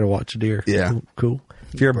you're out there to watch a deer. Yeah. Cool.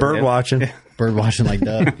 If you're bird watching. Bird watching like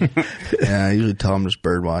that. Yeah, I usually tell them just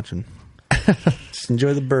bird watching. Just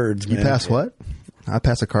enjoy the birds, man. You pass what? I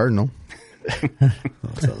pass a cardinal.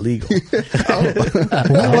 It's illegal. Good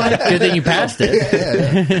thing you passed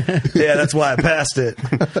it. Yeah, that's why I passed it.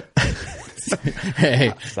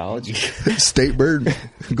 Hey, solid. State bird,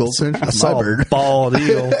 goldfinch. I saw a bald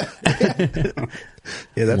eagle.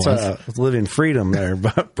 Yeah, that's living freedom there,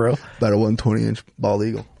 bro. About a 120-inch bald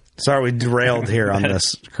eagle. Sorry, we derailed here on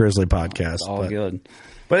this Grizzly podcast. It's all good.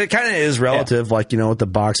 But it kind of is relative, like, with the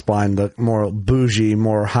box blind, the more bougie,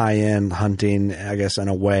 more high-end hunting, I guess, in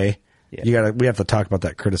a way. Yeah. We have to talk about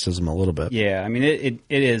that criticism a little bit. Yeah, I mean, it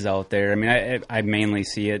is out there. I mean, I mainly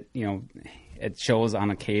see it, it shows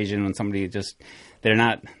on occasion when somebody they're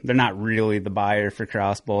not really the buyer for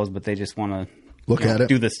crossbows, but they just want to look at it,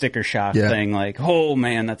 do the sticker shock thing, like, oh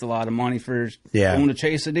man, that's a lot of money for going to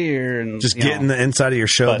chase a deer, and just getting the inside of your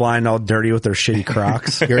show blind all dirty with their shitty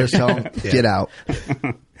Crocs. Here's tell them, get out.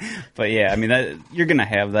 But yeah, I mean, you're gonna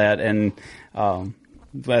have that, and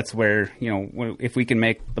that's where if we can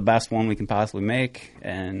make the best one we can possibly make,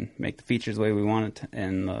 and make the features the way we want it,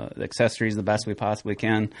 and the accessories the best we possibly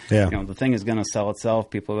can. Yeah. The thing is gonna sell itself.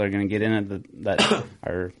 People are gonna get in it that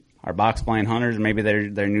are box blind hunters. Maybe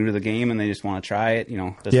they're new to the game and they just want to try it.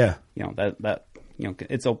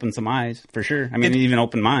 It's opened some eyes for sure. I mean, it even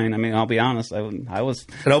opened mine. I mean, I'll be honest. I was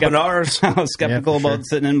it opened ours. I was skeptical about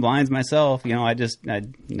sitting in blinds myself.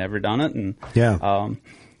 I'd never done it, and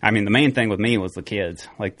I mean, the main thing with me was the kids.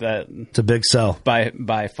 Like that, it's a big sell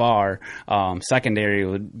by far. Secondary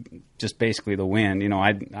would just basically the wind.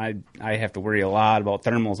 I have to worry a lot about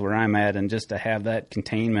thermals where I'm at, and just to have that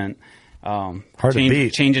containment. Hard to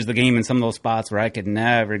beat. Changes the game in some of those spots where I could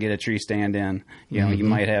never get a tree stand in. You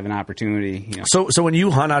might have an opportunity. So when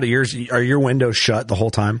you hunt out of yours, are your windows shut the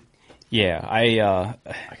whole time? Yeah, I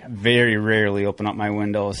very rarely open up my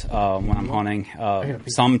windows when I'm hunting.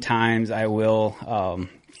 Sometimes I will,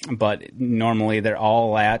 but normally they're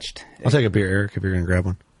all latched. I'll take a beer, Eric, if you're going to grab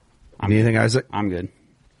one. Anything, Isaac? I'm good.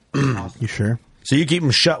 You sure? So you keep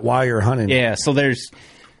them shut while you're hunting? Yeah, so there's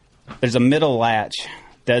a middle latch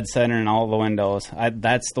dead center in all the windows.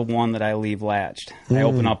 That's the one that I leave latched. I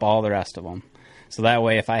open up all the rest of them. So that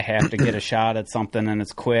way, if I have to get a shot at something and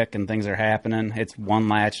it's quick and things are happening, it's one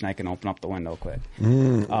latch and I can open up the window quick.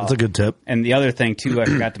 That's a good tip. And the other thing, too, I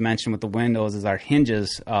forgot to mention with the windows is our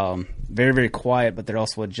hinges, very, very quiet, but they're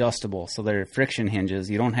also adjustable. So they're friction hinges.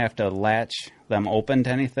 You don't have to latch them open to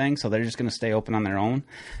anything, so they're just going to stay open on their own.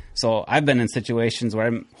 So I've been in situations where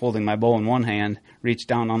I'm holding my bow in one hand, reach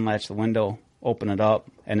down, unlatch the window, open it up,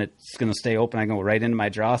 and it's going to stay open. I go right into my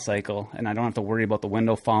draw cycle, and I don't have to worry about the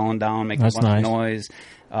window falling down, making a bunch of noise.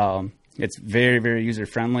 It's very, very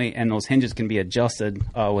user-friendly, and those hinges can be adjusted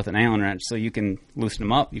with an Allen wrench, so you can loosen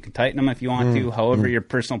them up. You can tighten them if you want to, however your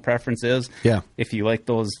personal preference is. Yeah. If you like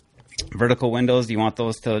those vertical windows, you want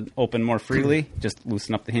those to open more freely, just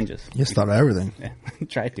loosen up the hinges. You just thought of everything. Yeah.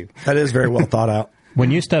 Try to. That is very well thought out.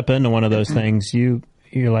 When you step into one of those things, you're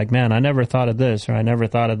like, man, I never thought of this, or I never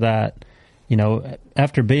thought of that.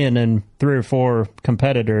 after being in 3 or 4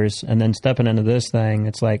 competitors and then stepping into this thing,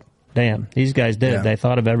 it's like, damn, these guys did. Yeah. They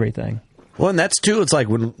thought of everything. Well, and that's too. It's like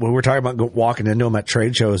when we're talking about walking into them at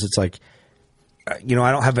trade shows. It's like, I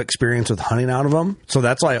don't have experience with hunting out of them, so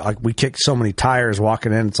that's why like we kicked so many tires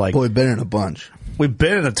walking in. It's like, well, we've been in a bunch. We've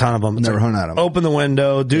been in a ton of them. It's Never like, hung out of them. Open the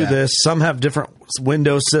window, do this. Some have different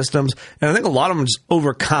window systems, and I think a lot of them just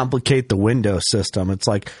overcomplicate the window system. It's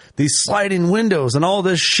like these sliding windows and all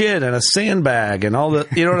this shit and a sandbag and all the,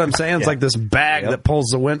 you know what I'm saying? It's like this bag that pulls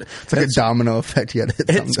the window. It's like a domino effect. You got to hit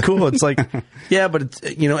something. It's cool. It's like, yeah, but it's,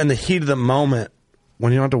 in the heat of the moment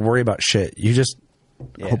when you don't have to worry about shit, you just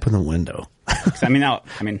open the window. I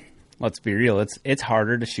mean, let's be real. It's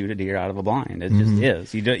harder to shoot a deer out of a blind. It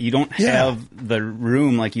just is. You don't have the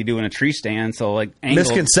room like you do in a tree stand. So like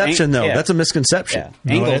misconception though. That's a misconception.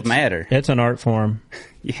 Yeah. Angles matter. It's an art form.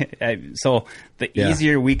 So the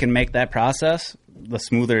easier we can make that process, the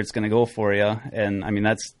smoother it's going to go for you. And I mean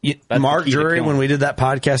that's Mark Drury, when we did that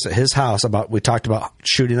podcast at his house we talked about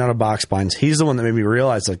shooting out of box blinds. He's the one that made me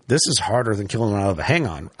realize like this is harder than killing one out of a hang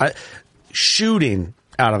on. Shooting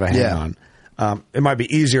out of a hang on. It might be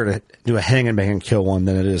easier to do a hang and bang and kill one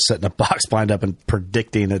than it is setting a box blind up and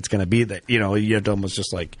predicting it's going to be that. You have to almost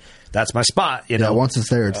just like, that's my spot. Once it's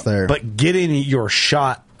there, it's there. But getting your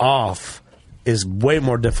shot off is way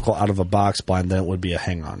more difficult out of a box blind than it would be a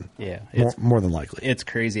hang on. Yeah, more than likely. It's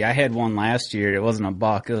crazy. I had one last year. It wasn't a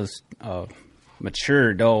buck. It was a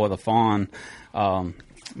mature doe with a fawn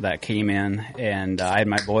that came in, and I had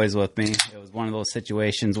my boys with me. It was one of those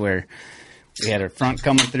situations where we had our front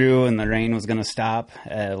coming through, and the rain was going to stop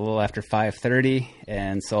at a little after 5:30.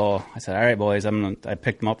 And so I said, "All right, boys, I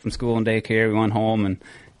picked them up from school and daycare. We went home and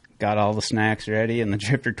got all the snacks ready and the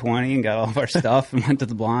Drifter 20 and got all of our stuff and went to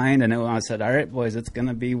the blind. And I said, all right, boys, it's going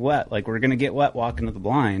to be wet. Like we're going to get wet walking to the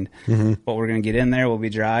blind, but we're going to get in there. We'll be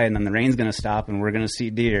dry, and then the rain's going to stop, and we're going to see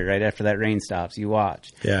deer right after that rain stops. You watch."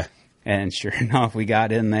 Yeah. And sure enough, we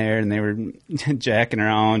got in there, and they were jacking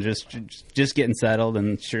around, just getting settled.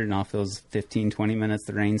 And sure enough, it was 15, 20 minutes.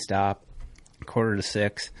 The rain stopped,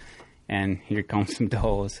 5:45, and here comes some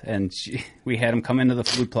does. And we had them come into the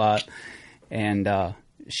food plot, and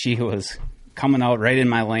she was coming out right in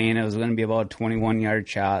my lane. It was going to be about a 21-yard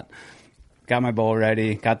shot. Got my bow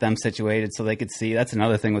ready, got them situated so they could see. That's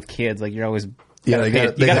another thing with kids. Like you're always they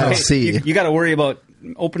gotta see. You got to worry about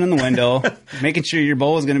opening the window, making sure your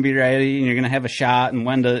bow is going to be ready, and you're going to have a shot,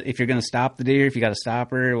 and if you're going to stop the deer, if you got to stop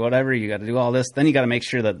her or whatever, you got to do all this. Then you got to make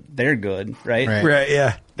sure that they're good, right? Right,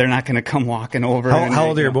 yeah. They're not going to come walking over. How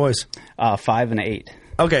old are your boys? 5 and 8.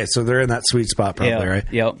 Okay, so they're in that sweet spot probably, right?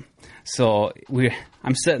 Yep. So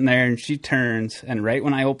I'm sitting there, and she turns, and right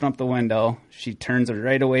when I open up the window, she turns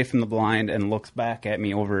right away from the blind and looks back at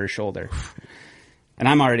me over her shoulder. And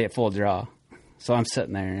I'm already at full draw. So I'm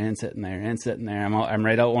sitting there and sitting there and sitting there. I'm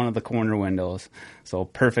right out one of the corner windows, so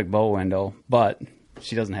perfect bow window. But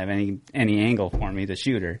she doesn't have any angle for me to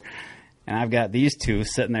shoot her, and I've got these two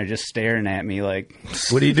sitting there just staring at me like,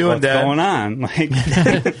 "What are you doing, Dad? What's going on?"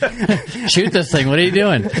 Like, shoot this thing. What are you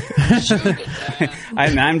doing?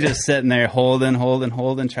 I'm just sitting there holding,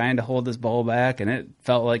 trying to hold this bow back, and it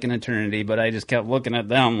felt like an eternity. But I just kept looking at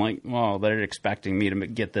them like, "Well, they're expecting me to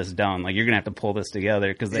get this done. Like, you're gonna have to pull this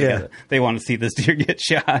together because they want to see this deer get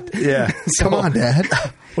shot." Yeah, so, come on, Dad.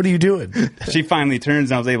 What are you doing? She finally turns,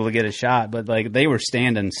 and I was able to get a shot. But like, they were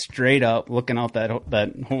standing straight up, looking out that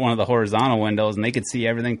one of the horizontal windows, and they could see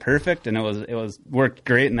everything perfect. And it was worked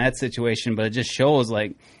great in that situation. But it just shows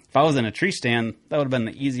like, if I was in a tree stand, that would have been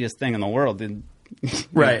the easiest thing in the world to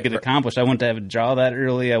get accomplished. I wouldn't have to draw that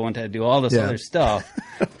early. I wouldn't have to do all this other stuff.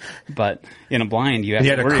 But in a blind, you have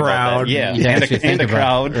to worry about that. Yeah, and a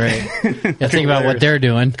crowd. Right. You have to think about what they're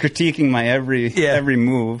doing. Critiquing my every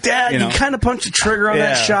move. Dad, you kind of punched the trigger on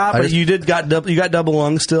that shot, but you got double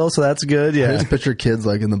lung still, so that's good. Yeah. I just picture kids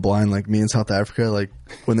like in the blind, like me in South Africa, like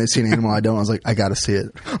when they see an animal I don't, I was like, I gotta see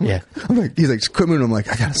it. Yeah. I'm like, he's like, quit moving. I'm like,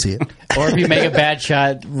 I gotta see it. Or if you make a bad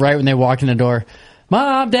shot right when they walk in the door.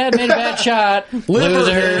 Mom, Dad made a bad shot.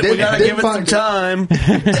 Loser. We gotta give it some time.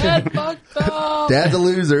 Dad fucked up. Dad's a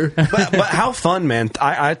loser. But how fun, man.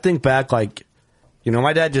 I think back like,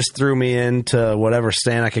 my dad just threw me into whatever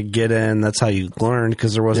stand I could get in. That's how you learned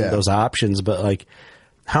because there wasn't those options. But like,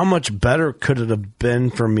 how much better could it have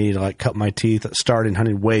been for me to like cut my teeth starting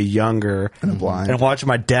hunting way younger and blind and watch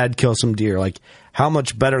my dad kill some deer? Like, how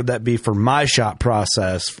much better would that be for my shot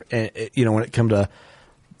process? When it come to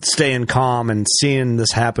staying calm and seeing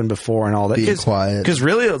this happen before and all that. Being quiet. Because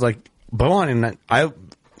really, it was like bow hunting. I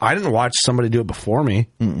I didn't watch somebody do it before me.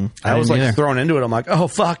 I was didn't either. thrown into it. I'm like, oh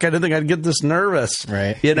fuck, I didn't think I'd get this nervous.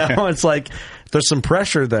 Right. It's like there's some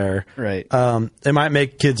pressure there. Right. It might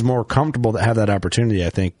make kids more comfortable that have that opportunity. I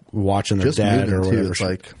think watching their Just dad moving or too. whatever. It's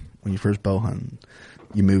like when you first bow hunt,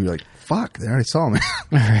 you move. You're like, fuck, they already saw me.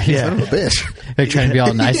 Right. Son of a bitch. They're trying to be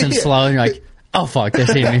all nice and slow, and you're like, oh fuck, they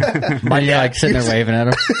see me. And you're like sitting there waving at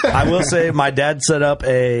them. I will say my dad set up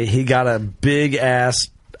he got a big ass,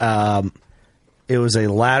 it was a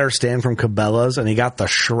ladder stand from Cabela's, and he got the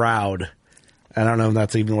shroud. I don't know if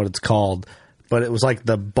that's even what it's called, but it was like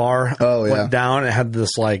the bar went down. It had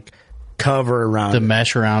this like cover around the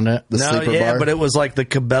mesh around it. The sleeper bar. but it was like the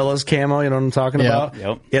Cabela's camo. You know what I'm talking about?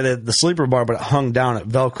 Yep. Yeah, the sleeper bar, but it hung down. It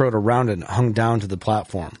velcroed around it and it hung down to the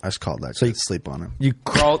platform. I just called that. So you sleep on it. You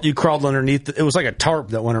crawled underneath. It was like a tarp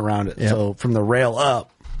that went around it. Yep. So from the rail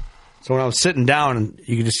up. So when I was sitting down,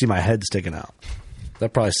 you could just see my head sticking out.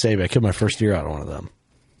 That probably saved me. I killed my first year out of one of them.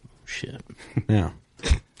 Shit. Yeah.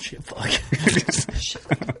 Shit, fuck.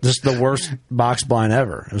 Just the worst box blind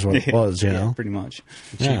ever is what it was, you know? Pretty much.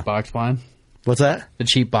 Cheap box blind. What's that? The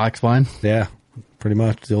cheap box blind. Yeah, pretty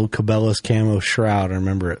much. The old Cabela's camo shroud. I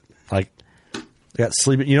remember it. Like, they got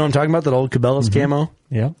sleeping. You know what I'm talking about? That old Cabela's camo?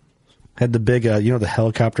 Yeah. Had the big, the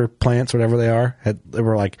helicopter plants, whatever they are. They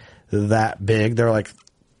were like that big. They're like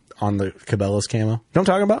on the Cabela's camo. You know what I'm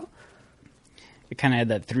talking about? It kind of had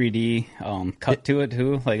that 3D cut to it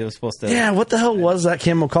too. Like it was supposed to. Yeah, what the hell was that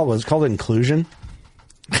camo called? Was it called Inclusion?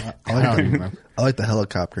 I like the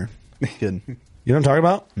helicopter. Good. You know what I'm talking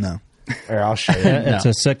about? No. Here, I'll show you. It's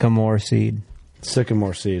a sycamore seed.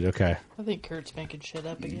 Sycamore seed, okay. I think Kurt's making shit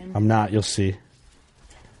up again. I'm not, you'll see.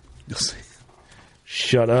 You'll see.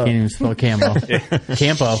 Shut up. Can't even spell camo.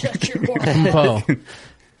 Campo. Shut your whore. Campo.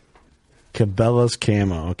 Cabela's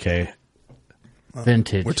camo, okay.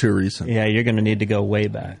 Vintage. We're too recent. Yeah, you're going to need to go way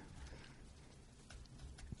back.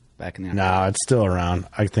 Back in the No, it's still around.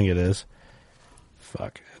 I think it is.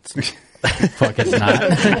 Fuck. Fuck, it's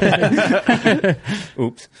not.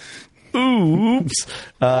 Oops. Oops.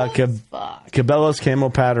 Cabela's camo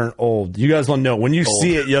pattern old. You guys will know. When you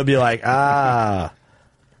see it, you'll be like, ah.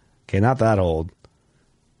 Okay, not that old.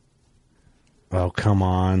 Oh, come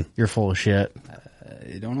on. You're full of shit.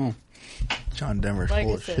 I don't know. John Denver's Like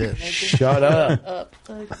full I of said, shit. make it Shut up.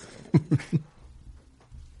 Like,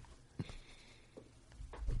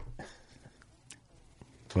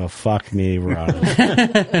 Well, fuck me, Ron.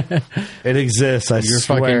 It exists. You're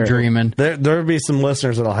swear. fucking dreaming. There'll be some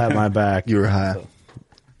listeners that'll have my back. You were high.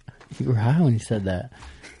 You were high when you said that.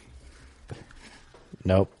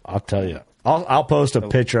 Nope. I'll tell you. I'll post a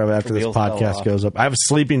picture of it after this wheels fell podcast off. goes up. I have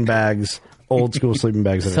sleeping bags, old school sleeping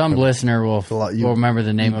bags. That Some are listener will remember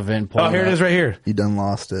the name of it and pull here it is right here. You done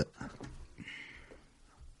lost it.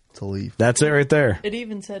 To leave. That's it right there. it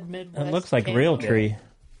even said Midwest. It looks like camo. real tree.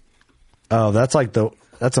 Oh, that's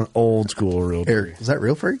an old school real tree. Eric, is that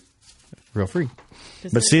real free? Real free.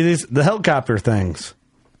 Is But it- see the helicopter things.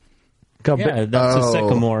 Look how Yeah, big- that's a Oh.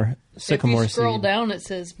 sycamore if you scroll seed. down, it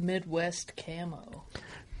says Midwest camo.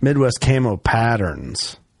 Midwest camo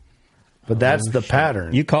patterns. But that's the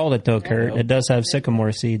pattern. You called it though, Kurt. It does have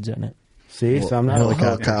sycamore seeds in it. See, so I'm not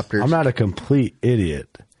helicopters. I'm not a complete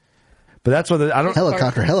idiot. But that's what I don't.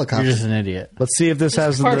 Helicopter. You're just an idiot. Let's see if this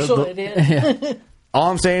has Partial idiot. All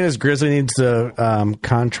I'm saying is Grizzly needs to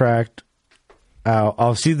contract out.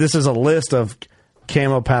 Oh, see, this is a list of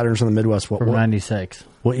camo patterns from the Midwest. From 96.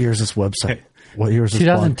 What year is this website? What year is this?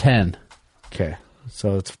 blog? 2010. Okay,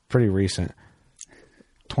 so it's pretty recent.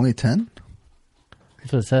 2010?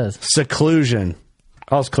 That's what it says. Seclusion.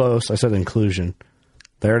 I was close. I said inclusion.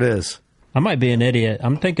 There it is. I might be an idiot.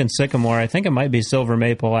 I'm thinking sycamore. I think it might be silver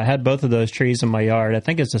maple. I had both of those trees in my yard. I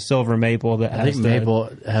think it's a silver maple that I has think the maple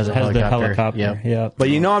has a the helicopter. helicopter. Yep. Yeah. But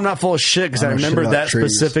you know I'm not full of shit because I I know shit remember about that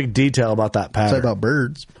trees. specific detail about that pattern. Say about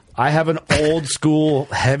birds. I have an old school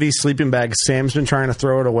heavy sleeping bag. Sam's been trying to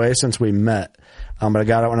throw it away since we met, but I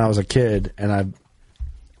got it when I was a kid, and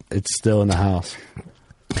it's still in the house.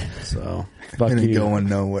 So fuck It ain't you. going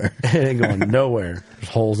nowhere. It ain't going nowhere. There's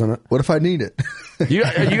holes in it. What if I need it? Are you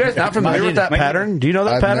guys not familiar with that pattern? Do you know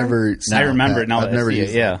that I've pattern? never seen I remember it now. I've that I never see it.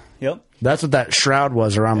 used it. Yeah. Yep. That's what that shroud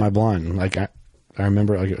was around my blind. Like I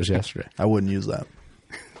remember it like it was yesterday. I wouldn't use that.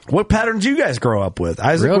 What patterns you guys grow up with?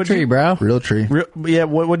 Isaac, Real what'd tree, you, bro. Real tree. Yeah,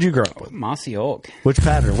 what'd you grow up with? Mossy oak. Which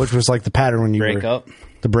pattern? Which was like the pattern when you Break were up.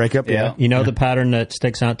 the breakup? Yeah. You know the pattern that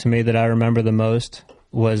sticks out to me that I remember the most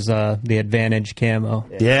was the Advantage camo.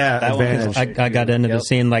 Yeah, That one Advantage. is- I got into the Yep.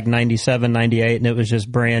 scene like 97, 98, and it was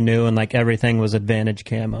just brand new, and like everything was Advantage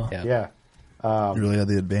camo. Yeah. You really had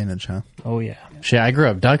the advantage, huh? Oh, yeah. Shit, I grew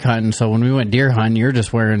up duck hunting, so when we went deer hunting, you're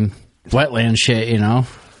just wearing wetland shit, you know?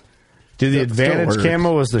 Dude, the That still Advantage works.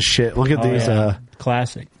 camo was the shit. Look at these.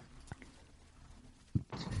 Classic.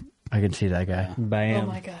 I can see that guy. Bam. Oh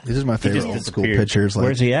my god. These are my favorite old school pictures. Like,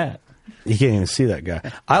 Where's he at? You can't even see that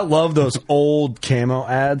guy. I love those old camo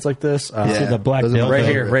ads like this. See the black those are my dildo.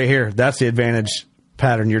 favorite. Right here. That's the Advantage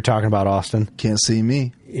pattern you're talking about, Austin. Can't see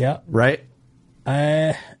me. Yeah. Right?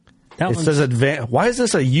 That It one's- says Why is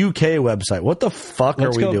this a UK website? What the fuck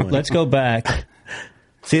let's are we go, doing? Let's go back.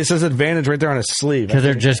 See, it says Advantage right there on his sleeve. Because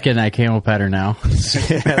they're just getting that camo pattern now.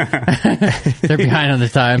 They're behind on the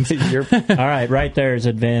times. All right, right there is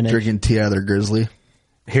Advantage. Drinking tea out of their grizzly.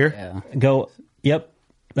 Here? Yeah. Go. Yep,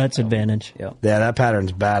 that's Advantage. Yep. Yeah, that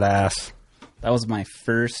pattern's badass. That was my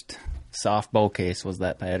first soft bow case. Was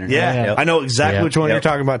that pattern? Yeah, Yep. I know exactly Yep. which one you're Yep.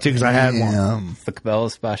 talking about, too, because I had one. The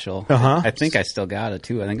Cabela Special. Uh-huh. I think I still got it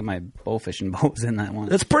too. I think my bow fishing boat's in that one.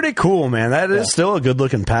 That's pretty cool, man. That is still a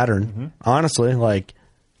good-looking pattern. Honestly, like...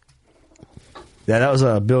 Yeah, that was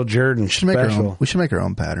a Bill Jordan We should make our special. own. We should make our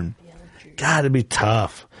own pattern. God, it'd be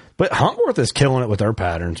tough. But Huntworth is killing it with their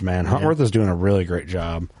patterns, man. Huntworth is doing a really great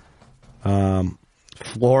job.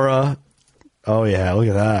 Flora. Oh, yeah, look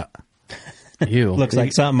at that. You Looks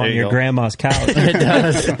like something There on you your go. grandma's couch. It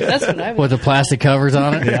does. That's what I With the plastic covers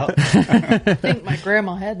on it. I think my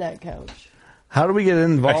grandma had that couch. How do we get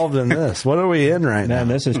involved in this? What are we in right Man,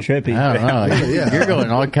 now? this is trippy. I don't know. Yeah. You're going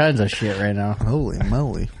all kinds of shit right now. Holy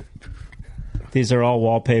moly! These are all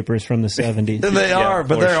wallpapers from the 70s. They are,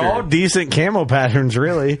 but for they're sure. all decent camo patterns,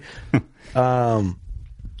 really. Should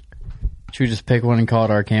we just pick one and call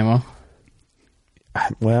it our camo?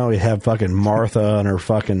 Well, we have fucking Martha and her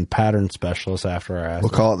fucking pattern specialist after our ass. We'll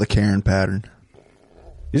call it the Karen pattern.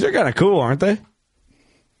 These are kind of cool, aren't they?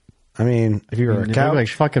 I mean, if you were a They look cow, like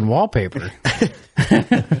fucking wallpaper.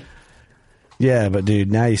 yeah, but dude,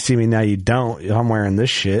 now you see me, now you don't. I'm wearing this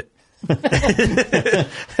shit.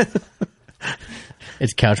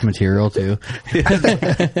 It's couch material too.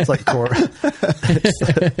 It's like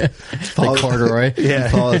It's like corduroy. Yeah.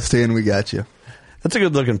 Paul, Stan, we got you. That's a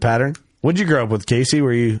good looking pattern. What'd you grow up with, Casey?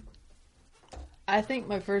 Were you I think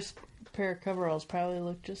my first pair of coveralls probably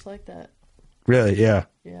looked just like that. really? Yeah.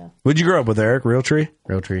 Yeah. What'd you grow up with, Eric? Realtree?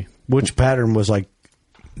 Realtree. Which pattern was like?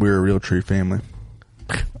 We were a real tree family.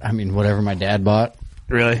 I mean, whatever my dad bought.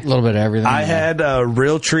 Really? A little bit of everything. I had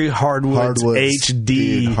Realtree Hardwoods HD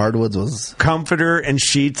Dude, Hardwoods was comforter and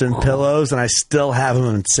sheets and pillows, and I still have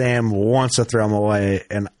them. And Sam wants to throw them away,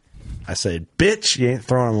 and I said, "Bitch, you ain't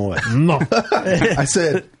throwing them away." No. I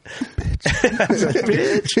said,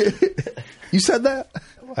 bitch. You said that?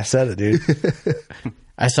 I said it, dude.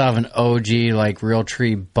 I still have an OG like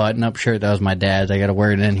Realtree button-up shirt. That was my dad's. I got to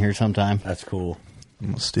wear it in here sometime. That's cool. I'm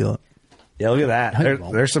gonna steal it. Yeah, look at that.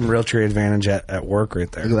 There's some Realtree advantage at work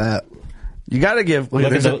right there. Look at that. You got to give. Look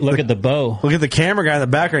at the bow. Look at the camera guy in the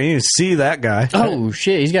background. You can see that guy. Oh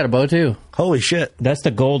shit, he's got a bow too. Holy shit! That's the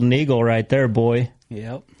Golden Eagle right there, boy.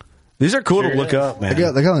 Yep. These are cool to look up, man.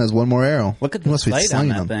 That guy only has one more arrow. Look at He the must be sight on slinging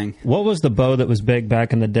that them. thing. What was the bow that was big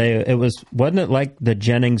back in the day? Wasn't it like the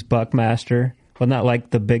Jennings Buckmaster? Wasn't that like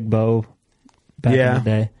the big bow back in the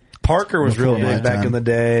day? Parker was real Before my big back time. in the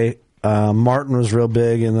day. Martin was real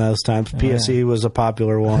big in those times. PSE was a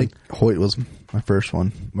popular I one. think Hoyt was my first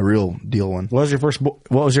one, my real deal one. What was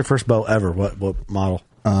your first bow ever? What model?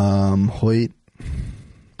 Hoyt.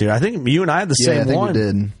 Dude, I think you and I had the Yeah, same I think we one.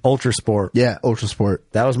 did. Ultra Sport. Yeah, Ultra Sport.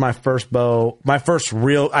 That was my first bow. My first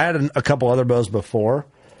real. I had a couple other bows before.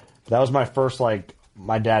 That was my first, like,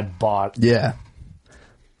 my dad bought. Yeah.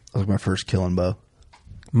 That was my first killing bow.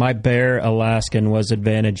 My Bear Alaskan was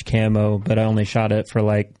Advantage camo, but I only shot it for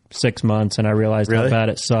like 6 months, and I realized how bad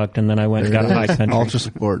it sucked, and then I went and got a high country. Ultra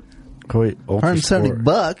Sport. Wait, Ultra Sport.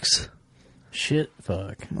 $170. Shit,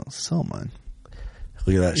 fuck. I'll sell mine.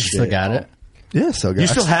 Look at that You shit. still got it? Yeah, still got You it.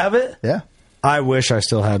 still have it? Yeah. I wish I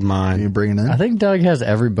still had mine. You bring it in? I think Doug has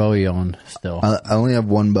every bow he owned still. I only have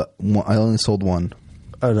one, but I only sold one.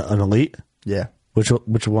 An Elite? Yeah. Which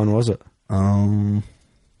one was it? The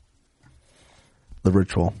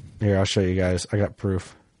Ritual. Here, I'll show you guys. I got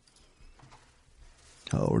proof.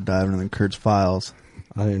 Oh, we're diving into Kurt's files.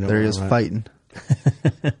 I didn't know There he where is I'm at. fighting.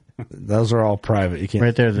 Those are all private. You can't.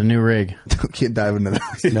 Right there, the new rig. Can't dive into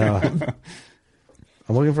those. No.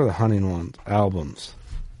 I'm looking for the hunting ones. Albums.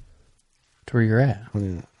 To where you're at.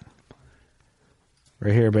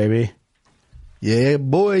 Right here, baby. Yeah,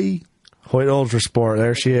 boy. Hoyt Ultra Sport.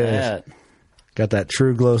 There she is. That. Got that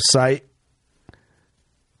True Glow sight.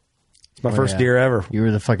 It's my first deer ever. You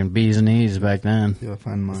were the fucking bees and knees back then. Yeah,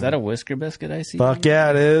 find mine. Is that a whisker biscuit I see? Fuck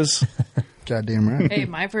yeah, it is. Goddamn right. Hey,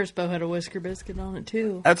 my first bow had a whisker biscuit on it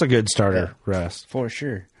too. That's a good starter rest. For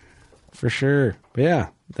sure. For sure. But yeah,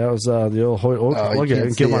 that was the old Hoyt Ultra. Oh, you Look at it. I can't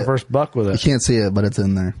can kill see my it. first buck with You it. can't see it, but it's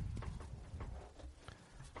in there.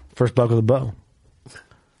 First buck with a bow.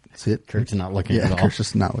 See it? Kurt's not looking Yeah, at all. Kurt's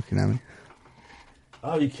just not looking at me.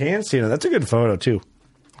 Oh, you can see it. That's a good photo, too.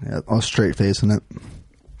 Yeah, I was straight facing it.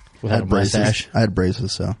 Without a mustache? I had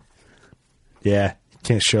braces, so. Yeah,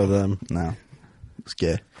 can't show them. No. It's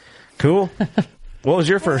gay. Cool. What was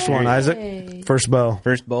your first one, Isaac? First bow.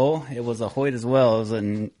 First bow, it was a Hoyt as well. It was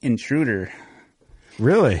an intruder.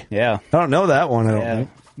 Really? Yeah. I don't know that one. I don't think.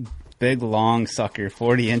 Big, long sucker,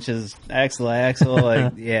 40 inches, axle to axle.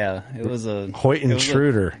 Like, yeah, it was a Hoyt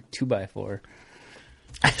intruder. 2x4.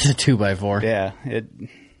 It's a 2x4. Yeah,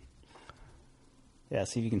 yeah,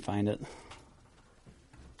 see if you can find it.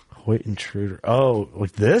 Hoyt intruder. Oh,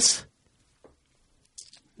 like this?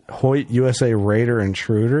 Hoyt USA Raider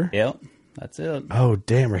intruder? Yep, that's it. Oh,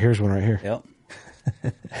 damn. Here's one right here. Yep.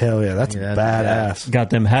 Hell yeah, that's badass. Got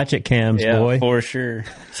them hatchet cams, Yeah, boy. for sure.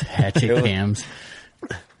 Hatchet cams.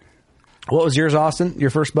 What was yours, Austin?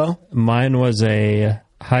 Your first bow? Mine was a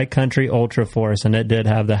High Country Ultra Force, and it did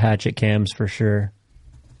have the hatchet cams for sure.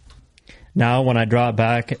 Now, when I draw it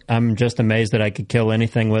back, I'm just amazed that I could kill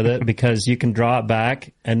anything with it because you can draw it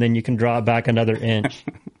back, and then you can draw it back another inch.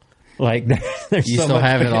 Like, there's You so still much,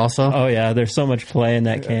 have it also? Oh, yeah. There's so much play in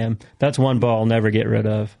that cam. That's one bow I'll never get rid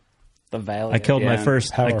of. The Valley. I killed my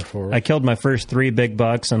first. I killed my first 3 big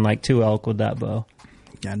bucks and like 2 elk with that bow.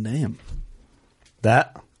 God damn.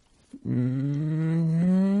 That? Yeah,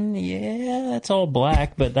 it's all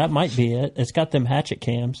black, but that might be it. It's got them hatchet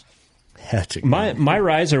cams. Hatchet. My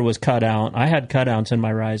riser was cut out. I had cutouts in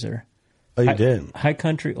my riser. Oh, you did? High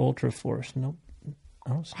Country Ultra Force. Nope.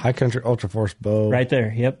 High Country Ultra Force bow. Right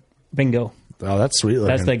there. Yep. Bingo. Oh, that's sweet looking.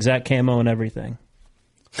 That's the exact camo and everything.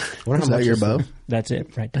 Is that your bow? That's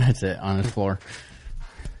it right there. That's it on his floor.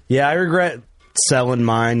 Yeah, I regret selling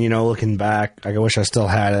mine, looking back. I wish I still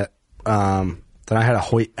had it. Then I had a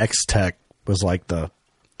Hoyt X-Tech was like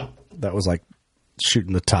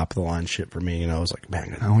shooting the top of the line shit for me. I was like,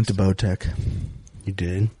 man. I went to Bowtech. You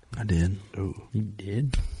did? I did. Ooh. You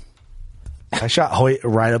did? I shot Hoyt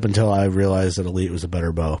right up until I realized that Elite was a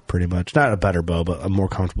better bow, pretty much. Not a better bow, but a more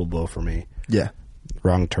comfortable bow for me. Yeah.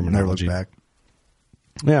 Wrong Never terminology. looked back.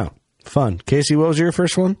 Yeah. Fun. Casey, what was your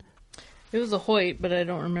first one? It was a Hoyt, but I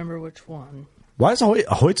don't remember which one. Why is Hoyt?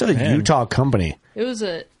 Hoyt's a Utah company. It was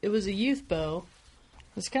a youth bow.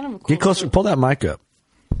 It's kind of a cool. Get closer. Pull that mic up.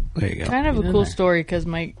 There you go. Kind of a cool story because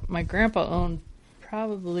my grandpa owned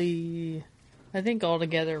probably, I think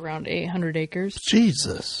altogether around 800 acres.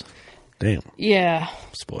 Jesus. Damn. Yeah.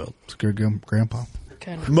 Spoiled. It's a good grandpa.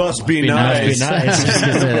 Kind of. Must be nice.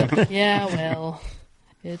 Yeah, well,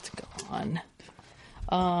 it's gone.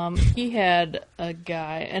 He had a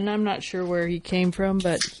guy, and I'm not sure where he came from,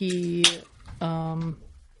 but he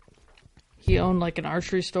owned like an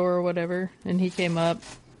archery store or whatever, and he came up,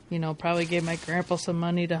 probably gave my grandpa some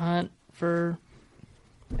money to hunt for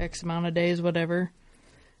X amount of days, whatever,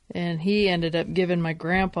 and he ended up giving my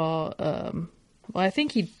grandpa, I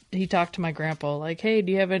think he talked to my grandpa, like, hey,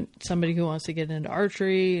 do you have somebody who wants to get into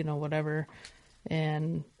archery, whatever,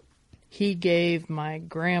 and he gave my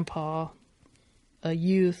grandpa a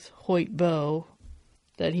youth Hoyt bow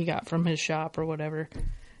that he got from his shop or whatever.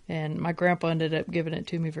 And my grandpa ended up giving it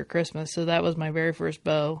to me for Christmas. So that was my very first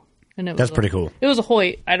bow. And it was That's pretty cool. It was a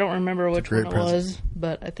Hoyt. I don't remember which one it present. was,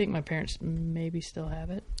 but I think my parents maybe still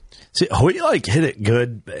have it. See, Hoyt hit it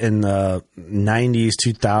good in the 90s,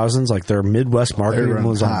 2000s. Like their Midwest marketing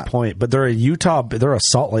was on point. But they're they're a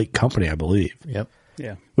Salt Lake company, I believe. Yep.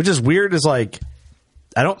 Yeah. Which is weird is I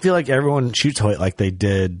don't feel like everyone shoots Hoyt like they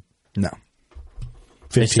did. No.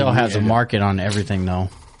 They still have a market on everything, though.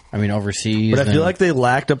 I mean, overseas. But I feel like they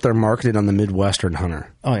lacked up their marketing on the Midwestern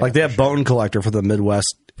hunter. Oh, yeah, like they have Bone Collector for the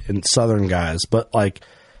Midwest and Southern guys, but like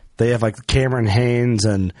they have like Cameron Haynes,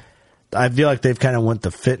 and I feel like they've kind of went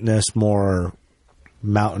the fitness, more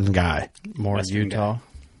mountain guy, more Western Utah.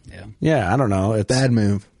 Yeah. Yeah, I don't know. It's Bad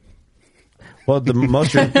move. Well, the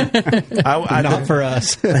most Not for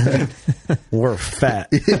us. We're fat.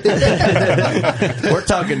 We're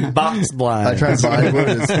talking box blind. I tried to buy one.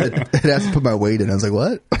 It has to put my weight in. I was like,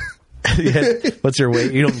 what? Yeah. What's your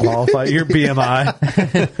weight? You don't qualify. Your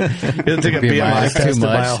BMI. You don't take a BMI test to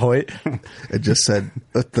buy a Hoyt. It just said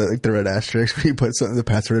the red asterisk. You put something the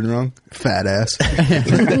password in wrong. Fat ass.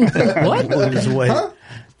 What? Lose weight. Huh?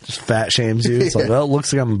 Just fat shames you. It's like, well, it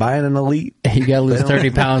looks like I'm buying an Elite. You got to lose 30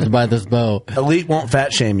 pounds to buy this bow. Elite won't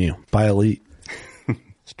fat shame you. Buy Elite.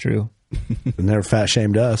 It's true. They never fat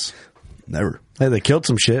shamed us. Never. Hey, they killed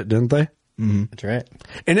some shit, didn't they? Mm-hmm. That's right.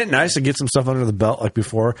 Isn't it nice to get some stuff under the belt like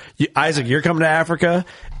before? Isaac, you're coming to Africa,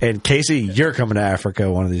 and Casey, you're coming to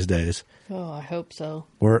Africa one of these days. Oh, I hope so.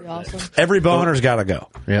 We're, That'd be awesome. Every bow hunter's got to go.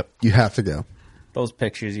 Yep. You have to go. those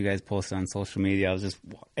pictures you guys posted on social media, I was just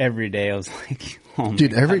every day. I was like, oh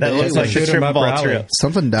dude, every God, day that looks like the triple ball trip.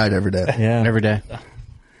 Something died every day. Yeah, every day.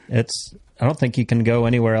 I don't think you can go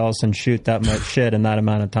anywhere else and shoot that much shit in that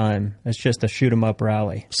amount of time. It's just a shoot 'em up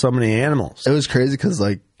rally. So many animals. It was crazy because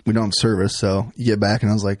like we don't have service, so you get back and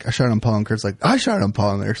I was like, I shot on Paul, and Kurt's like, I shot on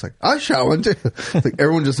Paul, and Eric's like, I shot one too. Like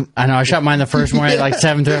everyone just. I know. I shot mine the first morning at like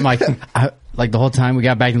 7:30. I'm like, like the whole time we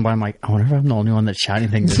got back in the bar, I'm like, I wonder if I'm the only one that shot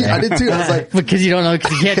anything today. Yeah, I did too. I was like, because you don't know,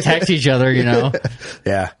 because you can't text each other, you know.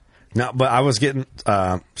 Yeah. No, but I was getting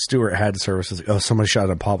Stuart had services. Oh, somebody shot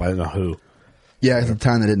at Paul, but I didn't know who. Yeah, at the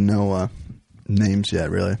time they didn't know names yet,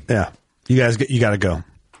 really. Yeah, you got to go.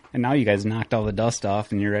 And now you guys knocked all the dust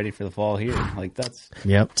off, and you're ready for the fall here. Like that's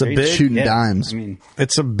It's a great. big shooting dimes. I mean,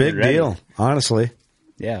 it's a big ready. deal, honestly.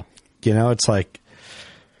 Yeah, You know, it's like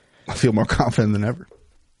I feel more confident than ever.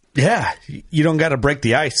 yeah, you don't got to break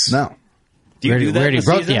the ice. No. do you do that? We already in the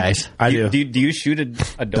broke season? the ice. I do. Do you shoot a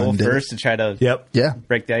doe Done did first to try to Yep. Yeah.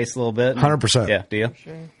 break the ice a little bit? 100%. Yeah. Do you?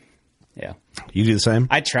 Sure. Yeah. You do the same.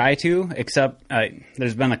 I try to, except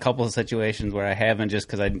there's been a couple of situations where I haven't, just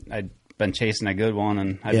because I'd been chasing a good one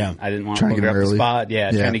and I didn't want to Trying to booger get up him the early. spot.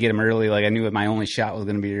 Yeah, Yeah. trying to get him early. Like I knew my only shot was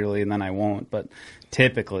going to be early, and then I won't. But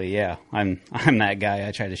typically, yeah, I'm that guy.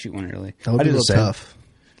 I try to shoot one early. That would I be a do the little same. tough.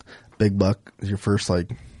 Big buck is your first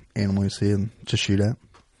like animal you see and just shoot at.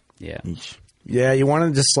 Yeah. Yeah, you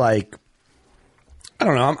want to just like, I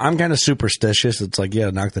don't know. I'm kind of superstitious. It's like, yeah,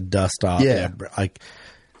 knock the dust off. Yeah. Like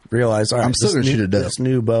realize, all right, I'm still this gonna new- shoot a doe. This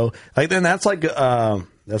new bow. Like then that's like, that's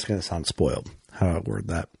going to sound spoiled. How do I word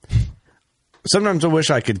that? Sometimes I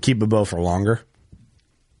wish I could keep a bow for longer.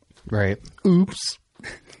 Right. Oops.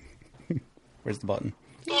 Where's the button?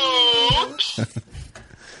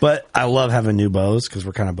 But I love having new bows because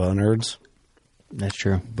we're kind of bow nerds. That's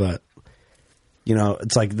true. But, you know,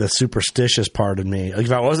 it's like the superstitious part of me. Like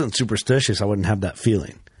if I wasn't superstitious, I wouldn't have that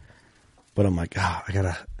feeling. But I'm like, I got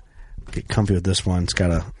to get comfy with this one. It's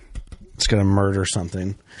got to murder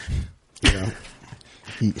something. You know?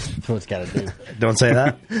 That's what it's got to do. Don't say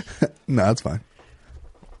that. No, that's fine.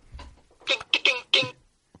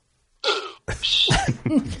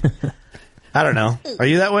 I don't know. Are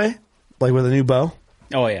you that way? Like with a new bow?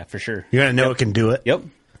 Oh yeah, for sure. You're going to know it can do it? Yep.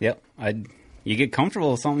 You get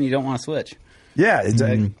comfortable with something, you don't want to switch. Yeah. It's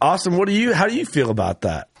Austin, how do you feel about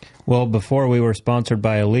that? Well, before we were sponsored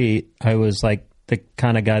by Elite, I was like the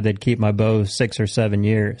kind of guy that'd keep my bow 6 or 7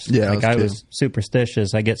 years. Yeah, like I was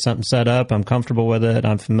superstitious. I get something set up, I'm comfortable with it,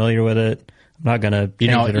 I'm familiar with it. I'm not going to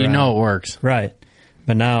You know it works. Right.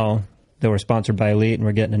 But now that we're sponsored by Elite and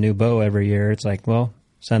we're getting a new bow every year, it's like, well,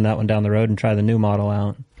 send that one down the road and try the new model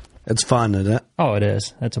out. It's fun, isn't it? Oh, it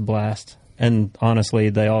is. It's a blast. And honestly,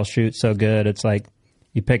 they all shoot so good. It's like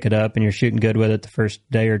you pick it up and you're shooting good with it the first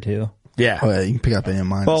day or two. Yeah. Oh, yeah, you can pick up any of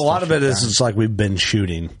mine. Well, a lot of it is it's like we've been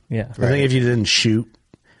shooting. Yeah. I think if you didn't shoot,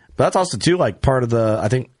 but that's also too like part of the, I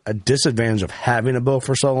think, a disadvantage of having a bow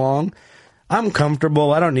for so long. I'm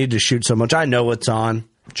comfortable. I don't need to shoot so much. I know what's on.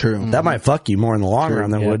 True. That might fuck you more in the long True, run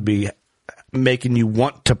than yeah. would be making you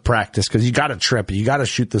want to practice because you got to trip. You got to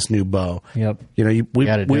shoot this new bow. Yep. You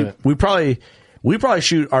know, we probably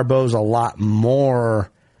shoot our bows a lot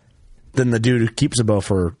more than the dude who keeps a bow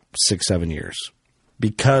for 6-7 years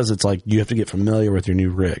because it's like you have to get familiar with your new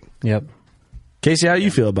rig. Yep. Casey, how do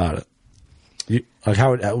you feel about it?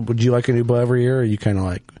 How would you like a new bow every year? Or are you kind of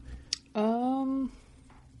like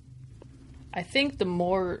I think the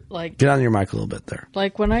more like get on your mic a little bit there?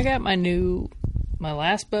 like when I got my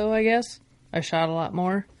last bow, I guess I shot a lot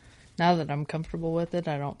more. Now that I'm comfortable with it,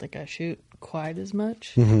 I don't think I shoot quite as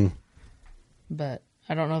much. Mm-hmm. But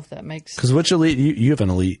I don't know if that makes Because which elite you have an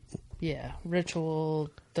elite? yeah, Ritual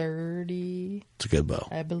 30. It's a good bow.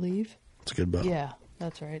 I believe. It's a good bow. Yeah,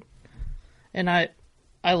 that's right. And I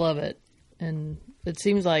love it. And it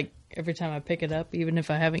seems like every time I pick it up, even if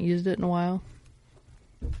I haven't used it in a while,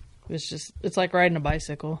 it's like riding a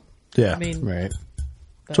bicycle. Yeah, I mean, right.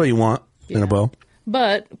 That's what you want in Yeah. a bow.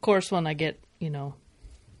 But of course, when I get out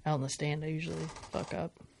in the stand, I usually fuck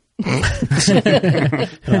up.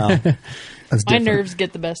 My nerves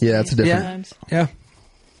get the best. Yeah, of it's me different. sometimes. Yeah,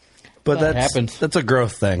 but But- that's Happens. That's a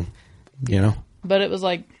growth thing, you know. But it was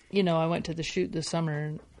like, I went to the shoot this summer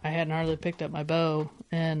and I hadn't hardly picked up my bow.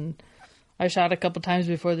 And I shot a couple times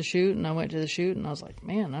before the shoot and I went to the shoot and I was like,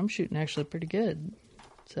 man, I'm shooting actually pretty good.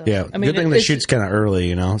 So, Yeah, good thing the shoot's kind of early,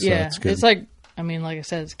 you know. So yeah, it's good. it's like, like I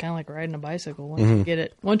said, it's kind of like riding a bicycle. Once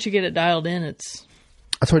you get it dialed in, it's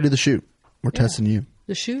That's why I do the shoot. We're testing you.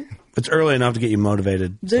 the shoot. It's early enough to get you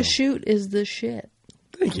motivated. The shoot is the shit.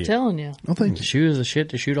 Thank I'm you. telling you. Oh, thank The you. shoot is the shit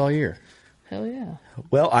to shoot all year. Hell yeah.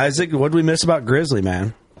 Well, Isaac, what did we miss about Grizzly,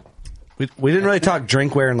 man? We didn't really talk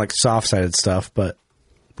drinkware and like soft-sided stuff, but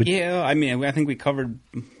yeah, I mean, I think we covered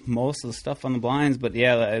most of the stuff on the blinds, but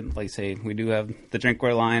yeah, like I say, we do have the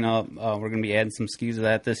drinkware lineup. We're going to be adding some SKUs of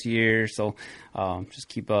that this year, so just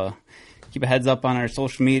keep a heads up on our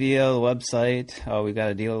social media, the website. We got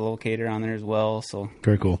a dealer locator on there as well, so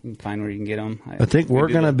very cool. You can find where you can get them. I think we're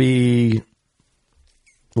going to be.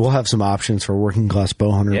 We'll have some options for working class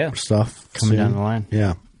bow hunter stuff coming down the line.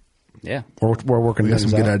 Yeah. Yeah, we're working. We got some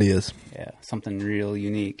good ideas. Yeah, something real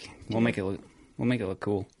unique. We'll make it look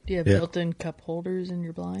cool. Do you have built-in cup holders in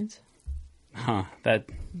your blinds? That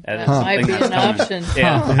might be an option.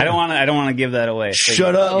 Yeah, I don't want to give that away.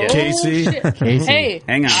 Shut up, Casey. Casey. Hey,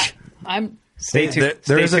 hang on. I'm. Stay tuned.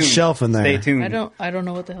 There is a shelf in there. Stay tuned. I don't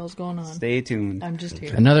know what the hell's going on. Stay tuned. I'm just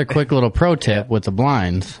here. Another quick little pro tip with the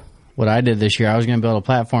blinds. What I did this year, I was going to build a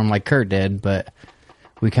platform like Kurt did, but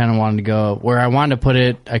we kind of wanted to go where I wanted to put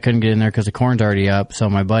it. I couldn't get in there because the corn's already up. So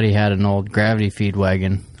my buddy had an old gravity feed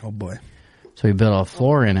wagon. Oh boy! So we built a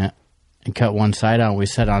floor in it and cut one side out. And we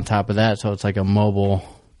set on top of that, so it's like a mobile.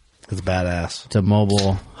 It's badass. It's a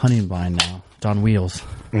mobile hunting blind now. It's on wheels.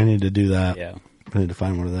 I need to do that. Yeah. I need to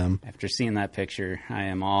find one of them. After seeing that picture, I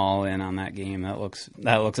am all in on that game. That looks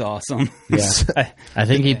awesome. Yeah. I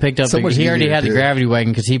think he picked up. He already had the gravity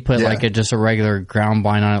wagon because he put just a regular ground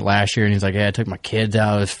blind on it last year, and he's like, "Yeah, I took my kids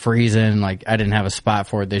out. It was freezing. Like I didn't have a spot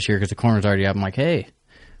for it this year because the corner's already up." I'm like, "Hey,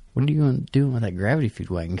 what are you doing with that gravity feed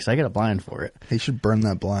wagon? Because I got a blind for it." He should burn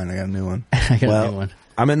that blind. I got a new one. I got a new one.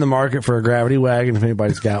 I'm in the market for a gravity wagon. If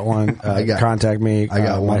anybody's got one, contact me. I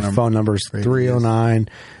got one. My phone number is 309.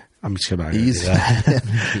 I'm just going to do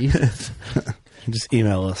that. Just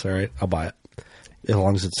email us, all right? I'll buy it. As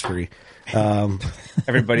long as it's free.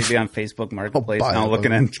 Everybody be on Facebook Marketplace now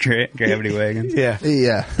looking at gravity wagons. Yeah.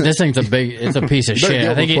 This thing's it's a piece of shit.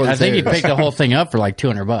 I think he picked the whole thing up for like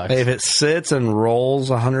 $200. Hey, if it sits and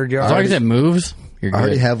rolls 100 yards. As long as it moves, you're good. I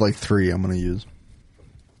already have like 3 I'm going to use.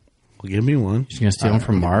 Well, give me one. You're going to steal one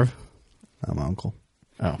from Marv? My uncle.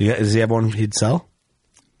 Oh. Yeah, does he have one he'd sell?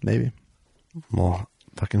 Maybe. Well,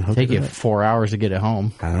 fucking hook Take it you up. 4 hours to get it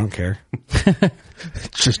home. I don't care.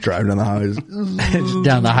 Just driving down the highways.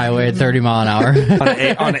 Down the highway at 30 mile an hour.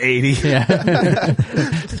 on 80. Yeah.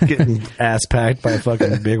 Getting ass packed by a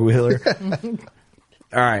fucking big wheeler.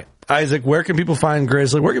 All right. Isaac, where can people find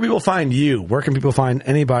Grizzly? Where can people find you? Where can people find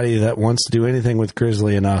anybody that wants to do anything with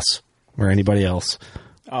Grizzly and us or anybody else?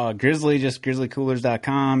 Grizzly, just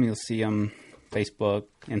grizzlycoolers.com. You'll see them Facebook,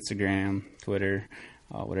 Instagram, Twitter,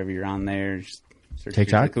 whatever you're on there. Just search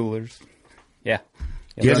TikTok? Grizzly Coolers. Yeah.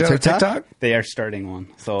 You guys got a TikTok? They are starting one.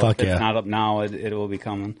 So Fuck if yeah. it's not up now, it will be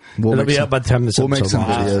coming. It'll be up by the time this We'll make episode's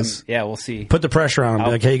some on. videos. Yeah, we'll see. Put the pressure on them.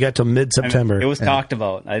 Be like, hey, you got till mid-September. It was talked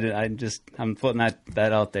about. I'm putting that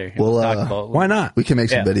out there. It was talked about. Why not? We can make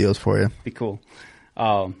some videos for you. Be cool.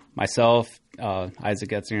 Myself, Isaac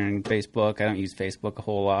Getzinger on Facebook. I don't use Facebook a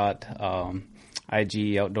whole lot.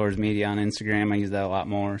 IG Outdoors Media on Instagram. I use that a lot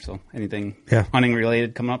more. So anything hunting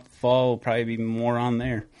related coming up the fall will probably be more on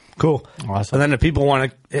there. Cool. Awesome. And then if people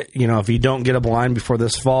want to, if you don't get a blind before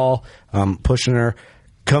this fall, pushing her,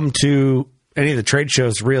 come to any of the trade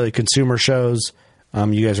shows, really, consumer shows.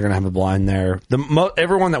 You guys are going to have a blind there.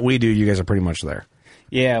 Everyone that we do, you guys are pretty much there.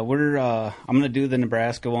 Yeah, we're. I'm going to do the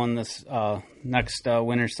Nebraska one this next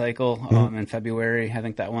winter cycle in February. I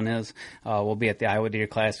think that one is. We'll be at the Iowa Deer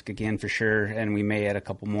Classic again for sure, and we may add a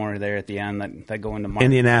couple more there at the end that go into March.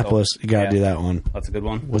 Indianapolis, you got to do that one. That's a good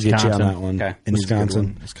one. We'll get you on that one. Okay.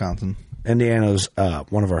 Wisconsin. Indiana's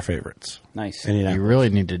one of our favorites. Nice. You really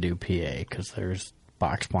need to do PA because there's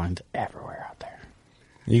box blinds everywhere out there.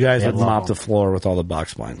 You guys would mop the floor with all the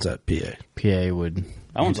box blinds at PA. PA would.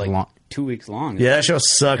 That one's like 2 weeks long. Yeah, that show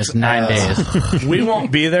sucks. It's 9 days. We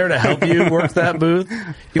won't be there to help you work that booth.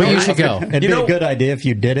 You should go. It'd be a good idea if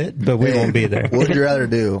you did it, but we won't be there. What would you rather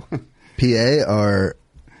do? PA or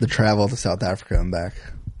the travel to South Africa and back?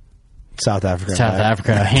 South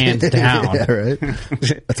Africa, hands down. Yeah, right?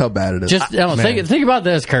 That's how bad it is. Just think about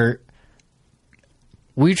this, Kurt.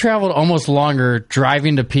 We traveled almost longer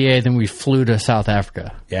driving to PA than we flew to South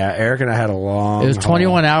Africa. Yeah, Eric and I had a long. It was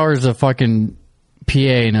 21 hours of fucking PA,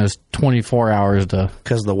 and it was 24 hours to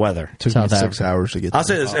because of the weather. It took me 6 hours to get there. I'll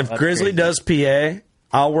say this: if Grizzly does PA,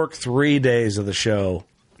 I'll work 3 days of the show.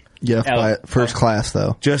 Yeah, fly first class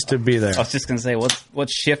though, just to be there. I was just gonna say, what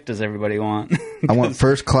shift does everybody want? I want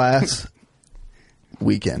first class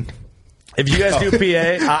weekend. If you guys do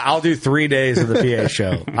PA, I'll do 3 days of the PA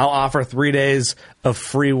show. I'll offer 3 days of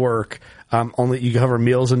free work. Only you cover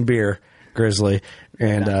meals and beer, Grizzly,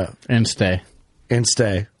 and stay.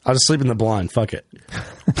 I'll just sleep in the blind. Fuck it.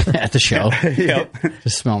 At the show. Yep.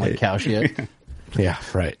 Just smelling like cow shit. Yeah,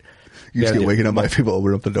 right. You just get waking up by people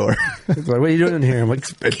opening up the door. It's like, what are you doing in here? I'm like,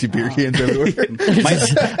 empty beer cans everywhere.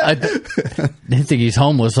 I didn't think he's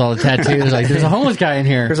homeless. All the tattoos. Like, there's a homeless guy in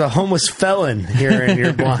here. There's a homeless felon here in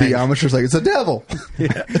your blind. The Amish are like, it's a devil.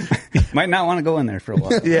 Might not want to go in there for a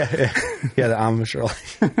while. Yeah. The Amish are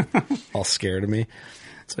like all scared of me.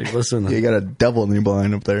 It's like, listen, you got a devil in your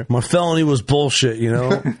blind up there. My felony was bullshit, you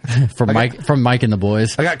know. From Mike and the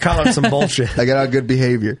boys. I got caught on some bullshit. I got out good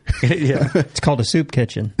behavior. Yeah, it's called a soup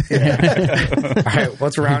kitchen. All right,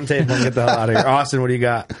 let's round table and get the hell out of here. Austin, what do you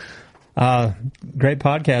got? Great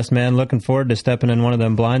podcast, man. Looking forward to stepping in one of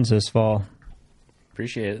them blinds this fall.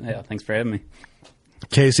 Appreciate it. Yeah, thanks for having me.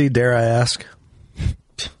 Casey, dare I ask?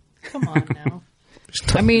 Come on now.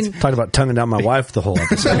 Talking about tonguing down my wife the whole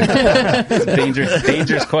episode.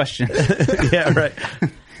 dangerous question. Yeah, right.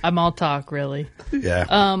 I'm all talk, really.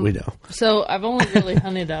 Yeah, we know. So I've only really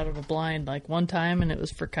hunted out of a blind like one time, and it was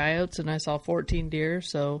for coyotes, and I saw 14 deer.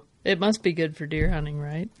 So it must be good for deer hunting,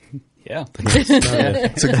 right? Yeah.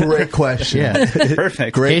 It's a great question. Yeah.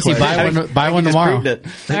 Perfect. Great Casey, question. buy one tomorrow. All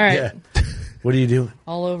right. Yeah. What are you doing?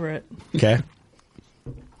 All over it. Okay.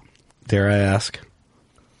 Dare I ask?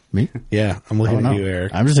 Me? Yeah, I'm looking at you,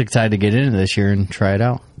 Eric. I'm just excited to get into this year and try it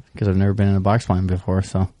out because I've never been in a box blind before.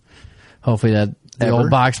 So hopefully the old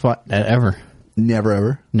box blind ever. Never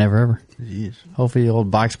ever. Jeez. Hopefully the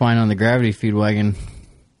old box blind on the gravity feed wagon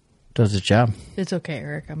does its job. It's okay,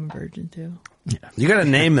 Eric. I'm a virgin too. Yeah. You got to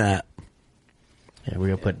name that. Yeah, we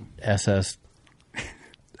got to put SS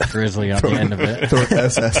Grizzly on the end of it. Throw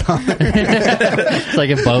SS on there. It's like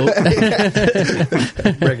a boat.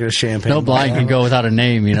 Regular champagne. No blind can go without a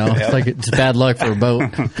name, you know. Yep. It's like it's bad luck for a boat.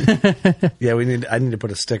 Yeah, I need to put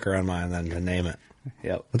a sticker on mine then to name it.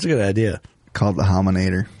 Yep. That's a good idea. Called the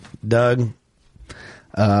Hominator. Doug?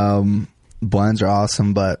 Blinds are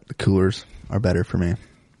awesome, but the coolers are better for me.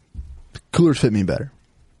 Coolers fit me better.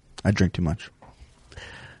 I drink too much.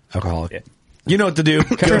 Alcoholic. Yeah. You know what to do.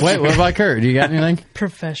 Wait, what about Kurt? Do you got anything?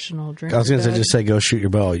 Professional drinker. I was going to just say, go shoot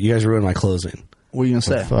your bow. You guys ruined my closing. What are you going to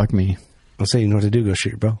say? Fuck me. I'll say, you know what to do. Go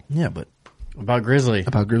shoot your bow. Yeah, but about Grizzly.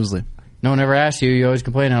 No one ever asked you. You always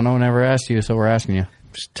complain how no one ever asked you, so we're asking you.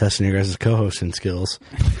 Just testing your guys' co-hosting skills.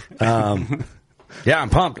 Yeah,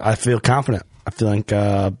 I'm pumped. I feel confident. I feel like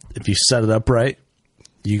if you set it up right,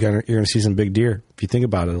 you're going to see some big deer if you think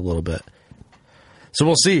about it a little bit. So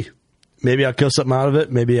we'll see. Maybe I'll kill something out of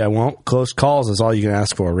it. Maybe I won't. Close calls is all you can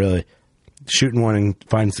ask for, really. Shooting one and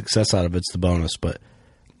finding success out of it's the bonus. But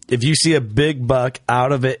if you see a big buck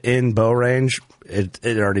out of it in bow range, it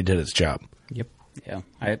already did its job. Yep. Yeah.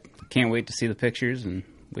 I can't wait to see the pictures and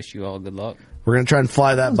wish you all good luck. We're going to try and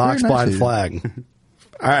fly that box blind flag.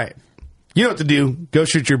 All right. You know what to do. Go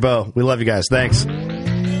shoot your bow. We love you guys. Thanks.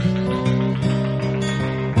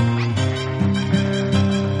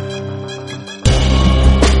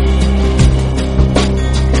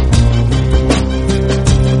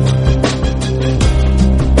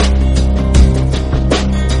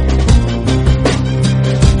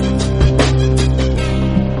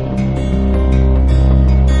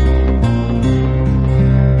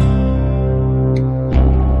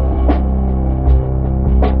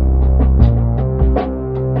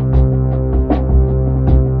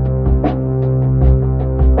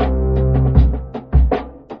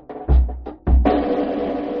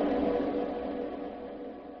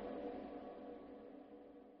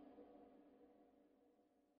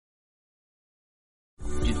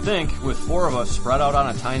 With four of us spread out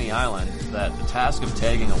on a tiny island, that the task of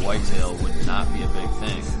tagging a whitetail would not be a big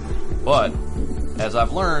thing. But, as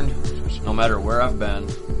I've learned, no matter where I've been,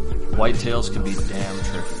 whitetails can be damn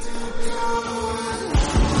tricky.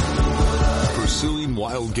 Pursuing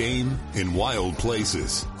wild game in wild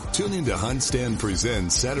places. Tune in to Hunt Stand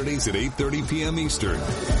Presents Saturdays at 8:30 p.m. Eastern.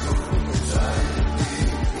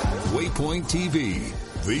 Waypoint TV,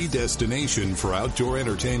 the destination for outdoor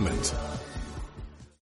entertainment.